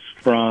folks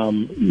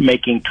from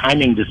making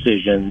timing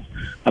decisions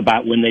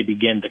about when they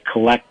begin to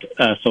collect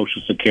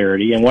Social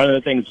Security. And one of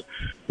the things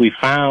we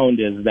found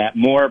is that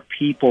more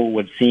people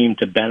would seem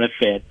to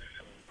benefit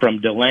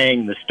from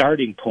delaying the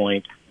starting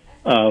point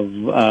of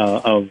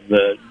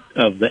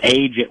the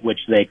age at which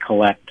they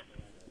collect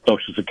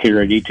Social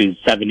Security to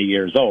 70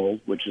 years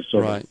old, which is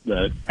sort of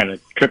the kind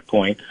of trip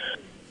point.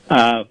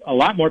 A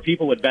lot more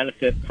people would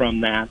benefit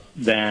from that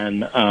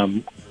than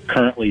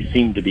currently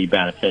seem to be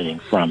benefiting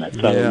from it.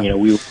 So,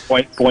 we were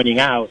pointing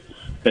out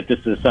that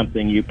this is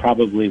something you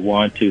probably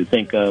want to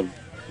think of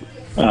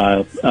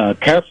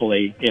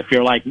carefully if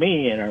you're like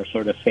me and are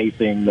sort of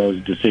facing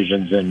those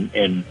decisions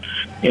in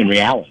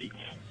reality.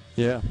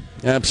 Yeah,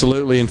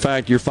 absolutely. In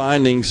fact, your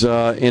findings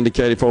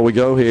indicated before we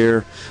go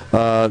here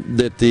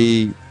that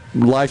the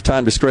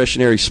lifetime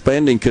discretionary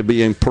spending could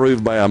be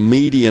improved by a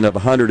median of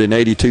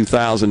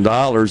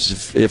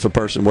 $182,000 if a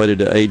person waited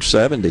to age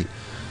 70.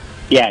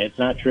 Yeah, it's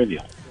not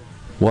trivial.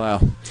 Wow.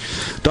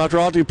 Dr.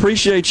 Alty,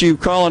 appreciate you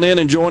calling in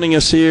and joining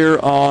us here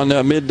on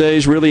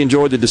Middays. Really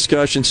enjoyed the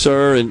discussion,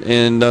 sir,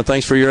 and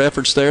thanks for your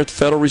efforts there at the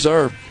Federal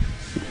Reserve.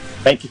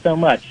 Thank you so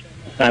much.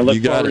 I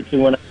look forward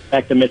to when I get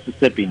back to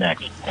Mississippi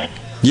next.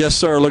 Yes,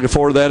 sir. Looking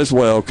forward to that as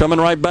well. Coming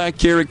right back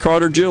here at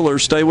Carter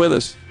Jewelers. Stay with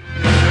us.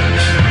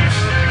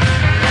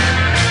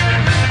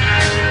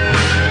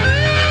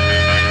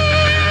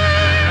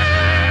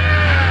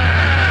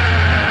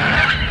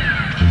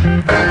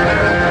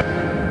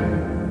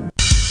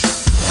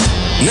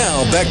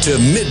 Now back to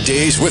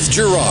Middays with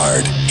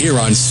Gerard here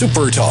on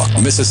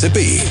SuperTalk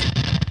Mississippi.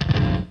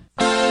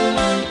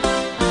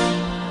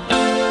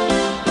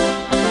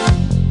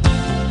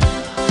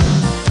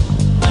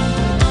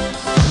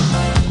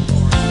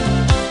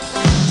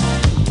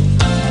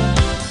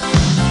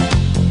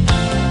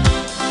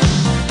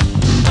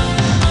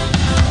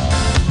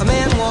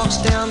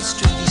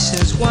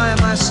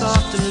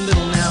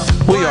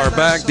 We are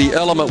back, the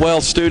Element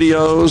Wealth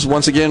Studios,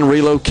 once again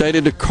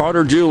relocated to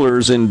Carter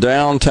Jewelers in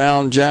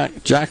downtown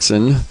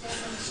Jackson.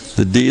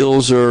 The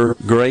deals are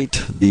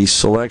great, the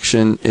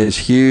selection is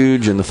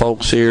huge, and the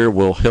folks here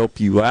will help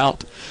you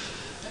out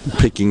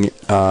picking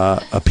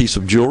a piece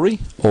of jewelry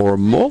or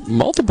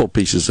multiple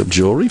pieces of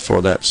jewelry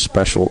for that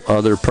special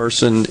other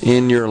person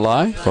in your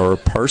life or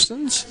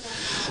persons.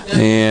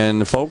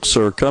 And folks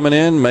are coming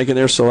in, making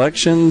their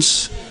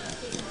selections,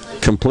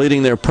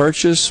 completing their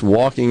purchase,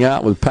 walking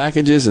out with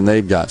packages, and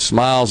they've got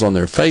smiles on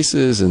their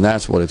faces, and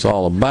that's what it's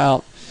all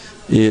about.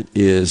 It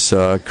is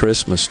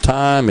Christmas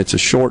time. It's a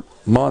short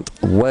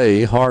month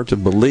away, hard to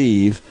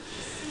believe.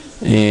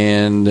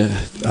 And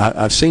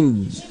I've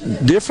seen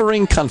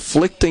differing,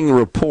 conflicting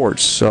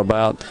reports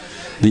about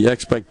the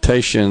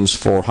expectations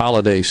for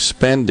holiday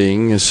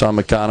spending. Some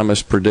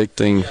economists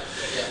predicting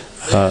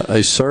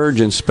a surge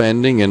in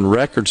spending and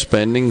record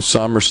spending.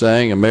 Some are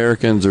saying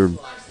Americans are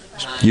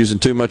using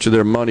too much of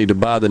their money to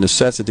buy the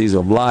necessities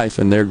of life,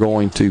 and they're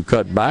going to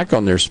cut back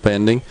on their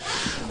spending.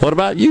 What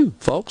about you,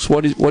 folks?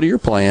 What are your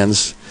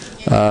plans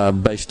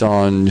based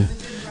on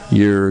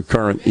your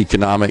current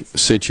economic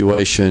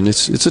situation?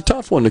 It's a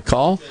tough one to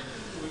call.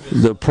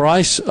 The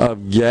price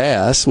of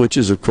gas, which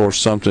is, of course,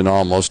 something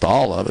almost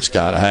all of us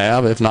got to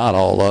have, if not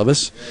all of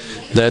us,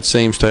 that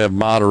seems to have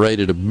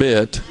moderated a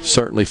bit,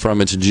 certainly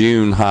from its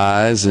June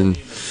highs, and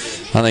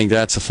I think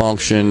that's a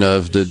function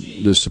of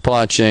the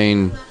supply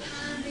chain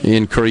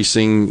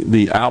increasing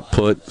the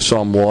output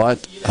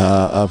somewhat.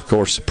 Of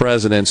course, the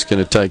president's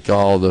going to take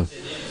all the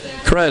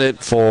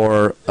credit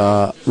for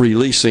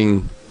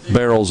releasing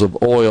barrels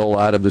of oil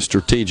out of the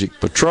Strategic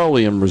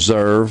Petroleum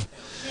Reserve.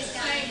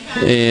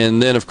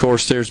 And then, of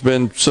course, there's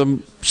been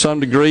some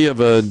degree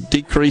of a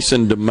decrease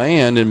in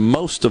demand, and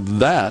most of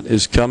that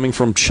is coming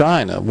from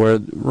China, where,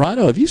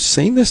 Rhino, have you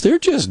seen this? They're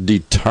just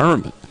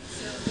determined.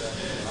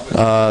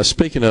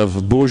 Speaking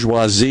of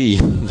bourgeoisie,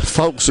 the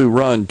folks who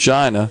run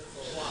China,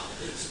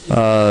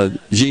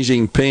 Xi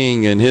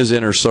Jinping and his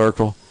inner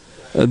circle,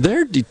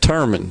 they're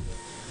determined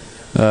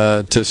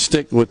to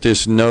stick with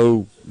this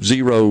zero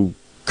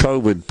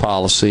COVID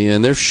policy,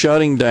 and they're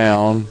shutting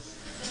down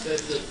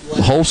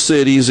whole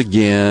cities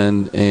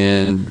again,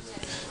 and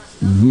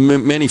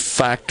many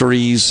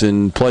factories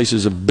and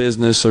places of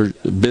business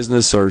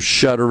are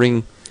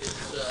shuttering.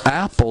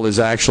 Apple is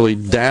actually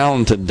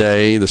down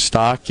today, the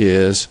stock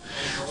is,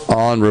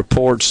 on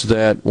reports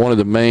that one of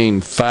the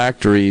main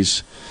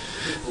factories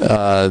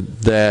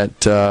that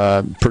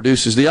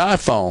produces the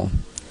iPhone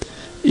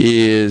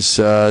is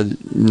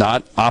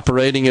not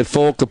operating at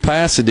full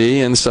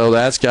capacity, and so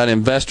that's got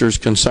investors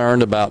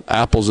concerned about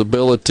Apple's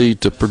ability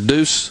to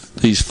produce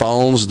these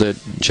phones that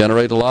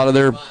generate a lot of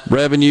their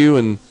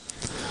revenue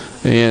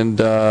and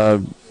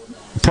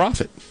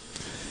profit.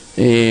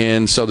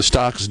 And so the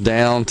stock's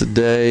down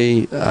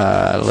today.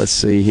 Let's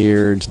see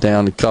here, it's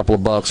down a couple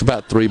of bucks,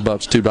 about $3,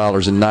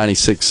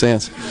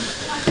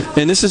 $2.96.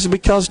 And this is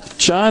because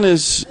China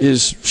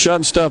is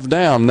shutting stuff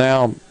down.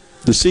 Now,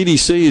 the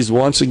CDC is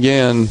once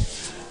again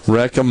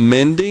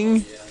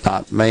recommending,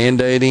 not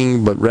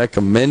mandating, but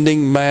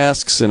recommending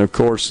masks, and of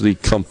course the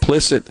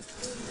complicit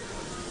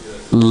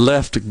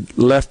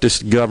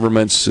leftist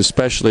governments,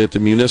 especially at the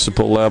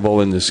municipal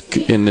level in this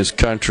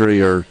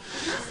country, are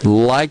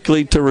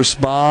likely to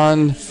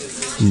respond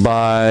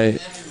by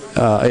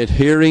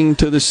adhering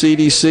to the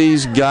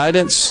CDC's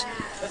guidance.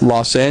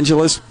 Los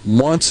Angeles,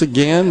 once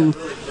again,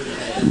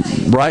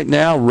 right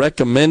now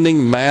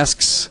recommending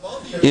masks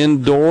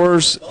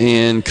indoors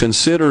and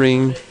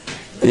considering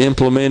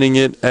implementing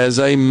it as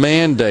a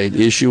mandate,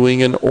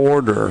 issuing an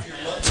order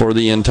for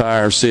the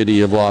entire city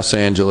of Los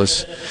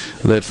Angeles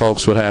that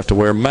folks would have to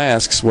wear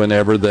masks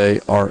whenever they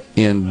are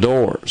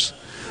indoors.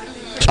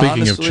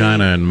 Speaking of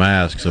China and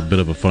masks, a bit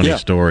of a funny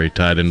story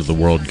tied into the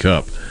World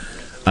Cup.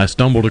 I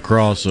stumbled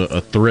across a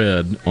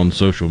thread on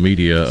social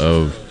media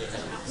of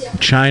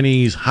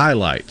Chinese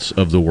highlights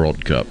of the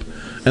World Cup.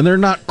 And they're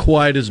not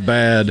quite as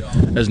bad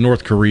as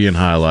North Korean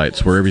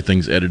highlights, where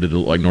everything's edited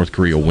like North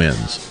Korea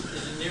wins.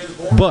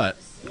 But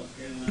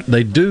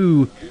they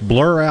do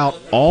blur out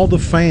all the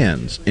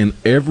fans in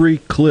every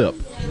clip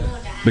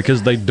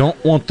because they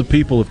don't want the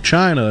people of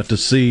China to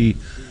see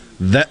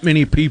that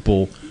many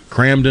people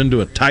crammed into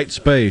a tight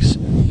space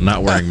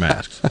not wearing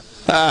masks.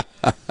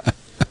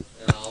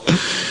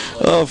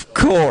 Of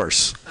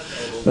course.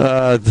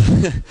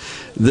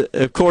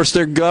 Of course,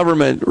 their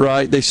government,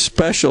 right, they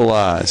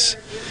specialize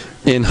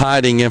in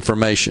hiding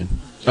information.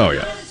 Oh,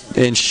 yeah.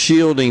 And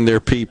shielding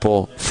their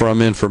people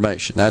from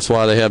information. That's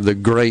why they have the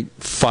Great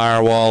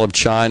Firewall of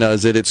China,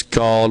 as it's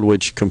called,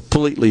 which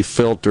completely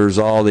filters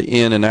all the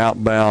in- and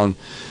outbound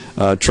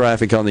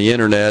traffic on the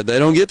Internet. They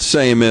don't get the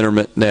same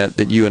Internet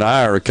that you and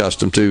I are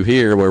accustomed to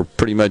here, where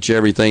pretty much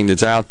everything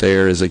that's out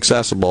there is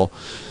accessible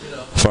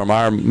from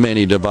our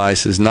many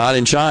devices. Not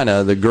in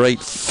China, the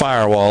Great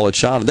Firewall of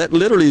China. That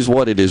literally is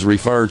what it is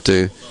referred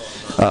to.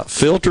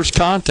 Filters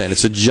content.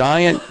 It's a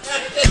giant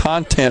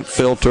content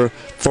filter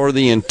for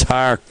the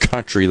entire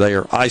country. They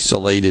are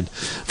isolated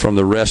from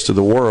the rest of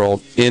the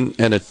world in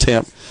an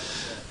attempt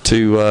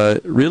to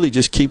really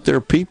just keep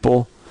their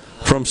people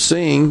from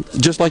seeing,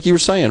 just like you were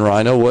saying,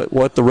 Rhino,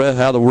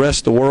 how the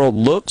rest of the world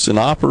looks and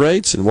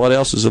operates and what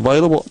else is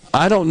available.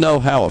 I don't know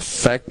how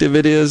effective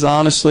it is,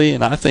 honestly,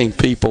 and I think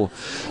people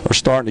are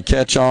starting to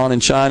catch on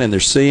in China, and they're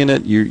seeing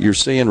it. You're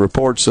seeing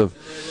reports of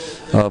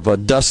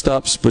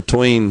dust-ups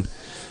between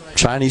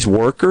Chinese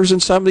workers in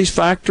some of these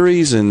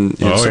factories and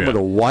some of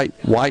the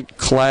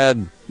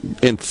white-clad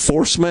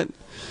enforcement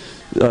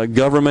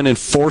government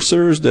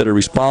enforcers that are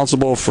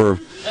responsible for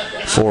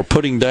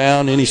putting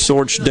down any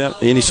sort of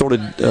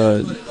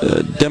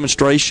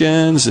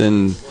demonstrations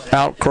and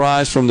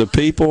outcries from the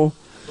people.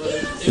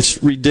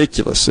 It's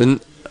ridiculous.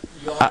 And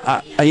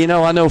I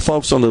know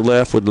folks on the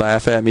left would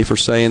laugh at me for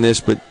saying this,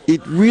 but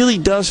it really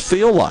does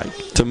feel like,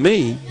 to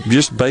me,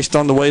 just based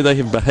on the way they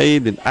have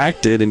behaved and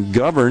acted and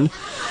governed,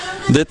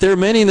 that there are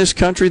many in this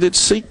country that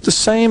seek the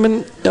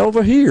same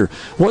over here.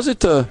 Was it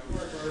the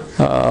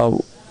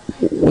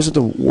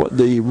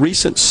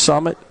recent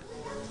summit,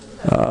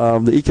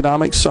 the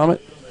economic summit,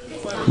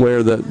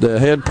 where the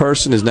head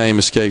person, his name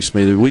escapes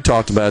me. We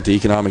talked about the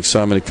economic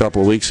summit a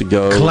couple of weeks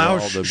ago.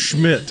 Klaus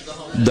Schmidt.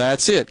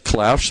 That's it,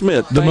 Klaus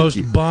Schmidt. The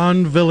most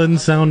Bond villain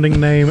sounding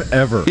name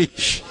ever.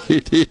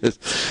 It is.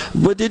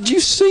 But did you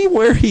see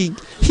where he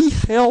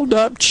held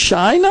up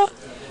China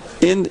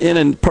in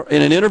an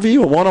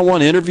interview, a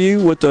one-on-one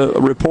interview with a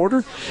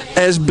reporter,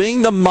 as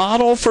being the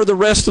model for the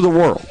rest of the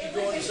world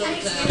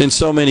in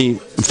so many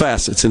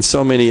facets, in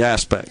so many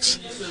aspects?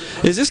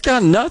 Is this guy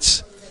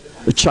nuts?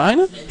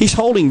 China? He's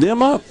holding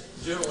them up.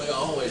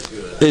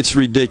 It's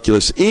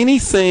ridiculous.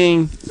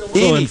 Anything.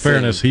 Well, in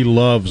fairness, he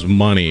loves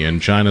money,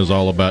 and China's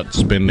all about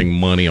spending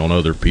money on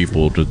other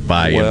people to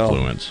buy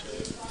influence.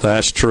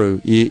 That's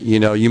true.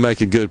 You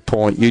make a good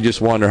point. You just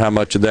wonder how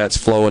much of that's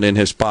flowing in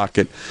his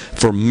pocket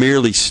for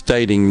merely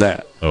stating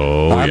that.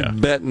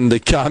 I'm betting the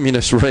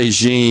communist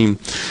regime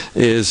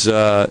is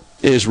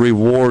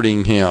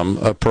rewarding him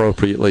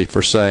appropriately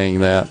for saying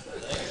that.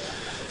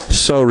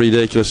 So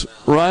ridiculous.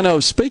 Rhino,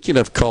 speaking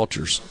of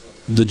cultures,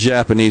 the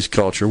Japanese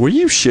culture, will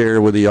you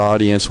share with the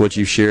audience what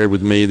you shared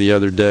with me the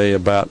other day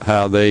about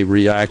how they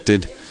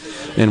reacted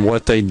and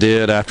what they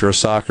did after a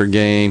soccer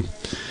game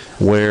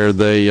where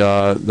they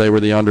were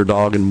the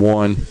underdog and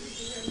won?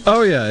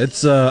 Oh yeah,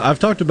 it's I've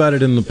talked about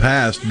it in the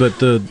past, but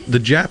the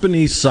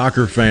Japanese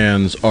soccer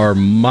fans are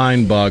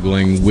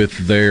mind-boggling with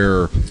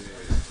their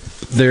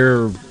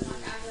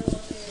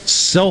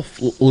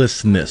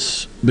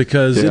selflessness,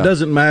 because it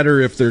doesn't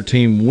matter if their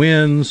team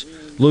wins,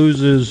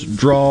 loses,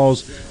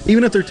 draws,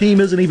 even if their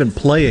team isn't even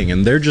playing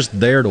and they're just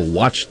there to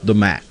watch the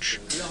match.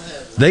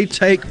 They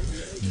take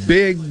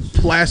big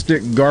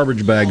plastic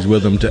garbage bags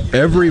with them to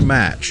every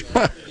match.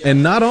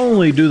 And not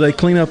only do they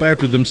clean up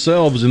after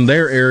themselves in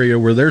their area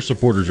where their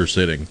supporters are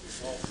sitting,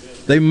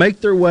 they make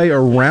their way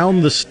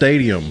around the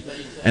stadium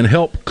and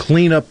help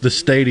clean up the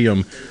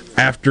stadium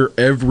after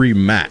every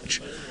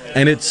match.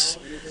 And it's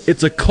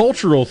a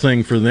cultural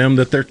thing for them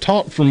that they're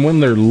taught from when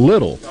they're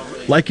little.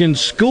 Like in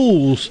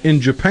schools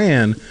in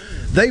Japan,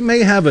 they may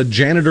have a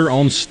janitor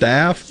on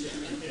staff,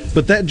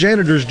 but that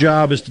janitor's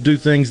job is to do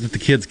things that the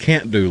kids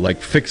can't do,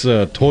 like fix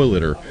a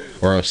toilet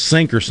or a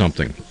sink or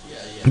something,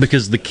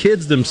 because the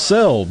kids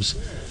themselves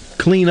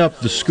clean up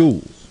the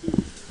school.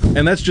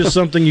 And that's just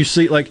something you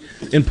see, like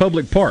in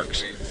public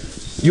parks.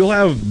 You'll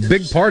have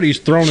big parties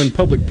thrown in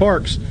public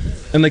parks,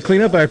 and they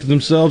clean up after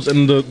themselves,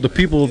 and the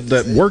people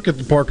that work at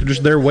the park are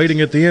just there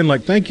waiting at the end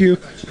like, thank you,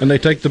 and they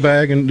take the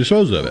bag and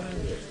dispose of it.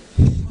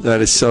 That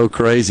is so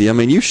crazy. I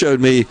mean, you showed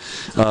me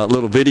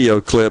little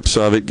video clips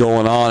of it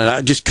going on, and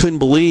I just couldn't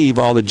believe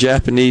all the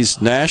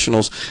Japanese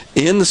nationals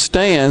in the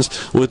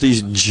stands with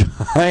these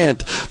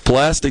giant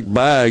plastic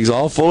bags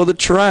all full of the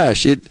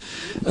trash.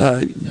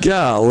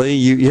 Golly,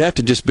 you have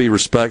to just be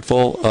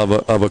respectful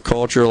of a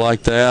culture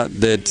like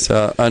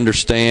that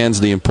understands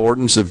the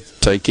importance of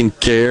taking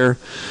care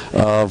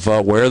of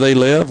where they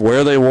live,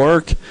 where they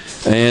work,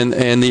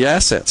 and the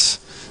assets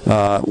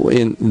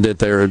that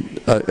they're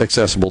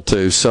accessible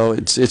to. So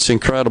it's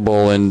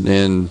incredible,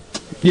 and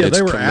yeah,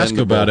 they were asked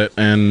about it,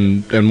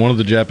 and one of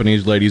the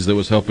Japanese ladies that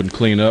was helping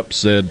clean up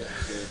said,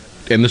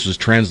 and this is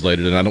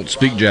translated, and I don't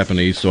speak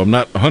Japanese, so I'm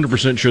not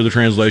 100% sure the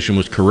translation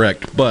was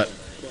correct, but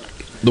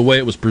the way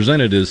it was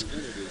presented is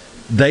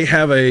they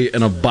have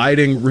an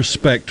abiding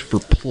respect for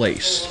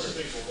place.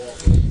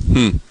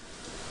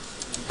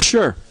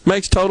 Sure,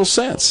 makes total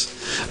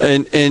sense,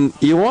 and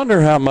you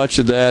wonder how much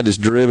of that is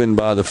driven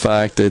by the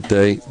fact that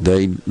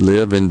they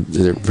live in,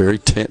 they're very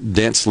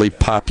densely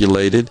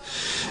populated,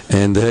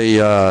 and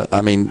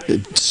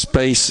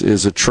space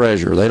is a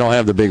treasure. They don't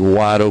have the big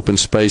wide open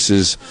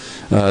spaces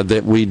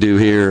that we do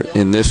here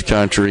in this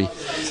country,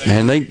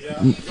 and they,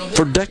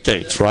 for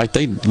decades, right?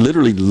 They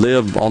literally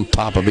live on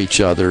top of each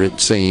other,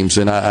 it seems,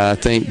 and I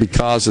think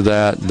because of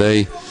that,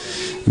 they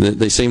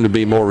they seem to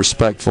be more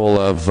respectful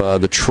of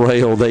the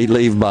trail they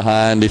leave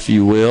behind, if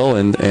you will,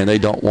 and they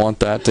don't want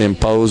that to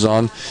impose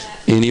on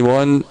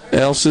anyone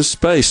else's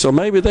space. So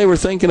maybe they were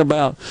thinking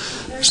about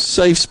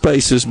safe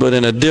spaces, but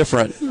in a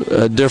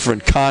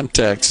different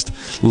context,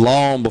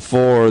 long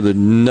before the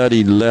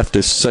nutty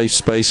leftist safe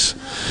space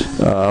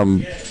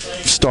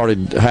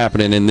started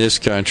happening in this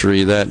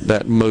country.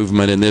 That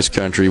movement in this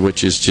country,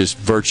 which is just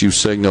virtue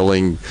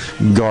signaling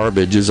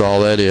garbage, is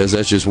all that is.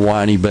 That's just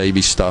whiny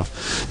baby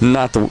stuff.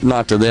 Not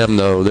to them,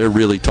 though. They're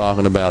really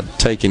talking about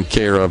taking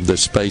care of the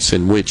space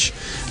in which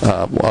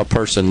a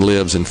person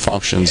lives and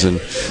functions, and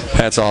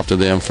hats off to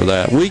them for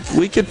that.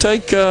 We could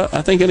take,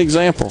 I think, an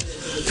example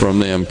from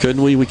them,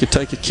 couldn't we? We could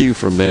take a cue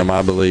from them,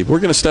 I believe. We're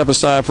going to step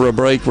aside for a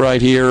break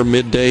right here.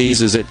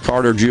 Middays is at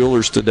Carter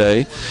Jewelers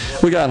today.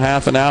 We got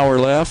half an hour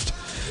left.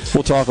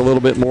 We'll talk a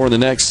little bit more in the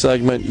next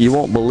segment. You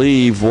won't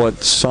believe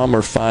what some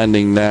are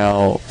finding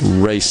now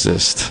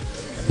racist.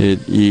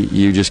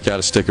 You just got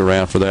to stick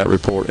around for that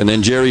report. And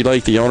then Jerry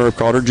Lake, the owner of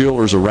Carter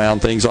Jewelers, will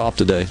round things off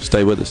today.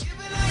 Stay with us.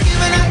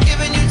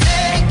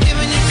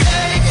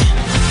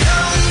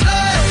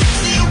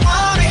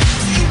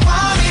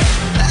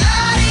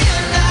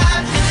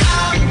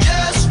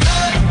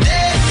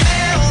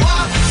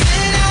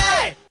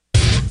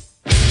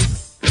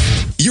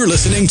 You're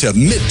listening to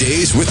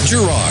Middays with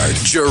Gerard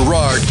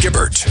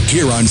Gibert,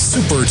 here on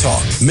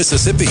SuperTalk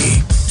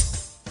Mississippi.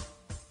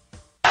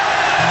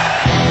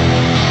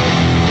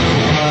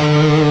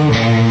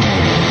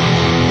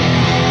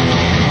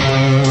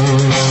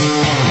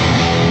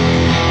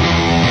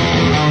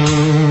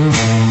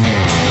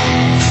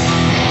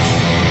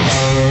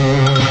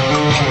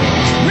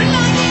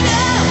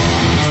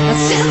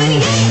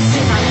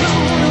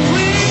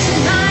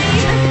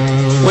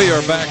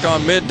 Back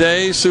on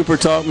Midday,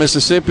 SuperTalk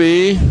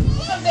Mississippi.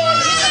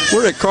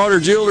 We're at Carter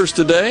Jewelers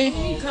today.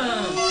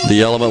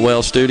 The Element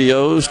Well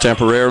Studios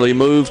temporarily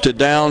moved to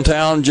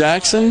downtown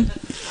Jackson.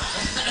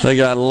 They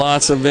got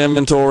lots of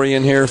inventory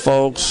in here,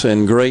 folks,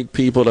 and great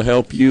people to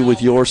help you with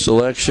your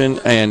selection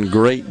and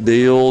great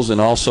deals.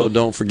 And also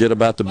don't forget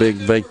about the big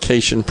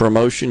vacation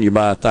promotion. You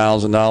buy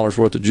 $1,000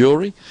 worth of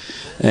jewelry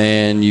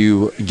and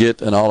you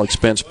get an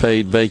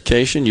all-expense-paid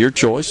vacation, your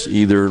choice,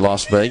 either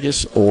Las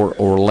Vegas or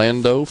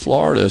Orlando,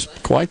 Florida. It's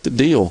quite the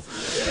deal.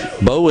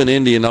 Bo in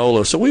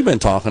Indianola. So we've been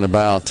talking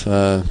about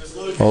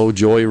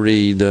Joy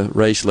Reid, the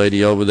race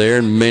lady over there,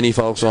 and many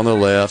folks on the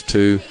left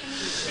who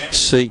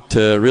seek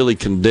to really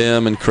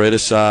condemn and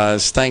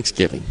criticize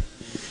Thanksgiving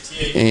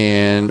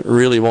and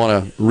really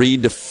want to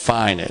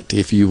redefine it,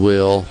 if you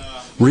will.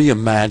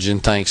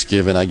 Reimagine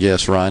Thanksgiving, I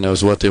guess, Rhino,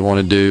 is what they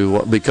want to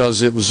do,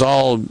 because it was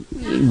all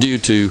due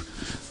to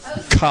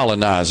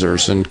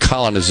colonizers and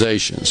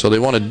colonization. So they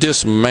want to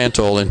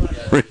dismantle and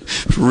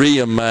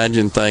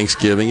reimagine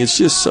Thanksgiving. It's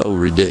just so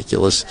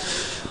ridiculous.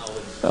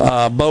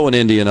 Bo in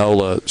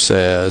Indianola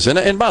says,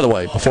 and by the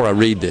way, before I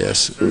read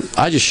this,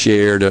 I just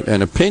shared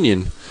an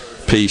opinion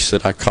piece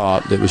that I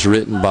caught that was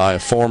written by a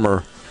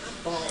former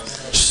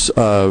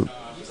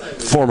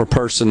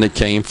person that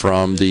came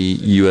from the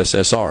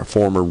USSR,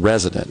 former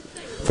resident,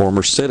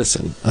 former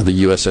citizen of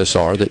the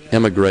USSR that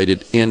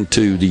immigrated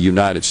into the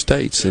United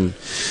States. And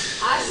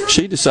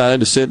she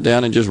decided to sit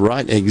down and just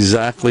write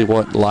exactly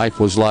what life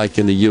was like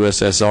in the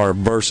USSR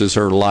versus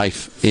her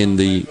life in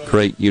the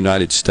great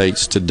United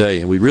States today.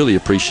 And we really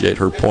appreciate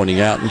her pointing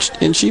out.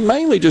 And she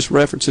mainly just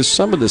references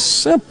some of the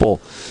simple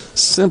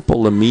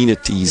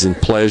amenities and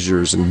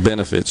pleasures and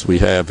benefits we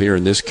have here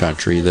in this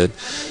country that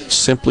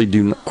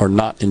simply are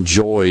not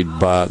enjoyed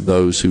by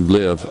those who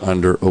live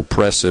under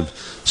oppressive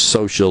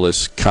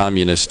socialist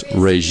communist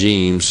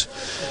regimes.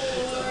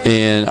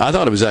 And I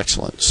thought it was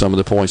excellent, some of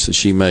the points that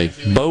she made.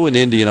 Bo in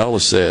Indianola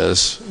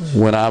says,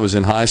 when I was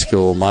in high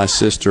school, my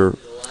sister's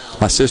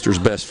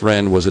best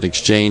friend was an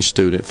exchange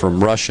student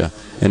from Russia.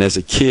 And as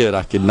a kid,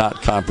 I could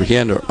not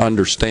comprehend or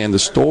understand the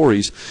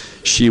stories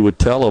she would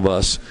tell of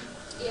us,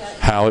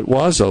 how it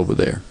was over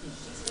there.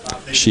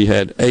 She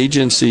had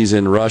agencies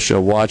in Russia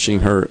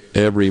watching her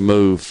every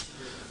move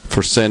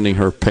for sending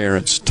her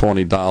parents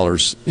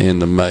 $20 in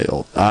the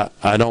mail.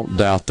 I don't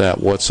doubt that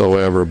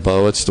whatsoever,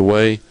 Bo. It's the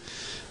way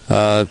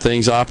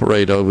things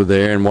operate over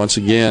there. And once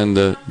again,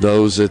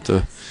 those at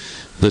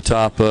the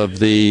top of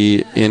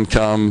the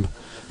income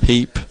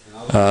heap,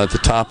 at the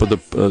top of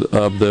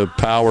the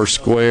power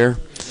square,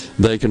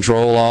 they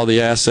control all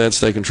the assets,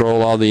 they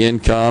control all the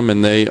income,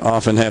 and they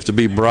often have to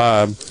be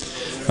bribed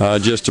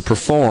just to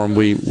perform.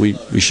 We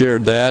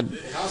shared that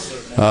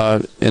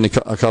in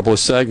a couple of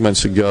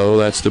segments ago.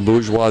 That's the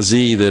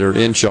bourgeoisie that are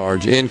in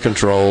charge, in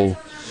control,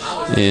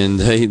 and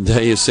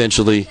they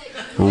essentially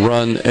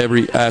run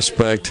every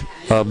aspect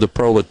of the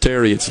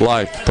proletariat's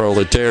life. The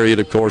proletariat,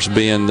 of course,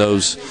 being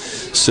those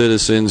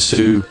citizens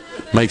who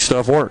make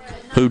stuff work,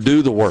 who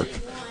do the work,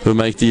 who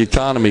make the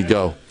economy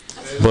go.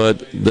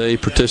 But they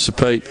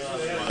participate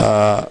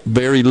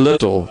very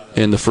little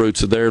in the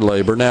fruits of their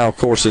labor. Now, of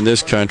course, in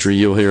this country,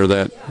 you'll hear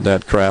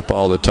that crap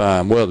all the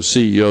time. Well, the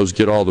CEOs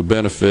get all the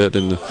benefit,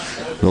 and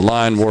the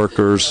line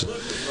workers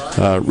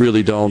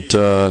really don't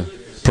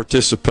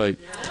participate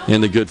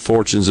in the good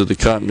fortunes of the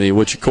company,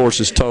 which of course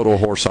is total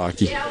horse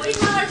hockey.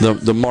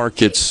 The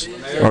markets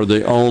are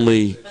the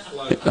only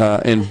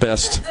and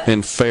best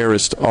and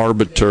fairest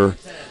arbiter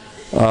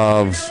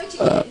of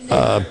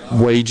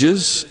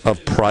wages,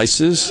 of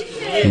prices,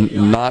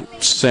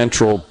 not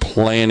central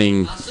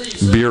planning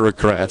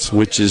bureaucrats,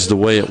 which is the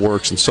way it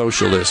works in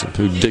socialism,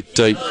 who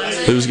dictate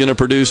who's going to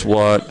produce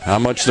what, how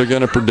much they're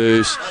going to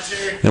produce,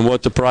 and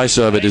what the price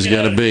of it is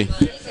going to be.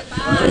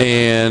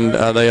 And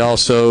they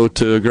also,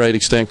 to a great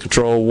extent,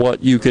 control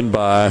what you can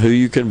buy, who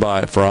you can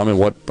buy it from, and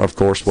what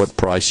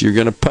price you're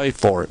going to pay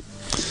for it.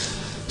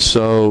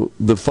 So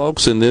the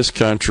folks in this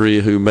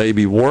country who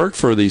maybe work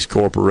for these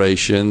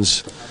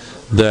corporations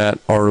that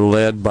are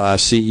led by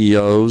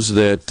CEOs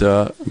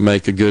that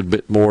make a good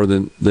bit more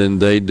than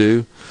they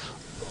do,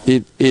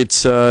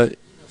 it's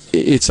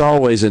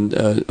always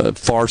a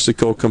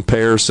farcical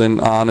comparison,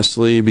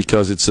 honestly,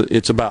 because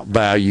it's about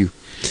value.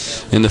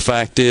 And the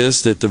fact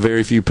is that the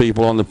very few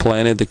people on the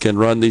planet that can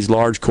run these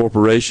large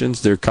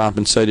corporations, they're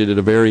compensated at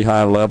a very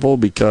high level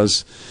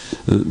because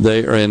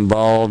they are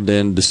involved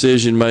in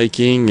decision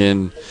making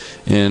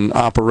and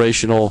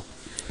operational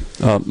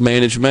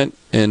management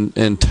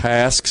and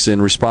tasks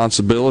and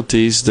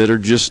responsibilities that are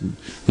just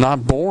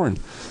not borne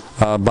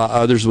by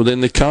others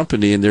within the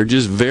company. And there are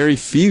just very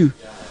few,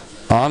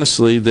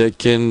 honestly, that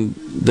can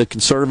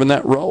serve in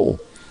that role.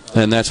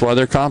 And that's why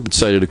they're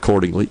compensated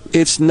accordingly.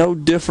 It's no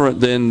different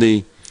than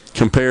the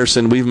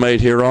comparison we've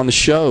made here on the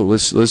show.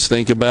 Let's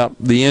think about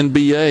the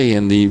NBA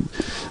and the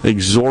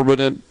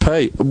exorbitant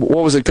pay.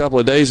 What was it, a couple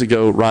of days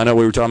ago, Rhino,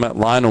 we were talking about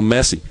Lionel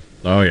Messi.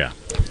 Oh, yeah.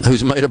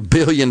 Who's made $1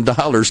 billion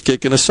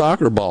kicking a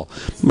soccer ball.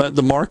 But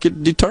the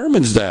market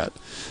determines that.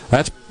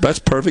 That's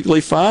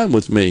perfectly fine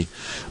with me.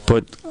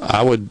 But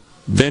I would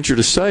venture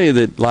to say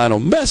that Lionel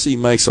Messi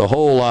makes a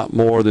whole lot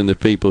more than the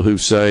people who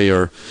say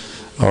are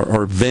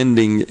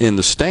vending in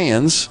the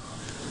stands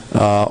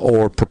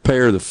or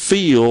prepare the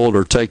field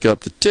or take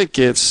up the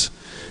tickets.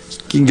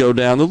 You can go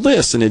down the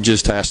list, and it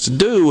just has to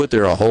do with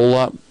there are a whole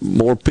lot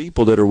more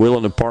people that are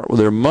willing to part with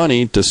their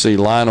money to see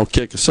Lionel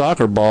kick a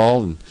soccer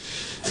ball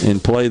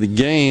and play the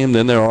game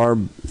than there are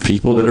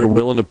people that are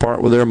willing to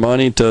part with their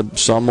money to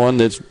someone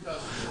that's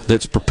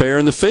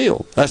preparing the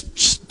field. That's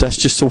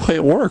just the way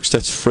it works.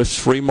 That's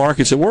free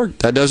markets at work.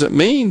 That doesn't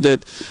mean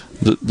that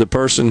the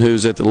person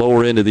who's at the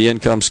lower end of the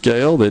income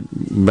scale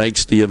that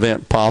makes the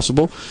event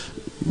possible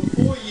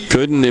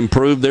couldn't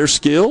improve their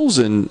skills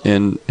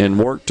and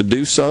work to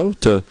do so,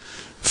 to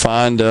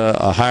find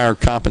a higher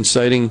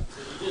compensating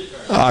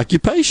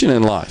occupation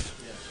in life.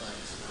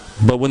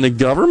 But when the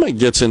government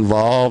gets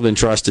involved and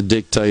tries to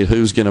dictate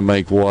who's going to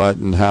make what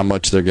and how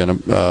much they're going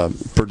to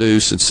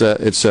produce,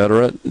 et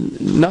cetera,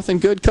 nothing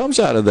good comes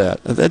out of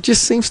that. That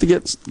just seems to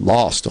get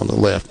lost on the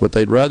left. But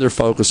they'd rather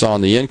focus on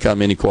the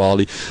income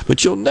inequality.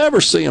 But you'll never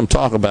see them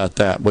talk about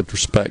that with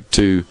respect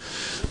to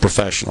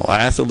professional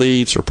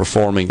athletes or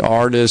performing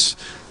artists,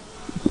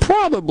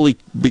 probably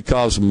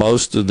because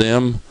most of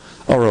them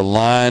are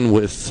aligned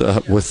with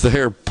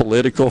their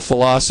political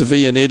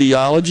philosophy and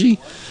ideology,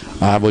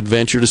 I would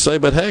venture to say.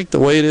 But heck, the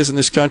way it is in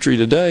this country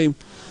today,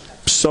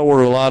 so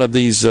are a lot of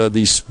these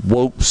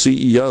woke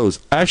CEOs.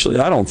 Actually,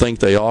 I don't think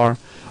they are.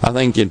 I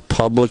think in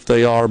public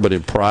they are, but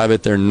in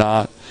private they're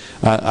not.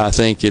 I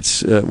think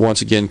it's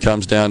once again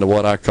comes down to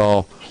what I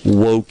call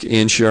woke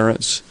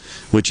insurance,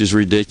 which is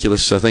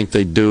ridiculous. I think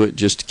they do it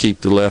just to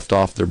keep the left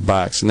off their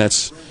backs, and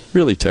that's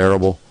really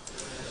terrible.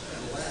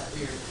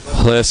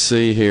 Let's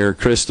see here.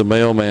 Chris the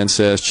mailman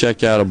says,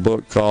 check out a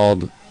book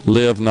called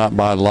Live Not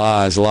by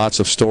Lies. Lots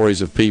of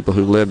stories of people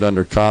who lived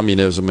under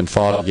communism and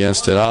fought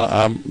against it.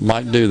 I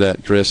might do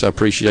that, Chris. I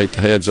appreciate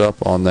the heads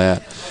up on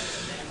that.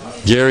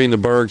 Gary in the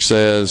Berg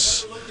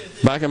says,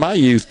 back in my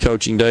youth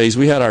coaching days,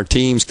 we had our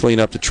teams clean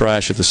up the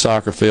trash at the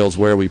soccer fields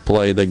where we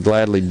played. They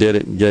gladly did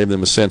it and gave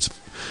them a sense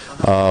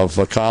of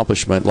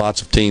accomplishment.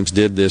 Lots of teams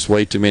did this.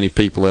 Way too many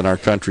people in our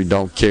country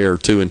don't care,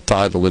 too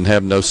entitled, and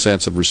have no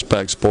sense of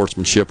respect,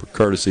 sportsmanship, or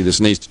courtesy.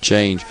 This needs to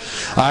change.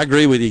 I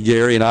agree with you,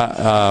 Gary, and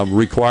I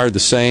required the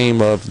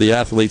same of the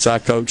athletes I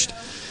coached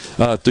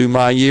through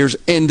my years.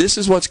 And this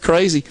is what's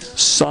crazy.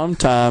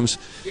 Sometimes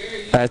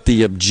at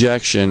the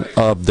objection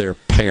of their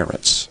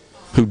parents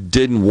who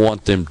didn't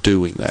want them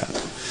doing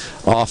that.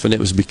 Often it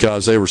was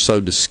because they were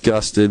so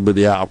disgusted with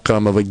the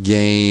outcome of a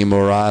game,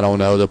 or I don't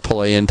know, the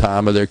playing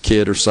time of their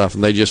kid or something.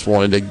 They just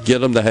wanted to get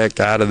them the heck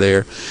out of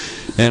there,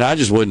 and I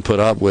just wouldn't put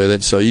up with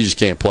it. So you just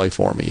can't play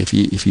for me if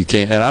you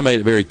can't. And I made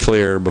it very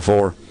clear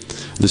before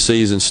the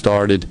season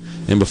started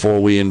and before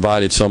we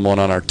invited someone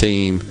on our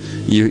team,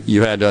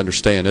 you had to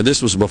understand. And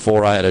this was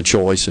before I had a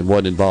choice and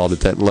wasn't involved at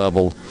that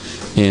level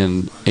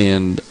in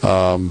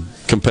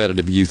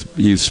competitive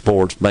youth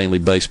sports, mainly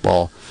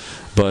baseball.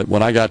 But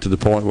when I got to the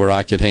point where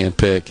I could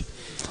handpick,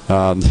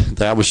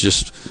 that was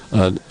just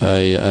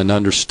an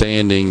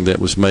understanding that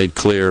was made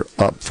clear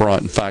up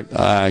front. In fact,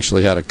 I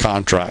actually had a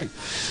contract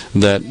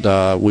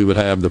that we would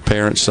have the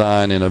parents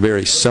sign, in a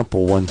very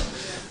simple one,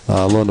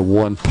 a little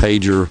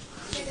one-pager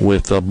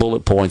with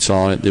bullet points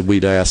on it that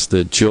we'd ask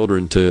the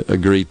children to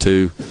agree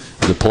to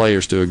the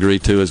players to agree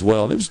to as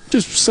well. And it was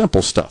just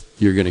simple stuff.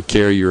 You're going to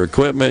carry your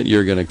equipment.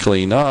 You're going to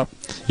clean up.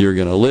 You're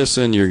going to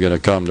listen. You're going to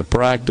come to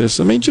practice.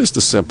 I mean, just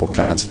the simple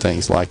kinds of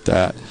things like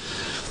that.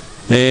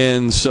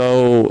 And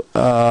so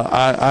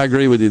I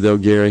agree with you, though,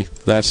 Gary.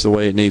 That's the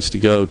way it needs to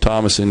go.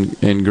 Thomas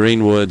in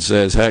Greenwood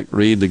says, heck,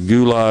 read the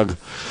Gulag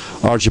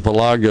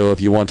Archipelago if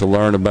you want to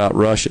learn about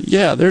Russia.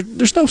 Yeah,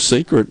 there's no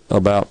secret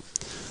about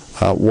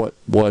what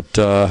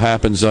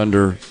happens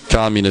under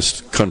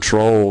communist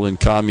control and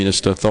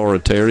communist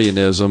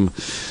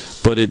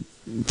authoritarianism. But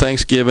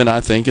Thanksgiving,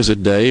 I think, is a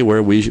day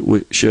where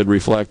we should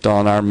reflect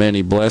on our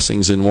many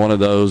blessings. And one of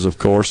those, of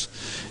course,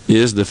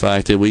 is the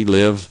fact that we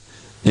live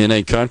in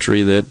a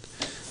country that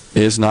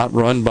is not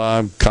run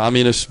by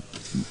communist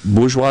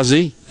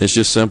bourgeoisie. It's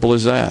just simple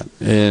as that.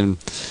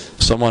 And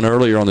someone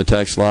earlier on the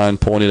text line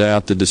pointed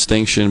out the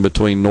distinction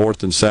between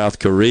North and South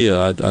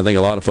Korea. I think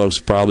a lot of folks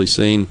have probably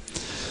seen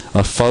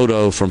a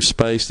photo from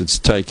space that's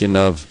taken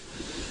of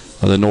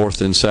the North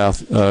and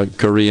South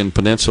Korean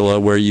peninsula,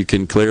 where you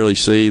can clearly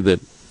see that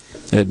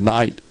at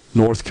night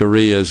North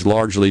Korea is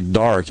largely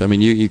dark. I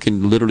mean, you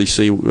can literally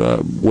see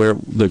where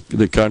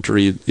the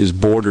country is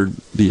bordered,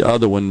 the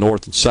other one,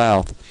 north and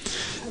south.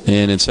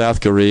 And in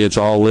South Korea, it's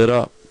all lit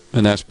up.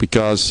 And that's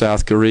because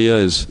South Korea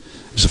is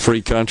a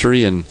free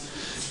country and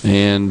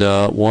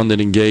one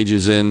that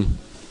engages in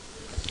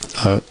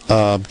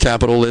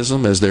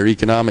capitalism as their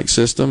economic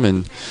system.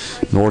 And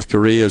North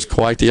Korea is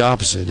quite the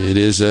opposite. It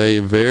is a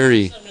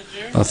very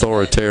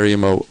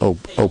authoritarian,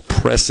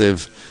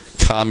 oppressive,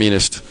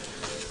 communist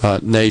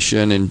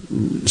nation, and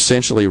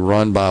essentially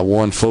run by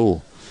one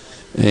fool.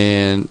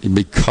 And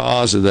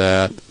because of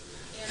that,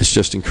 it's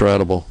just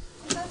incredible.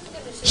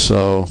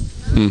 So,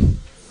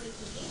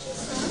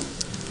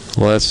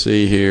 let's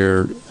see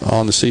here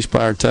on the C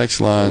Spire text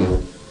line.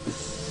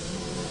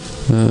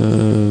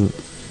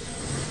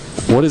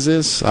 What is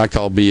this? I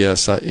call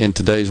BS. In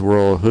today's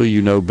world, who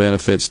you know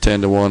benefits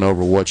 10-1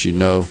 over what you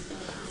know.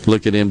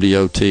 Look at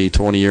MDOT,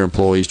 20-year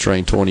employees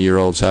train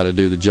 20-year-olds how to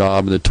do the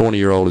job, and the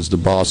 20-year-old is the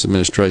boss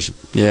administration.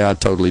 Yeah, I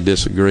totally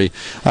disagree.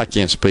 I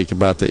can't speak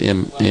about the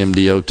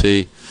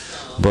MDOT,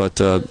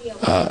 but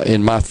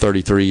in my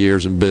 33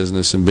 years in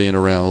business and being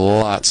around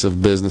lots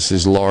of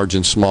businesses, large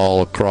and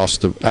small, across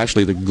the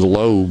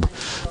globe,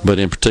 but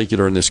in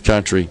particular in this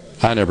country,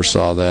 I never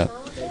saw that.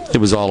 It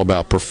was all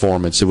about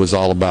performance. It was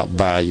all about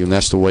value, and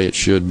that's the way it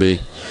should be.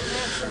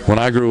 When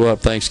I grew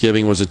up,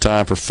 Thanksgiving was a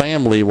time for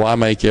family. Why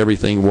make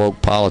everything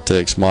woke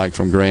politics? Mike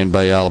from Grand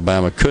Bay,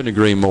 Alabama. Couldn't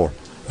agree more.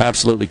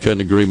 Absolutely couldn't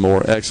agree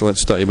more. Excellent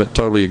statement.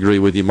 Totally agree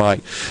with you,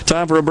 Mike.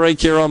 Time for a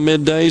break here on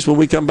Middays. When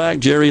we come back,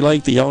 Jerry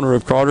Lake, the owner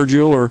of Carter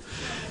Jeweler,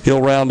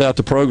 he'll round out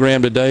the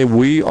program today.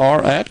 We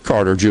are at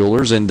Carter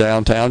Jewelers in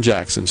downtown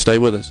Jackson. Stay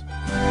with us.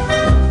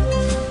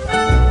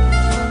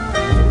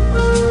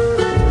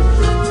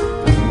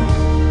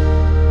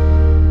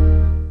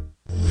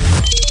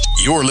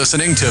 You're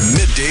listening to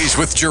Middays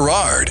with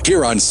Gerard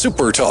here on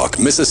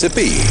SuperTalk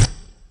Mississippi.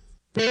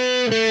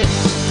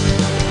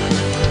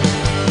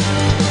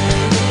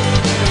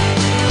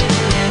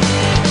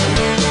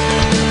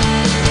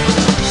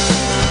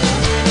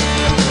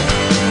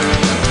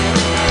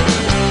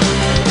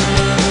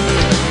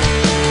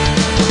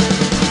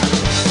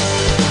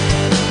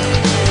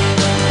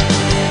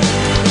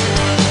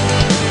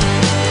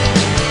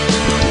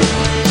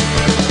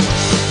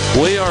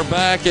 We are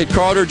back at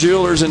Carter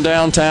Jewelers in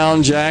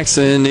downtown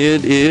Jackson.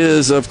 It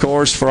is, of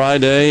course,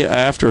 Friday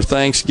after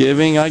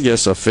Thanksgiving. I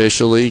guess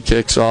officially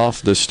kicks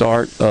off the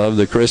start of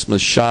the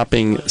Christmas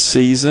shopping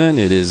season.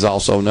 It is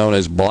also known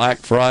as Black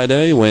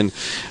Friday, when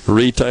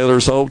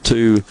retailers hope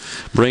to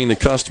bring the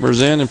customers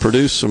in and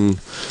produce some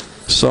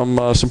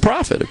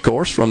profit, of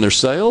course, from their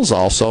sales,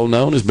 also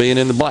known as being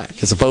in the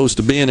black as opposed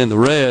to being in the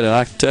red. And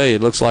I can tell you,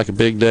 it looks like a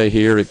big day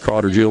here at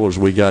Carter Jewelers.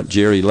 We got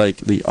Jerry Lake,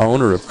 the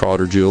owner of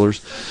Carter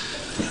Jewelers.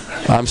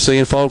 I'm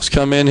seeing folks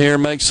come in here,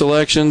 make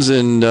selections,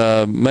 and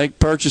make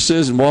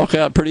purchases, and walk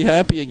out pretty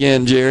happy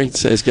again. Jerry,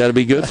 it's got to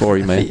be good for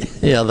you, man.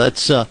 Yeah,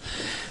 that's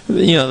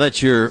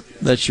that's your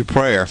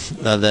prayer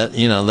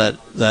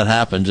that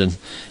happens. And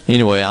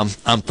anyway,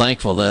 I'm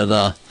thankful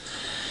that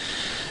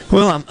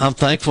I'm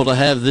thankful to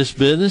have this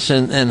business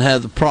and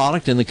have the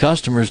product and the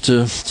customers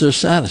to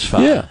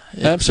satisfy. Yeah,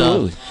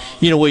 absolutely.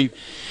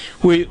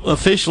 We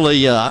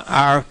officially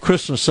our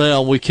Christmas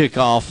sale we kick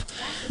off.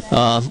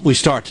 We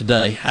start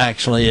today.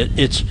 Actually,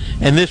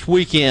 and this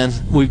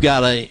weekend we've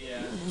got a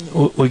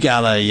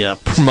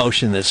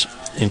promotion that's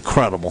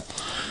incredible.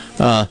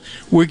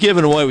 We're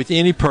giving away with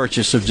any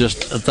purchase of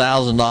just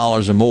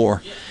 $1,000 or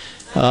more,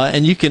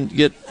 and you can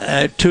get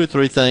 2 or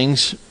 3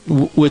 things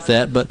with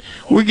that. But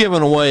we're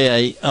giving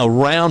away a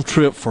round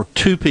trip for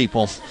 2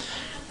 people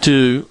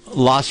to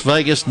Las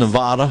Vegas,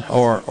 Nevada,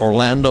 or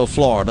Orlando,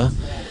 Florida,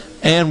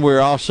 and we're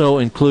also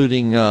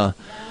including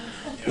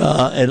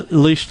at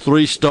least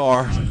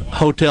 3-star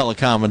hotel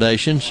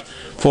accommodations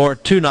for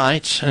 2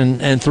 nights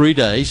and 3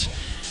 days.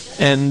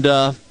 And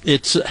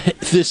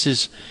this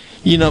is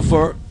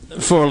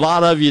for a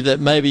lot of you that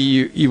maybe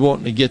you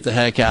want to get the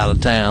heck out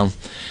of town,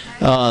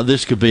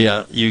 this could be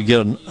you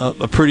get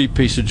a pretty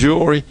piece of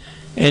jewelry,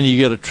 and you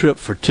get a trip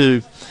for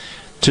two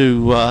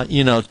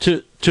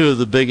to two of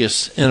the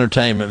biggest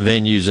entertainment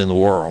venues in the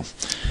world.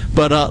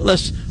 But I'm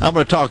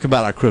going to talk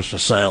about our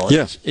Christmas sale.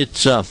 Yes,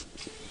 it's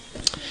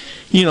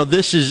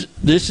this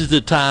is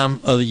the time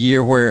of the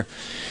year where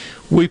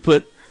we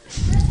put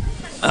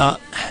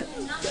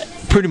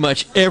pretty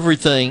much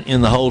everything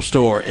in the whole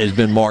store has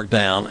been marked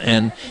down,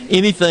 and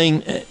anything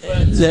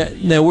that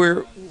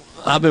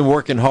I've been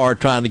working hard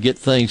trying to get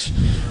things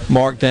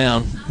marked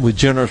down with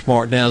generous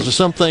markdowns. There's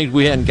some things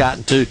we hadn't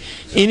gotten to.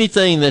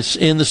 Anything that's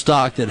in the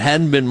stock that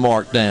hadn't been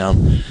marked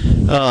down,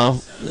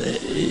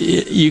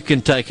 you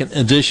can take an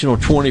additional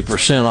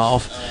 20%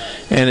 off.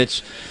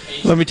 And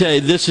let me tell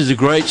you, this is a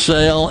great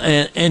sale,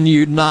 and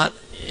you're not,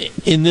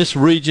 in this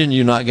region,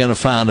 you're not going to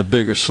find a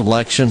bigger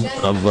selection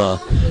of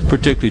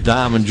particularly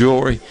diamond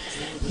jewelry.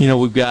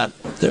 We've got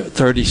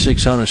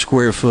 3,600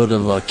 square foot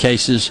of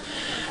cases,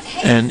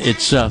 and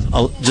it's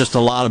just a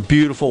lot of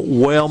beautiful,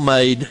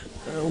 well-made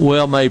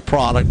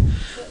product.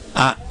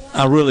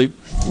 I really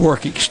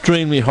work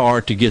extremely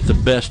hard to get the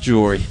best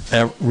jewelry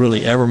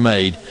ever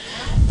made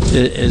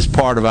as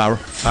part of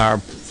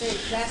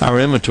our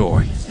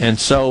inventory. And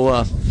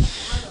so,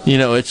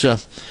 it's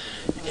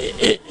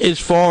as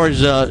far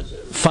as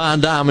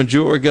fine diamond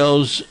jewelry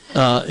goes,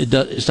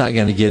 it's not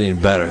going to get any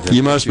better.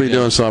 You must be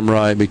doing something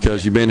right,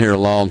 because you've been here a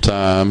long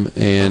time.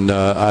 And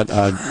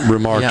I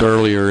remarked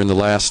earlier in the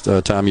last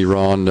time you were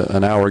on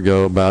an hour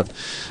ago about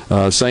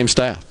same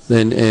staff,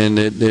 and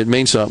it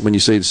means something when you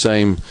see the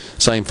same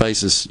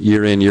faces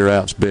year in, year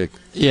out. It's big.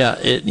 Yeah,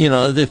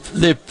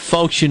 they're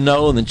folks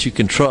that you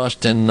can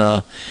trust, and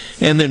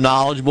they're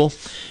knowledgeable.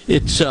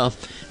 It's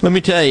let me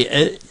tell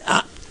you.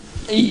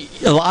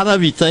 A lot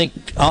of you think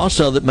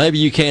also that maybe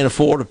you can't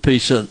afford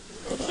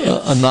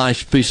a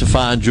nice piece of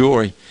fine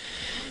jewelry,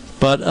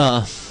 but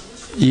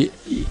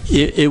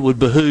it would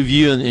behoove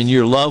you and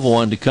your loved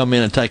one to come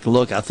in and take a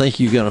look. I think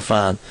you're going to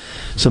find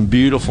some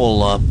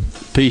beautiful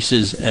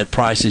pieces at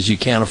prices you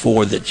can't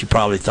afford that you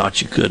probably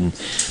thought you couldn't.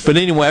 But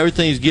anyway,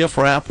 everything's gift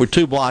wrap. We're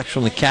 2 blocks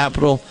from the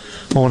Capitol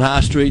on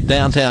High Street,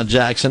 downtown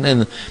Jackson,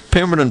 and the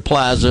Pemberton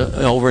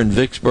Plaza over in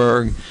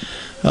Vicksburg.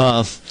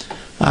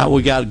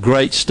 We got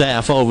great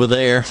staff over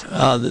there.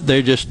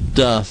 They're just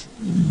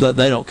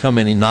they don't come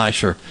any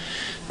nicer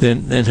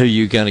than who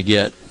you're going to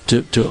get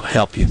to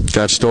help you.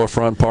 Got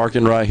storefront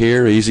parking right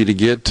here, easy to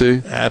get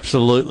to.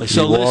 Absolutely.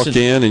 So you walk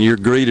in and you're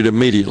greeted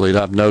immediately.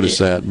 I've noticed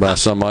that by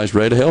somebody who's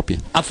ready to help you.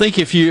 I think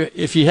if you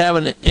have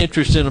an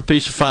interest in a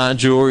piece of fine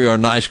jewelry or a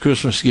nice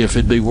Christmas gift,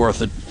 it'd be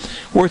worth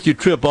your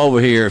trip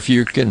over here if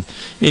you can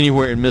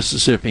anywhere in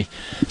Mississippi.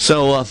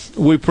 So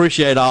we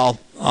appreciate all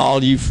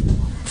you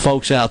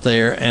folks out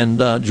there, and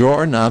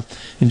Jordan, I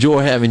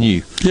enjoy having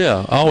you.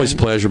 Yeah, always a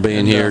pleasure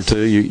being here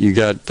too. You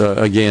got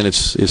again,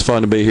 it's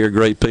fun to be here.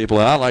 Great people,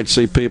 and I like to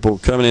see people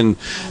coming in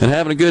and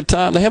having a good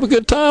time. They have a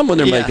good time when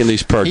they're making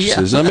these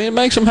purchases. I mean, it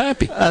makes them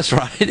happy. That's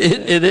right.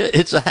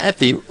 It's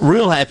a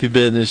real happy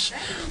business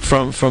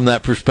from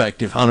that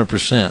perspective,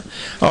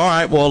 100%. All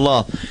right,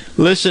 well,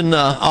 listen,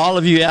 all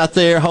of you out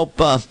there,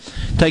 hope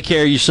take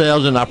care of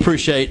yourselves, and I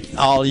appreciate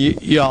all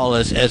y'all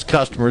as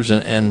customers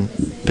and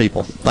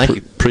people. Thank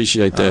you.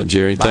 Appreciate that,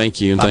 Jerry. Thank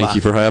you, and thank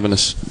you for having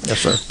us. Yes,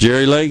 sir.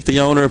 Jerry Lake,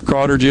 the owner of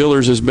Carter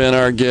Jewelers, has been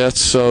our guest.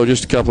 So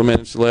just a couple of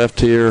minutes left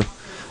here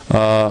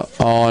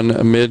on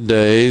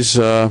Middays.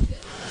 A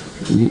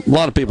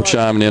lot of people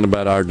chiming in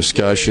about our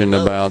discussion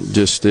about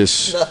just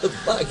this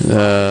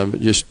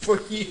just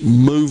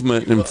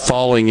movement and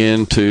falling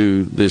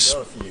into this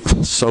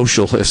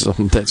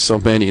socialism that so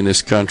many in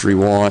this country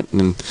want.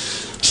 And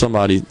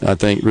somebody, I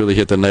think, really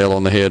hit the nail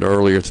on the head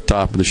earlier at the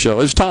top of the show.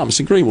 It was Thomas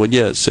in Greenwood,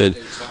 it said,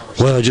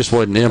 well, it just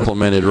wasn't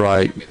implemented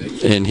right.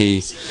 And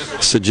he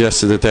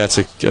suggested that that's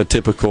a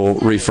typical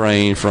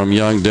refrain from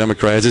young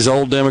Democrats. It's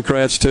old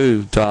Democrats,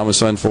 too,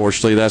 Thomas,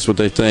 unfortunately. That's what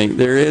they think.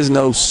 There is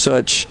no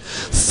such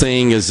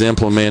thing as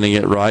implementing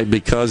it right,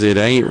 because it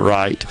ain't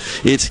right.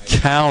 It's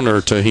counter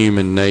to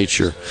human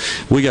nature.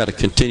 We got to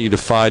continue to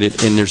fight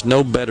it, and there's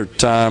no better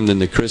time than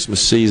the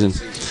Christmas season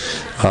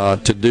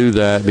to do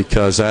that,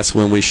 because that's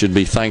when we should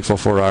be thankful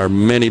for our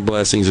many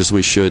blessings, as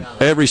we should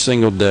every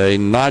single day,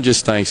 not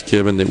just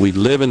Thanksgiving, that we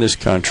live in this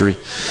country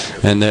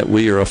and that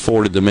we are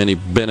afforded the many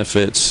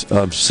benefits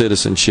of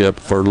citizenship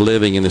for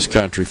living in this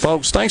country.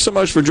 Folks, thanks so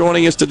much for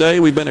joining us today.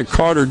 We've been at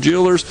Carter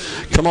Jewelers.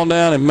 Come on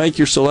down and make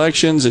your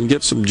selections and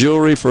get some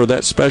jewelry for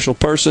that special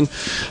person.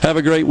 Have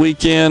a great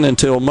weekend.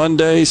 Until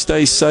Monday,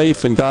 stay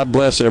safe, and God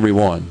bless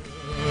everyone.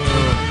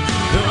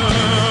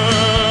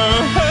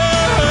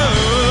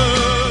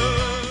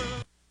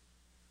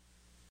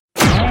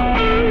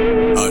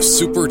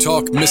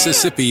 SuperTalk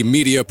Mississippi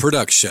Media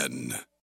Production.